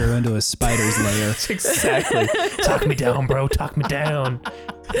wander into a spider's lair. Exactly. Talk me down, bro. Talk me down.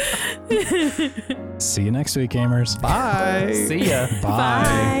 See you next week, gamers. Bye. See ya. Bye.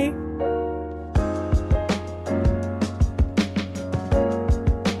 Bye.